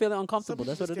 man. They were feeling Some uncomfortable.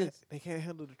 people That's what just it is. They can't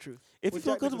handle the truth. If you What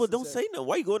feel Jack comfortable, Nicholson don't said. say no.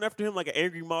 Why you going after him like an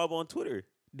angry mob on Twitter?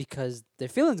 Because their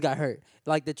feelings got hurt.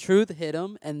 Like the truth hit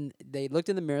them, and they looked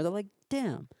in the mirror. They're like,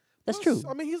 "Damn, that's Plus, true.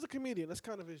 I mean, he's a comedian. That's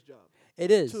kind of his job. It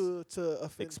is." To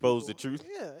offend Expose the people. truth?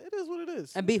 Yeah, it is what it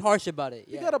is. And be harsh about it.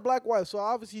 He Yeah. got a black wife, so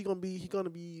obviously he gonna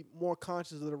be more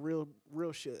conscious of the real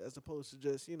shit as opposed to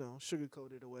just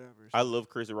sugarcoated or whatever. I love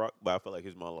Chris Rock, but I felt like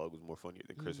his monologue was more funnier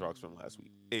than Chris Rock's from last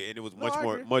week, and it was No, I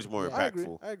agree. much more I agree.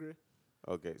 impactful. I agree.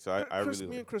 Okay, so I Chris,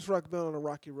 really. me and Chris Rock been on a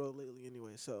rocky road lately,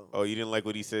 anyway. So Oh, you didn't like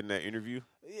what he said in that interview?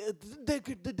 yeah,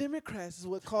 the Democrats is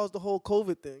what caused the whole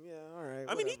COVID thing. Yeah, all right.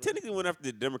 I mean, he whatever. technically went after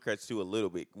the Democrats too a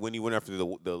little bit when he went after the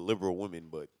liberal women,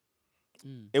 but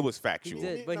Mm. it was factual. He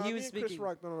did. But he was me and Chris speaking-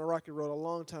 Rock been on a rocky road a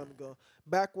long time ago.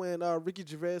 Back when Ricky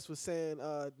Gervais was saying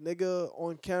 "nigga"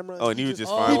 on camera. Oh, and he was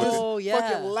just Oh, fine with it. fucking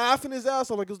yeah. laughing his ass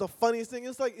off like it was the funniest thing.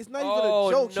 It's like it's not even Oh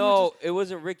a joke. He was no, just- it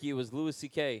wasn't Ricky. It was Louis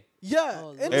C.K. yeah, Oh,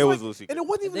 and Louis. it's It was like- Louis and it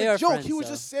wasn't They even a are joke. friends, He was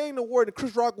so. just saying the word, and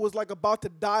Chris Rock was like about to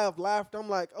die of laughter. I'm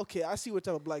like, okay, I see what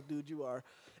type of black dude you are.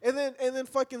 And then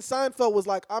fucking Seinfeld was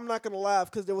like, I'm not gonna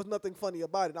laugh because there was nothing funny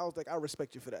about it. And I was like, I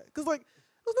respect you for that, because like it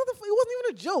was nothing. It wasn't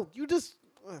even a joke. You just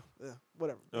yeah,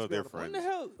 whatever. Oh, Let's be they're honest. friends. When the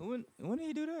hell? When did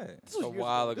he do that? This was A years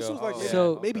while This ago. was like Oh, maybe,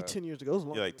 So- maybe okay. 10 years ago. It was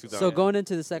long. Yeah, like ago. 2000. So going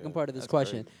into the second Yeah, part of this that's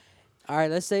question. crazy. All right,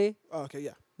 let's say Oh, okay,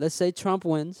 yeah. Trump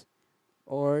wins,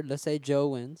 or let's say Joe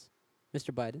wins,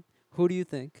 Mr. Biden. Who do you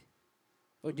think?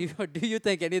 Or do you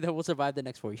think any of them will survive the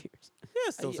next 4 years? Yeah,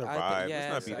 still I think- survive.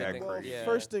 yes, Let's not be I that think- Well, crazy. yeah.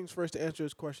 first things first, to answer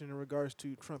his question in regards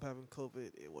to Trump having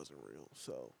COVID, it wasn't real.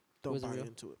 So don't Wasn't buy real?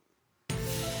 into it.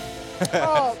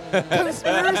 Oh,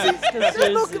 conspiracy? There's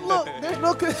no look. There's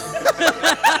no.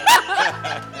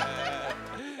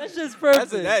 That's just That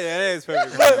perfect. is perfect. That is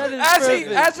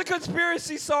perfect. As the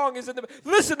conspiracy song is in the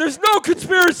listen, there's no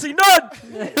conspiracy, none.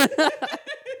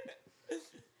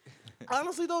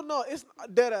 Honestly, don't know. It's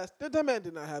dead ass. That man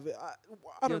did not have it. I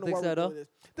You don't know don't why think we're so, though? doing this.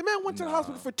 The man went to the Nah.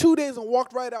 hospital for 2 days and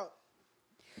walked right out.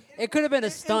 It could have been a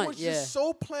It stunt. was Yeah. just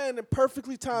so planned and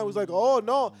perfectly timed. It was like, oh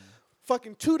no,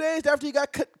 fucking 2 days after he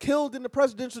got killed in the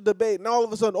presidential debate, and all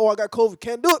of a sudden, oh, I got COVID,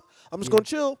 can't do it. I'm just gonna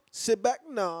chill, sit back.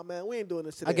 Nah, man, we ain't doing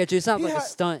this today. I get you. It sounds He like a had-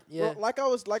 stunt. Yeah. Well, like I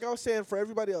was saying for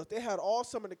everybody else, they had all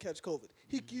summer to catch COVID.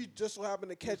 He just so happened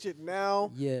to catch it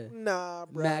now. Yeah. Nah,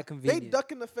 bro. Mad They convenient.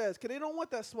 ducking the feds because they don't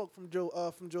want that smoke from Joe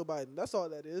Biden. That's all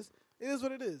that is. It is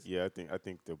what it is. Yeah, I think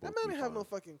they'll both That man be didn't have no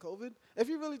fine. fucking COVID. If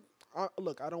you really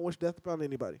look, I don't wish death upon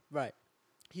anybody. Right.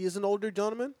 He is an older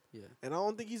gentleman, Yeah. and I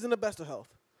don't think he's in the best of health.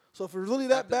 So if it's really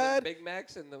that After the bad, Big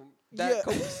Macs and the yeah, that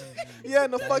Coke. yeah,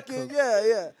 no fucking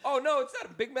yeah. Oh no, it's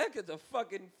not a Big Mac. It's a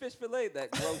fucking fish fillet.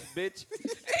 That gross bitch.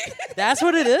 That's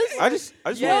what it is. I just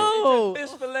want. Yo. Fish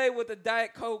fillet with a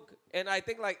Diet Coke and I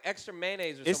think like extra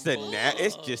mayonnaise or It's the something.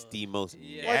 it's just the most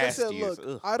Yeah. Like I said, nastiest.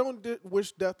 look, Ugh. I don't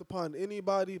wish death upon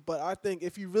anybody, but I think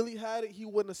if he really had it, he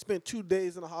wouldn't have spent 2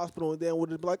 days in the hospital and then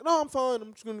would have been like, no, I'm fine.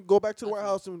 I'm just going to go back to the White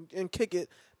House and kick it.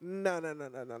 No.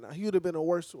 He would have been in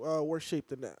worse shape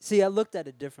than that. See, I looked at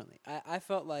it differently. I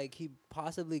felt like he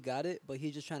possibly got it, but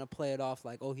he's just trying to play it off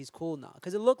like, oh, he's cool now.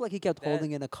 Because it looked like he kept That-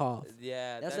 holding in a cough.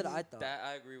 Yeah, That's what I thought. That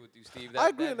I agree with you, Steve. I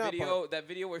agree in that video. part. That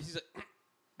video where he's like,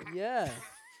 Yeah.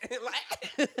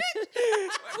 like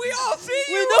we all see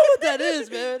We you. know what that is,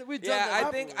 man. We done Yeah, that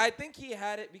I before. think he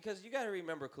had it because you got to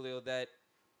remember, Khalil, that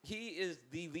he is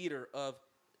the leader of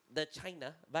the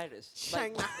China virus.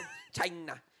 Like,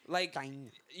 China. Like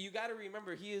you got to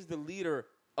remember, he is the leader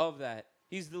of that.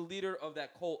 He's the leader of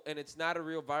that cult, and it's not a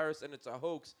real virus, and it's a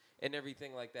hoax, and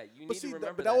everything like that. You But need see, to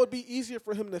remember but that would be easier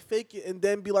for him to fake it and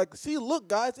then be like, see, look,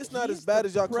 guys, it's not as He's bad the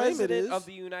as y'all claim it president is. of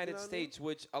the United You know what I mean? States,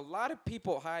 which a lot of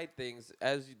people hide things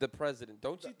as the president.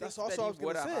 Don't you think That's that also what I was he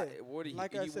would gonna have say. would he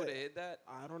Like I would said, have hid that?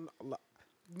 I don't know.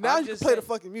 Now you can just play the saying-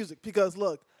 fucking music because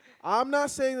look, I'm not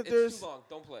saying that It's there's. too long.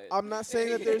 Don't play it. I'm not saying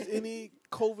that there's any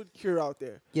COVID cure out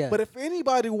there. Yeah. But if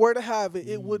anybody were to have it,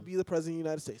 it would be the president of the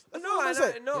United States. That's all I'm gonna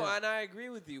say. And I agree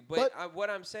with you. But what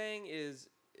I'm saying is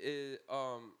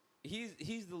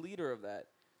he's the leader of that.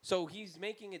 So he's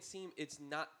making it seem it's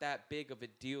not that big of a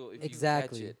deal if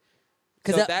Exactly. you catch it.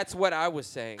 'Cause So that- that's what I was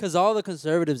saying. Because all the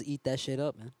conservatives eat that shit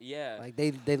up, man. Yeah. Like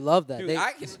they love that. Dude, They,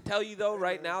 I can tell you though,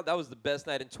 right now, that was the best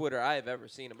night in Twitter I have ever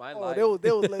seen in my life. They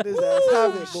would let his ass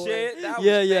have it, boy. Shit, that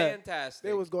Yeah, was yeah. fantastic.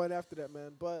 They was going after that,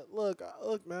 man. But look,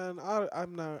 man.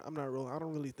 I'm not real. I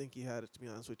don't really think he had it, to be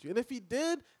honest with you. And if he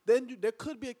did, then there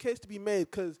could be a case to be made.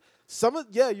 Cause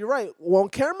you're right. Well, on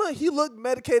camera, he looked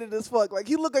medicated as fuck. Like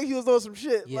he looked like he was on some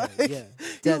shit. Yeah, like, yeah. he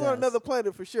was Dead on ass. another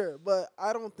planet for sure. But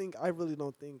I really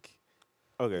don't think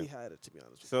he Okay. had it, to be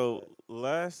honest with So you.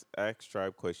 last Axe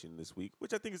Tribe question this week,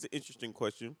 which I think is an interesting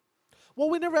question.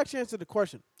 Well, we never actually answered the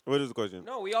question. What is the question?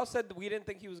 No, we all said that we didn't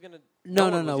think he was gonna.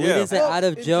 no. one was We Yeah. didn't say Well, out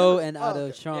of in Joe general- and out oh,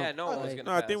 of okay. Trump. Yeah, no one was like- gonna.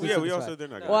 No, I pass. think We we took this all back. said they're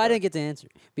not. No. gonna Well, I pass. didn't get to answer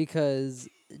because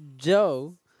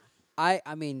Joe,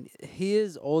 I mean, he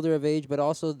is older of age, but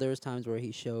also there's times where he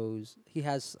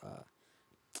has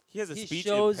He has a he speech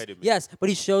shows impediment. yes, but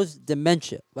he shows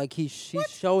dementia. Like he's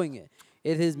showing it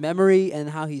in his memory and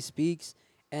how he speaks,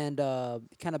 and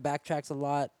kind of backtracks a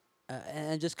lot,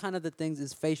 and just kind of the things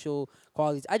his facial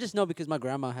qualities. I just know because my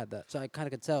grandma had that, so I kind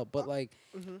of could tell. But like,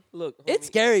 Look, it's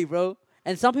homie, scary, bro.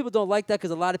 And some people don't like that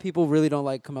because a lot of people really don't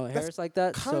like Kamala That's Harris like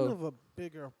that. Kind So of a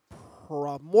bigger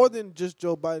problem, more than just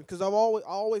Joe Biden. Because I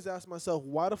always ask myself,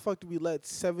 why the fuck do we let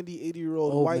 70,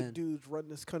 80-year-old Old white men. dudes run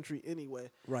this country anyway?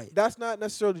 right. That's not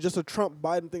necessarily just a Trump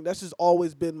Biden thing. That's just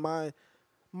always been my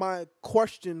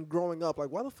question growing up. Like,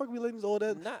 why the fuck are we letting these old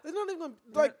ass? Not- They're not even gonna,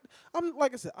 like. I'm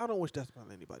like I said, I don't wish death upon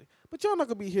anybody. But y'all not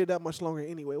gonna be here that much longer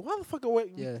anyway. Why the fuck are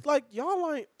we? Yeah. Like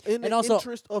y'all ain't in And the also-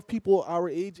 interest of people our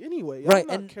age anyway. Y'all Right,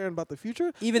 not and caring about the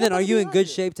future. Even Y'all then, are better you be in out good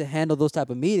here. shape to handle those type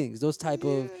of meetings, those type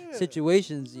of Yeah.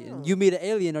 situations? Yeah. You meet an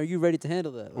alien, are you ready to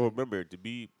handle that? Well, remember, to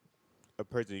be a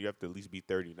president, you have to at least be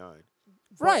 39.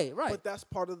 Right. But that's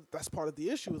part of the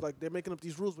issue. Is like they're making up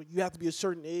these rules where you have to be a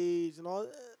certain age and all.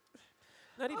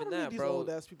 not I even don't need that, these bro.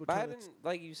 old-ass people trying to- Biden,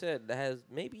 like you said, has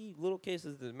maybe little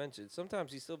cases of dementia.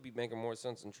 Sometimes he still be making more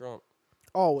sense than Trump.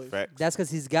 Always. Facts. That's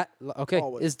because he's got okay.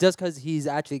 Always. It's just because he's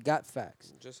actually got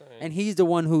facts, Just saying. and he's the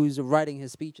one who's writing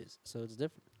his speeches, so it's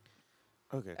different.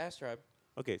 Okay. Ask Tribe.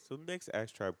 Okay, so next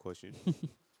Axe Tribe question.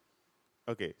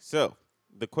 Okay, so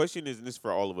the question is, and this is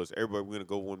for all of us. Everybody, we're going to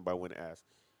go one by one and ask.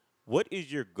 What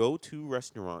is your go-to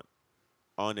restaurant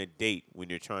on a date when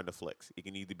you're trying to flex? It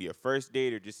can either be a first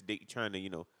date or just a date you're trying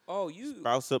to, Oh, you.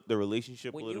 spouse up the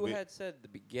relationship When a little you bit. had said the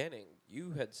beginning,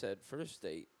 you had said first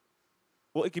date.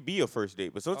 Well, it could be a first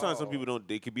date, but sometimes some Oh. people don't.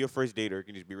 It could be a first date or it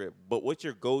can just be red. But what's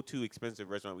your go-to expensive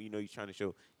restaurant where you're trying to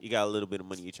show you got a little bit of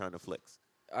money, you're trying to flex?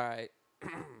 All right.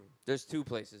 There's 2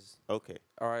 places. Okay.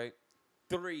 All right.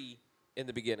 3 in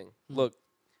the beginning. Look,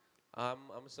 I'm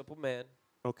a simple man.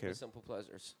 Okay. With simple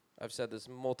pleasures. I've said this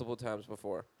multiple times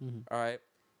before. Mhm. All right.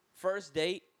 First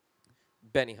date,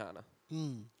 Benihana.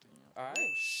 Mm. All right.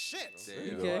 Shit.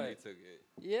 Damn, Okay. he took it.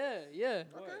 Yeah.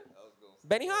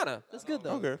 Benihana. That's good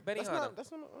though. Okay. Benihana.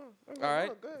 That's not. All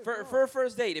right. For a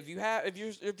first date, if you're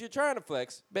trying to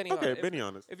flex, Benihana. Okay, If-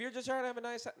 Benihana's. If you're just trying to have a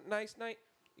nice night,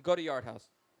 you go to Yard House.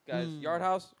 Guys, Mm. Yard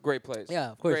House, great place.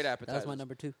 Yeah, of course. Great That's appetizers. my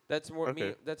number 2. That's more me.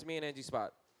 Okay. That's me and Angie's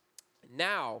spot.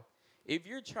 Now, if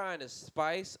you're trying to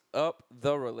spice up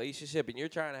the relationship and you're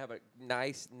trying to have a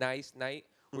nice night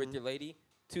with your lady,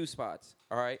 2 spots.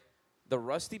 All right, the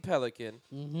Rusty Pelican.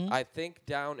 Mm-hmm. I think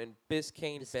down in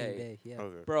Biscayne Bay. Yeah.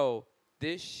 Okay. Bro,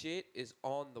 this shit is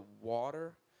on the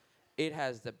water. It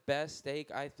has the best steak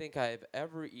I think I've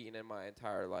ever eaten in my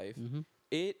entire life. Mm-hmm.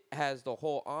 It has the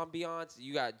whole ambiance.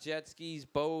 You got jet skis,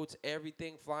 boats,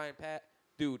 everything flying past.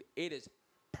 Dude, it is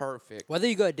perfect. Whether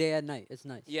you go day or night, it's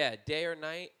nice. Yeah, day or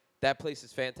night, that place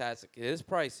is fantastic. It is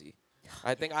pricey.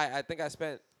 I think I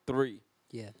spent 3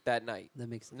 Yeah, that night. that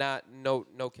makes sense. Not no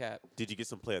cap. Did you get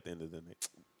some play at the end of the night?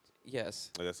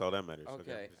 Yes. Like, that's all that matters.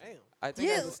 Okay. Damn. I think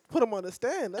I Yeah. just, Put him on the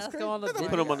stand. That's Let's crazy. go on the That's video.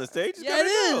 Put him on the stage. Just Yeah, gotta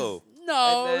it is. go.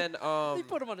 No. and then they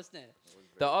put him on the stand.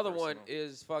 the other one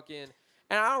is fucking,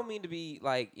 and I don't mean to be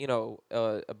like,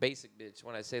 a basic bitch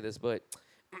when I say this, but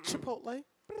Chipotle.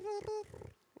 a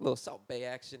little Salt Bay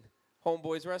action.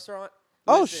 Homeboys restaurant.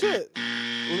 Oh Listen, shit.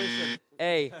 Listen,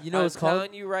 hey, You know I'm what's called?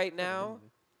 telling you right now,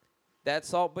 that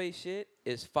Salt Bay shit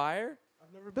is fire.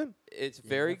 I've never been. It's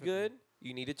very good.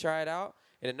 You need to try it out.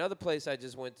 And another place I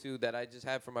just went to that I just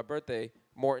had for my birthday,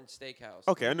 Morton Steakhouse.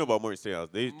 Okay, I know about Morton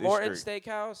Steakhouse. They Morton straight.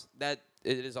 Steakhouse, that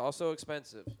it is also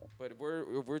expensive. But if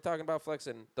we're talking about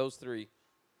flexing, those 3.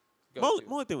 Go to.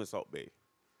 Only thing with Salt Bay,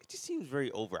 it just seems very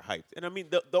overhyped. And I mean,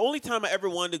 the only time I ever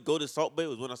wanted to go to Salt Bay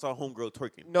was when I saw Homegirl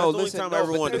twerking. No, That's listen, the only time no, I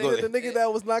ever but wanted to the go The there. nigga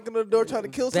that was knocking on the door trying to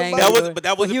kill Bang somebody. That wasn't, but that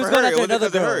Well, wasn't he was for going her. after It wasn't another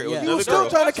because of her. girl, It was yeah. He another was still girl.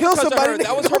 trying to kill Because of somebody. her.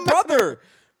 That was her brother.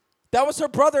 That was her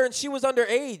brother, and she was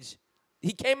underage.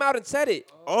 He came out and said it.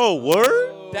 Oh,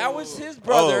 word? That was his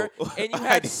brother, Oh. and you I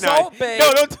had did Salt not- Bay.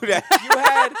 No, don't do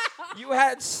that. You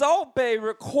had Salt Bay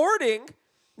recording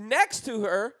next to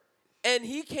her, and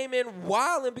he came in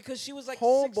wilding because she was like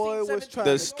Homeboy 16, was 17 trying The to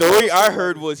years story old. I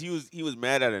heard was he was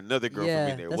mad at another girl Yeah, for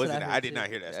being there. that's what Wasn't I it? heard I did not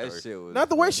too. hear that That story. shit was Not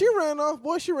the way funny. she ran off.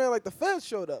 Boy, she ran like the feds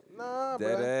showed up. Nah,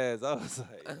 Dead bro. ass. I was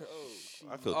like,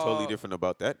 I feel totally Uh, different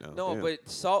about that now. No, Damn. but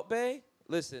Salt Bay,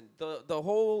 listen, the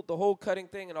whole cutting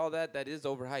thing and all that is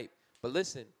overhyped. But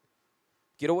listen,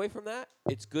 get away from that.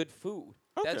 It's good food.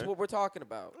 That's Okay. what we're talking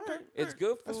about. All right, It's all right.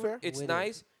 good That's food. fair. It's With it.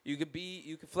 nice. You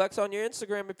can flex on your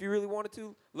Instagram if you really wanted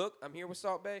to. Look, I'm here with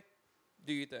Salt Bay.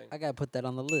 Do your thing. I gotta put that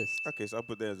on the list. Okay, so I'll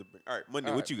put that as a bring. All right, Monday,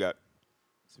 All what right. you got?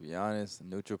 to be honest,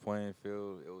 neutral playing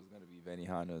field. It was gonna be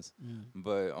Benihana's, Mm.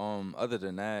 but other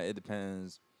than that, it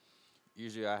depends.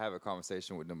 Usually, I have a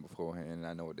conversation with them beforehand, and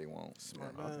I know what they want.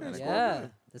 Smart And man. I go- Yeah,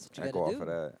 that's what you I gotta go do. off of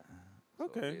that.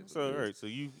 Okay, it is so what all it right, is. so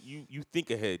you think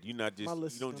ahead. You not just My you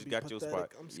list is don't gonna just be got your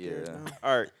pathetic. spot. I'm scared Yeah. now.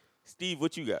 All right, Steve,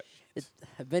 what you got?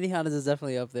 Benihana's is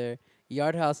definitely up there.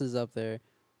 Yard House is up there.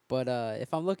 But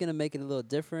if I'm looking to make it a little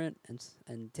different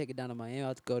and take it down to Miami, I'll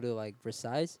have to go to like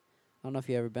Versailles. I don't know if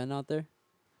you ever been out there.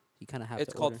 You kind of have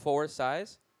It's to called order. Forest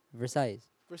Size. Versailles.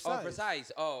 Versailles. Oh,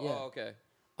 Versailles. Oh, Yeah. oh, okay.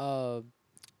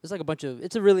 It's like a bunch of.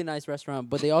 It's a really nice restaurant,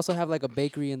 but they also have like a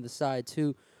bakery in the side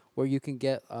too, where you can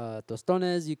get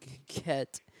tostones. You can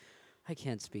get. I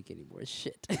can't speak anymore.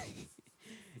 Shit.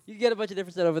 You can get a bunch of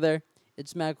different stuff over there.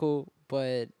 It's mad cool,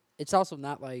 but it's also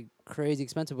not like crazy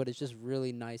expensive. But it's just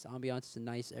really nice ambiance. It's a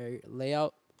nice area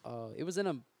layout. It was in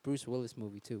a Bruce Willis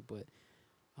movie too, but.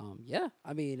 Yeah,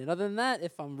 I mean, and other than that,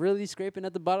 if I'm really scraping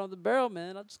at the bottom of the barrel,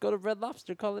 man, I'll just go to Red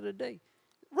Lobster, call it a day.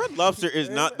 Red Lobster is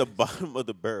not the bottom of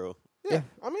the barrel. Yeah,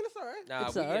 I mean it's all right. Nah,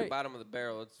 It's we get alright. bottom of the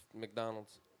barrel. It's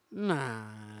McDonald's. Nah,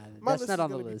 My that's list not is on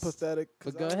the gonna be list. pathetic.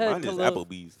 'cause But go I- ahead. Mine is Khalil.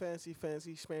 Applebee's.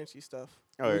 Fancy stuff.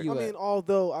 All Where right. you I at? mean,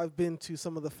 although I've been to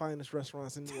some of the finest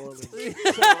restaurants in New Orleans. So, hey,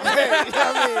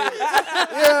 I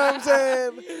mean, you know what I'm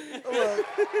saying? Look,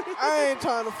 I ain't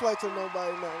trying to flex on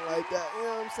nobody, nothing like that. You know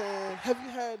what I'm saying? Have you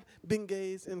had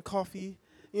beignets and coffee?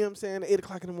 You know what I'm saying? At 8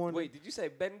 o'clock in the morning. Wait, did you say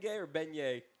Ben Gay or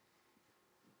Beignet?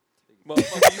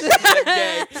 Motherfucker, you said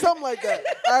Ben Gay. Something like that.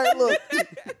 All right, look.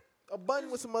 A bun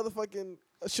with some motherfucking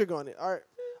sugar on it. All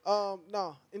right.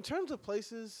 No, in terms of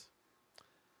places,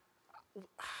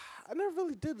 I never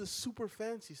really did the super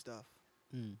fancy stuff.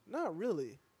 Mm. Not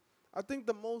really. I think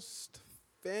the most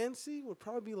fancy would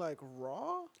probably be like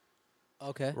Raw.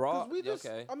 Okay. Raw. we just-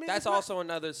 Okay. I mean, That's it's not- also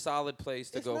another solid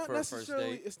place to It's go not for a first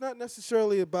necessarily. date. It's not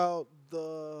necessarily about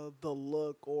the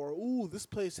look or this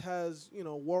place has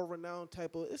world renowned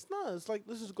type of. It's not. It's like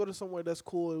let's just go to somewhere that's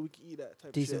cool and we can eat that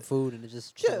type Decent of shit. food and it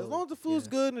just Yeah, as chill. long as the food's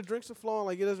Yeah. good and the drinks are flowing,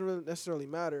 like it doesn't really necessarily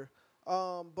matter.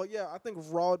 But yeah, I think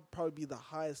Raw would probably be the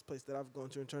highest place that I've gone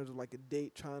to in terms of like a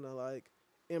date trying to like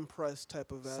impress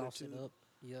type of Sauce it attitude. up.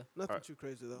 Yeah. Nothing Alright. too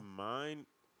crazy though. Mine,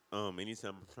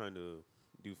 anytime I'm trying to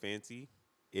do fancy,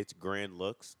 it's Grand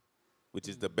Lux, which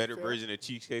is the better Fair. version of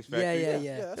Cheesecake Factory.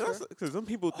 Yeah. That's fair. Because some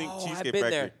people think Oh, I've Cheesecake been Factory.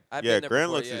 there. I've yeah, been there Grand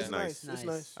before, Lux yeah. is It's nice. It's Nice.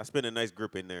 nice. I spent a nice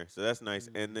grip in there, so that's nice.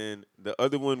 And then the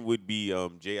other one would be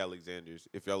J. Alexander's,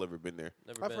 if y'all ever been there.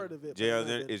 Never I've been. heard of it. J. but I've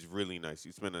not Alexander been. is really nice.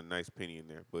 You spend a nice penny in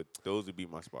there, but those would be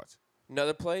my spots.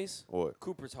 Another place, Or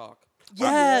Cooper's Hawk.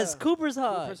 Yes, yeah. Cooper's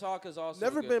Hot. Cooper's Hawk is also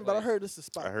Never a good been, but I place. heard this is a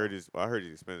spot. I heard it's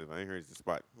expensive. I ain't heard it's the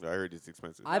spot. I heard it's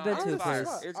expensive. I've been Nah, to a it's fire.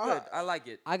 place. It's I- good. I like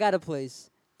it. I got a place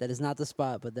that is not the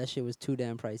spot, but that shit was too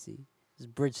damn pricey. It's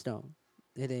Bridgestone.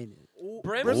 It ain't it. Ooh,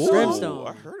 Brimstone? Brimstone.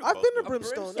 I heard I've about been to that.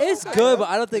 Brimstone. Brimstone? It's okay. good, but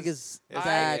I don't think it's It's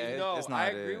that. yeah, No, it's I not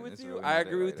agree it. with It's you. really I not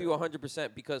agree like with you that.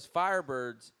 100% because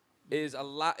Firebirds is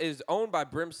owned by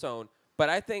Brimstone, but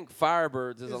I think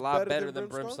Firebirds is a Is lot better better than than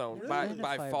Brimstone Brimstone? by Really?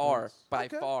 by Better far. Firebirds. By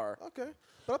Okay. far. Okay.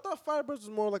 But I thought Firebirds was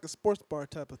more like a sports bar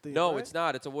type of thing. No, right? it's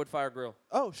not. It's a wood fire grill.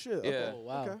 Oh shit. Yeah. Okay. Oh,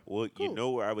 wow. Okay. Well, you Cool.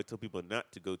 know where I would tell people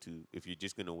not to go to if you're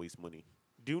just gonna waste money.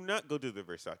 Do not go to the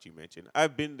Versace mansion.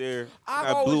 I've been there. I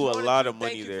always blew a wanted lot to. of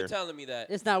money Thank you there. for telling me that.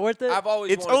 It's not worth it. I've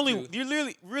always It's wanted only to. you're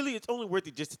literally really it's only worth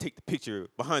it just to take the picture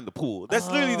behind the pool. That's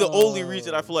literally the only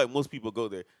reason I feel like most people go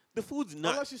there. The food's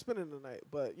not. Unless you're spending the night,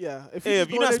 but yeah, if Yeah, you're if just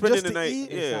you're going not there spending just the to night,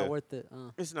 eat, it's yeah. not worth it.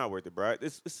 It's not worth it, bro.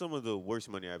 It's some of the worst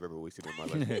money I've ever wasted in my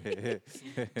life.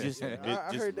 Just, I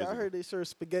heard that. I heard they serve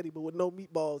spaghetti, but with no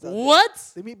meatballs. out there.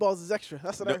 What? The meatballs is extra.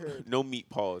 That's what I heard. no meat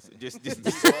paws. Just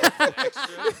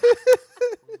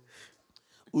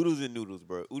Oodles and noodles,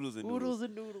 bro. Oodles and noodles. Oodles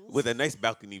and noodles. With a nice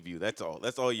balcony view. That's all.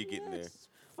 That's all you're getting there.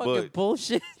 Fucking but-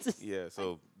 bullshit. Yeah,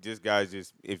 so just guys,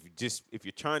 if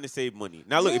you're trying to save money.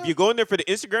 Now look, if Yeah. you're going there for the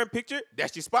Instagram picture,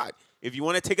 that's your spot. If you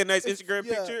want to take a nice Instagram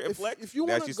picture and flex, if you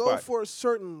that's want your to go spot. for a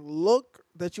certain look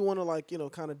that you want to like,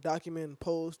 kind of document and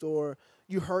post, or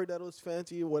you heard that it was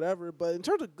fancy or whatever. But in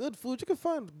terms of good food, you can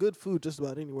find good food just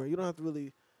about anywhere. You don't have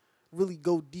to really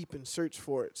go deep and search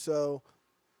for it. So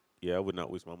Yeah, I would not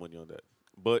waste my money on that.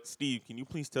 But Steve, can you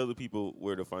please tell the people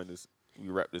where to find us? We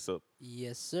wrap this up.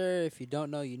 Yes, sir. If you don't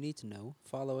know, you need to know.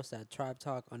 Follow us at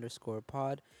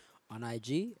tribetalk_pod on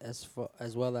IG, as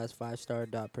well as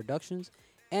 5star.productions.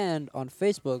 And on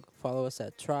Facebook, follow us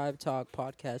at Tribe Talk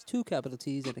Podcast, 2 capital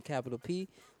T's and a capital P.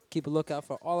 Keep a lookout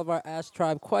for all of our Ask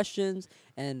Tribe questions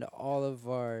and all of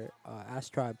our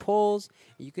Ask Tribe polls.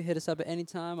 You can hit us up at any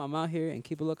time. I'm out here, and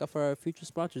keep a lookout for our future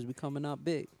sponsors. We coming out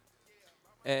big.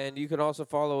 And you can also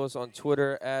follow us on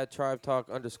Twitter at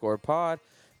tribetalk_pod.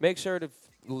 Make sure to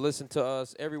listen to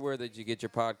us everywhere that you get your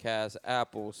podcasts: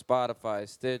 Apple, Spotify,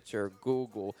 Stitcher,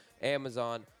 Google,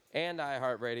 Amazon, and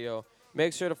iHeartRadio.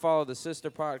 Make sure to follow the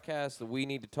sister podcast, the We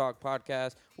Need to Talk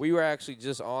podcast. We were actually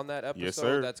just on that episode. Yes,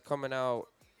 sir. That's coming out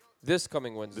this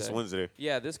coming Wednesday. This Wednesday.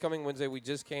 Yeah, this coming Wednesday. We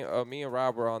just came, me and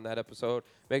Rob were on that episode.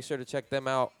 Make sure to check them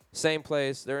out. Same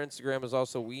place. Their Instagram is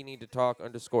also We Need to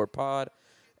Talk_pod.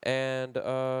 And,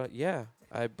 yeah,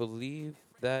 I believe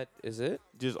that is it.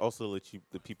 Just also let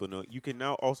the people know you can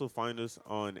now also find us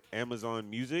on Amazon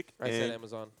Music I said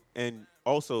Amazon. and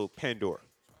also Pandora.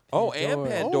 Oh, and Pandora.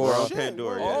 Pandora. Oh, shit,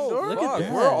 Pandora, we're yeah. on Pandora? Look at fuck,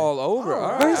 that. we're all over. Oh,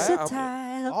 All right.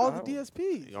 Versatile. all the Oh.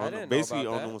 DSPs. On didn't know basically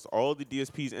about on that. almost all the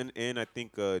DSPs and I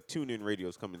think TuneIn Radio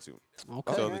is coming soon.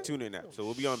 Okay. So the TuneIn app. So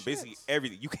we'll be on basically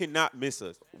everything. You cannot miss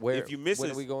us. Where, if you miss when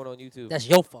us, are we going on YouTube? That's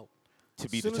your fault. to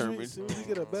be Soon as we determined.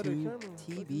 get a better To camera.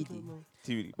 TBD.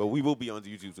 TBD. But we will be on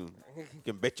YouTube soon. You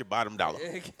can bet your bottom dollar.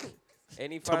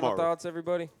 Any final Tomorrow. thoughts,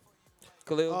 everybody?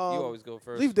 Khalil, you Um, always go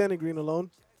first. Leave Danny Green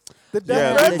alone. The Yeah, death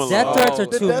leave threats, him The death alone. threats are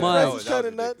The too death much. threats is kind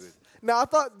of nuts. Now I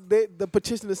thought the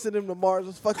petition to send him to Mars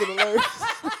was fucking hilarious.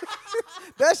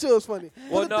 That shit was funny.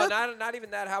 Well, But the no, death- not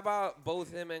even that. How about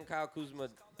both him and Kyle Kuzma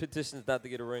petitions not to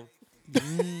get a ring?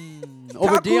 Over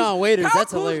Kyle Deion Waiters. Kyle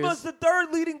That's Kuzma's hilarious. the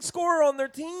third leading scorer on their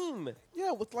team.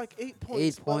 Yeah, with like 8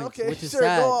 points. 8 but points, okay, which is sure, go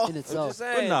sad off. in I'm itself. just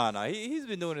But saying. nah, he's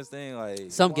been doing his thing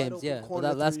like. Some Wide games, open yeah. But corner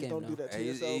that last threes, game, don't no. do that to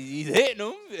He's yourself. hitting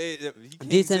them. You can't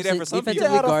Defensive- say that for some defensively people.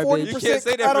 Yeah, out of garbage. You 40%, can't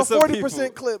say that out for of some 40% people.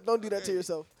 clip, don't do that to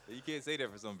yourself. You can't say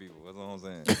that for some people. That's all I'm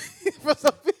saying. For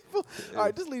some people. All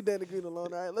right, just leave Danny Green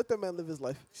alone. All right, let that man live his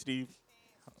life. Steve.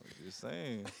 Just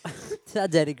saying.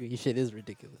 That Danny Green shit is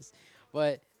ridiculous.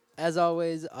 But as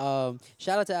always,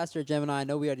 shout out to Astro Gemini. I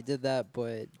know we already did that,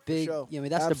 but big, sure. you know,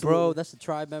 that's the bro, Absolutely. that's the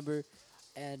tribe member,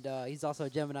 and he's also a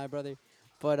Gemini brother.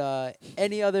 But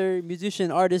any other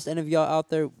musician, artist, any of y'all out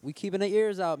there, we keeping our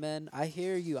ears out, man. I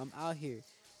hear you. I'm out here.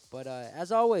 But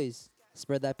as always,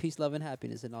 spread that peace, love, and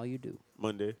happiness in all you do.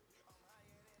 Monday.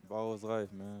 Ball is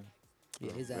life, man.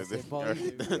 Yeah, his ass That's said it. ball. All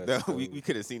right. No, we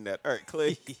could have seen that. All right,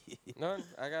 Clay. None.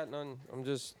 I got none. I'm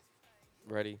just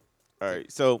ready. All right,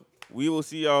 so we will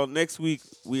see y'all next week.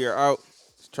 We are out.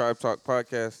 It's Tribe Talk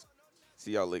Podcast.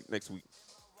 See y'all next week.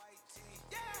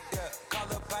 Yeah,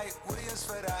 call up Pipe Williams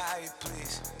for the hype,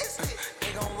 please.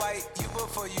 They gon' wipe you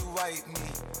before you wipe me.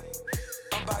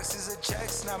 Unboxes of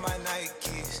checks, not my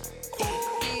Nikes.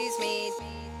 Excuse me.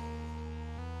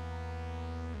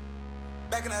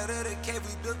 Back in the hood of cave,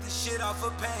 we built this shit off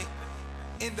of pain.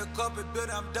 In the corporate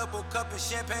building, I'm double cupping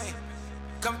champagne.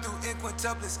 Come through in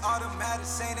quintuplets, automatic,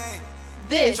 same name.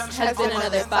 This has been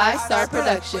another 5-star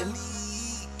production.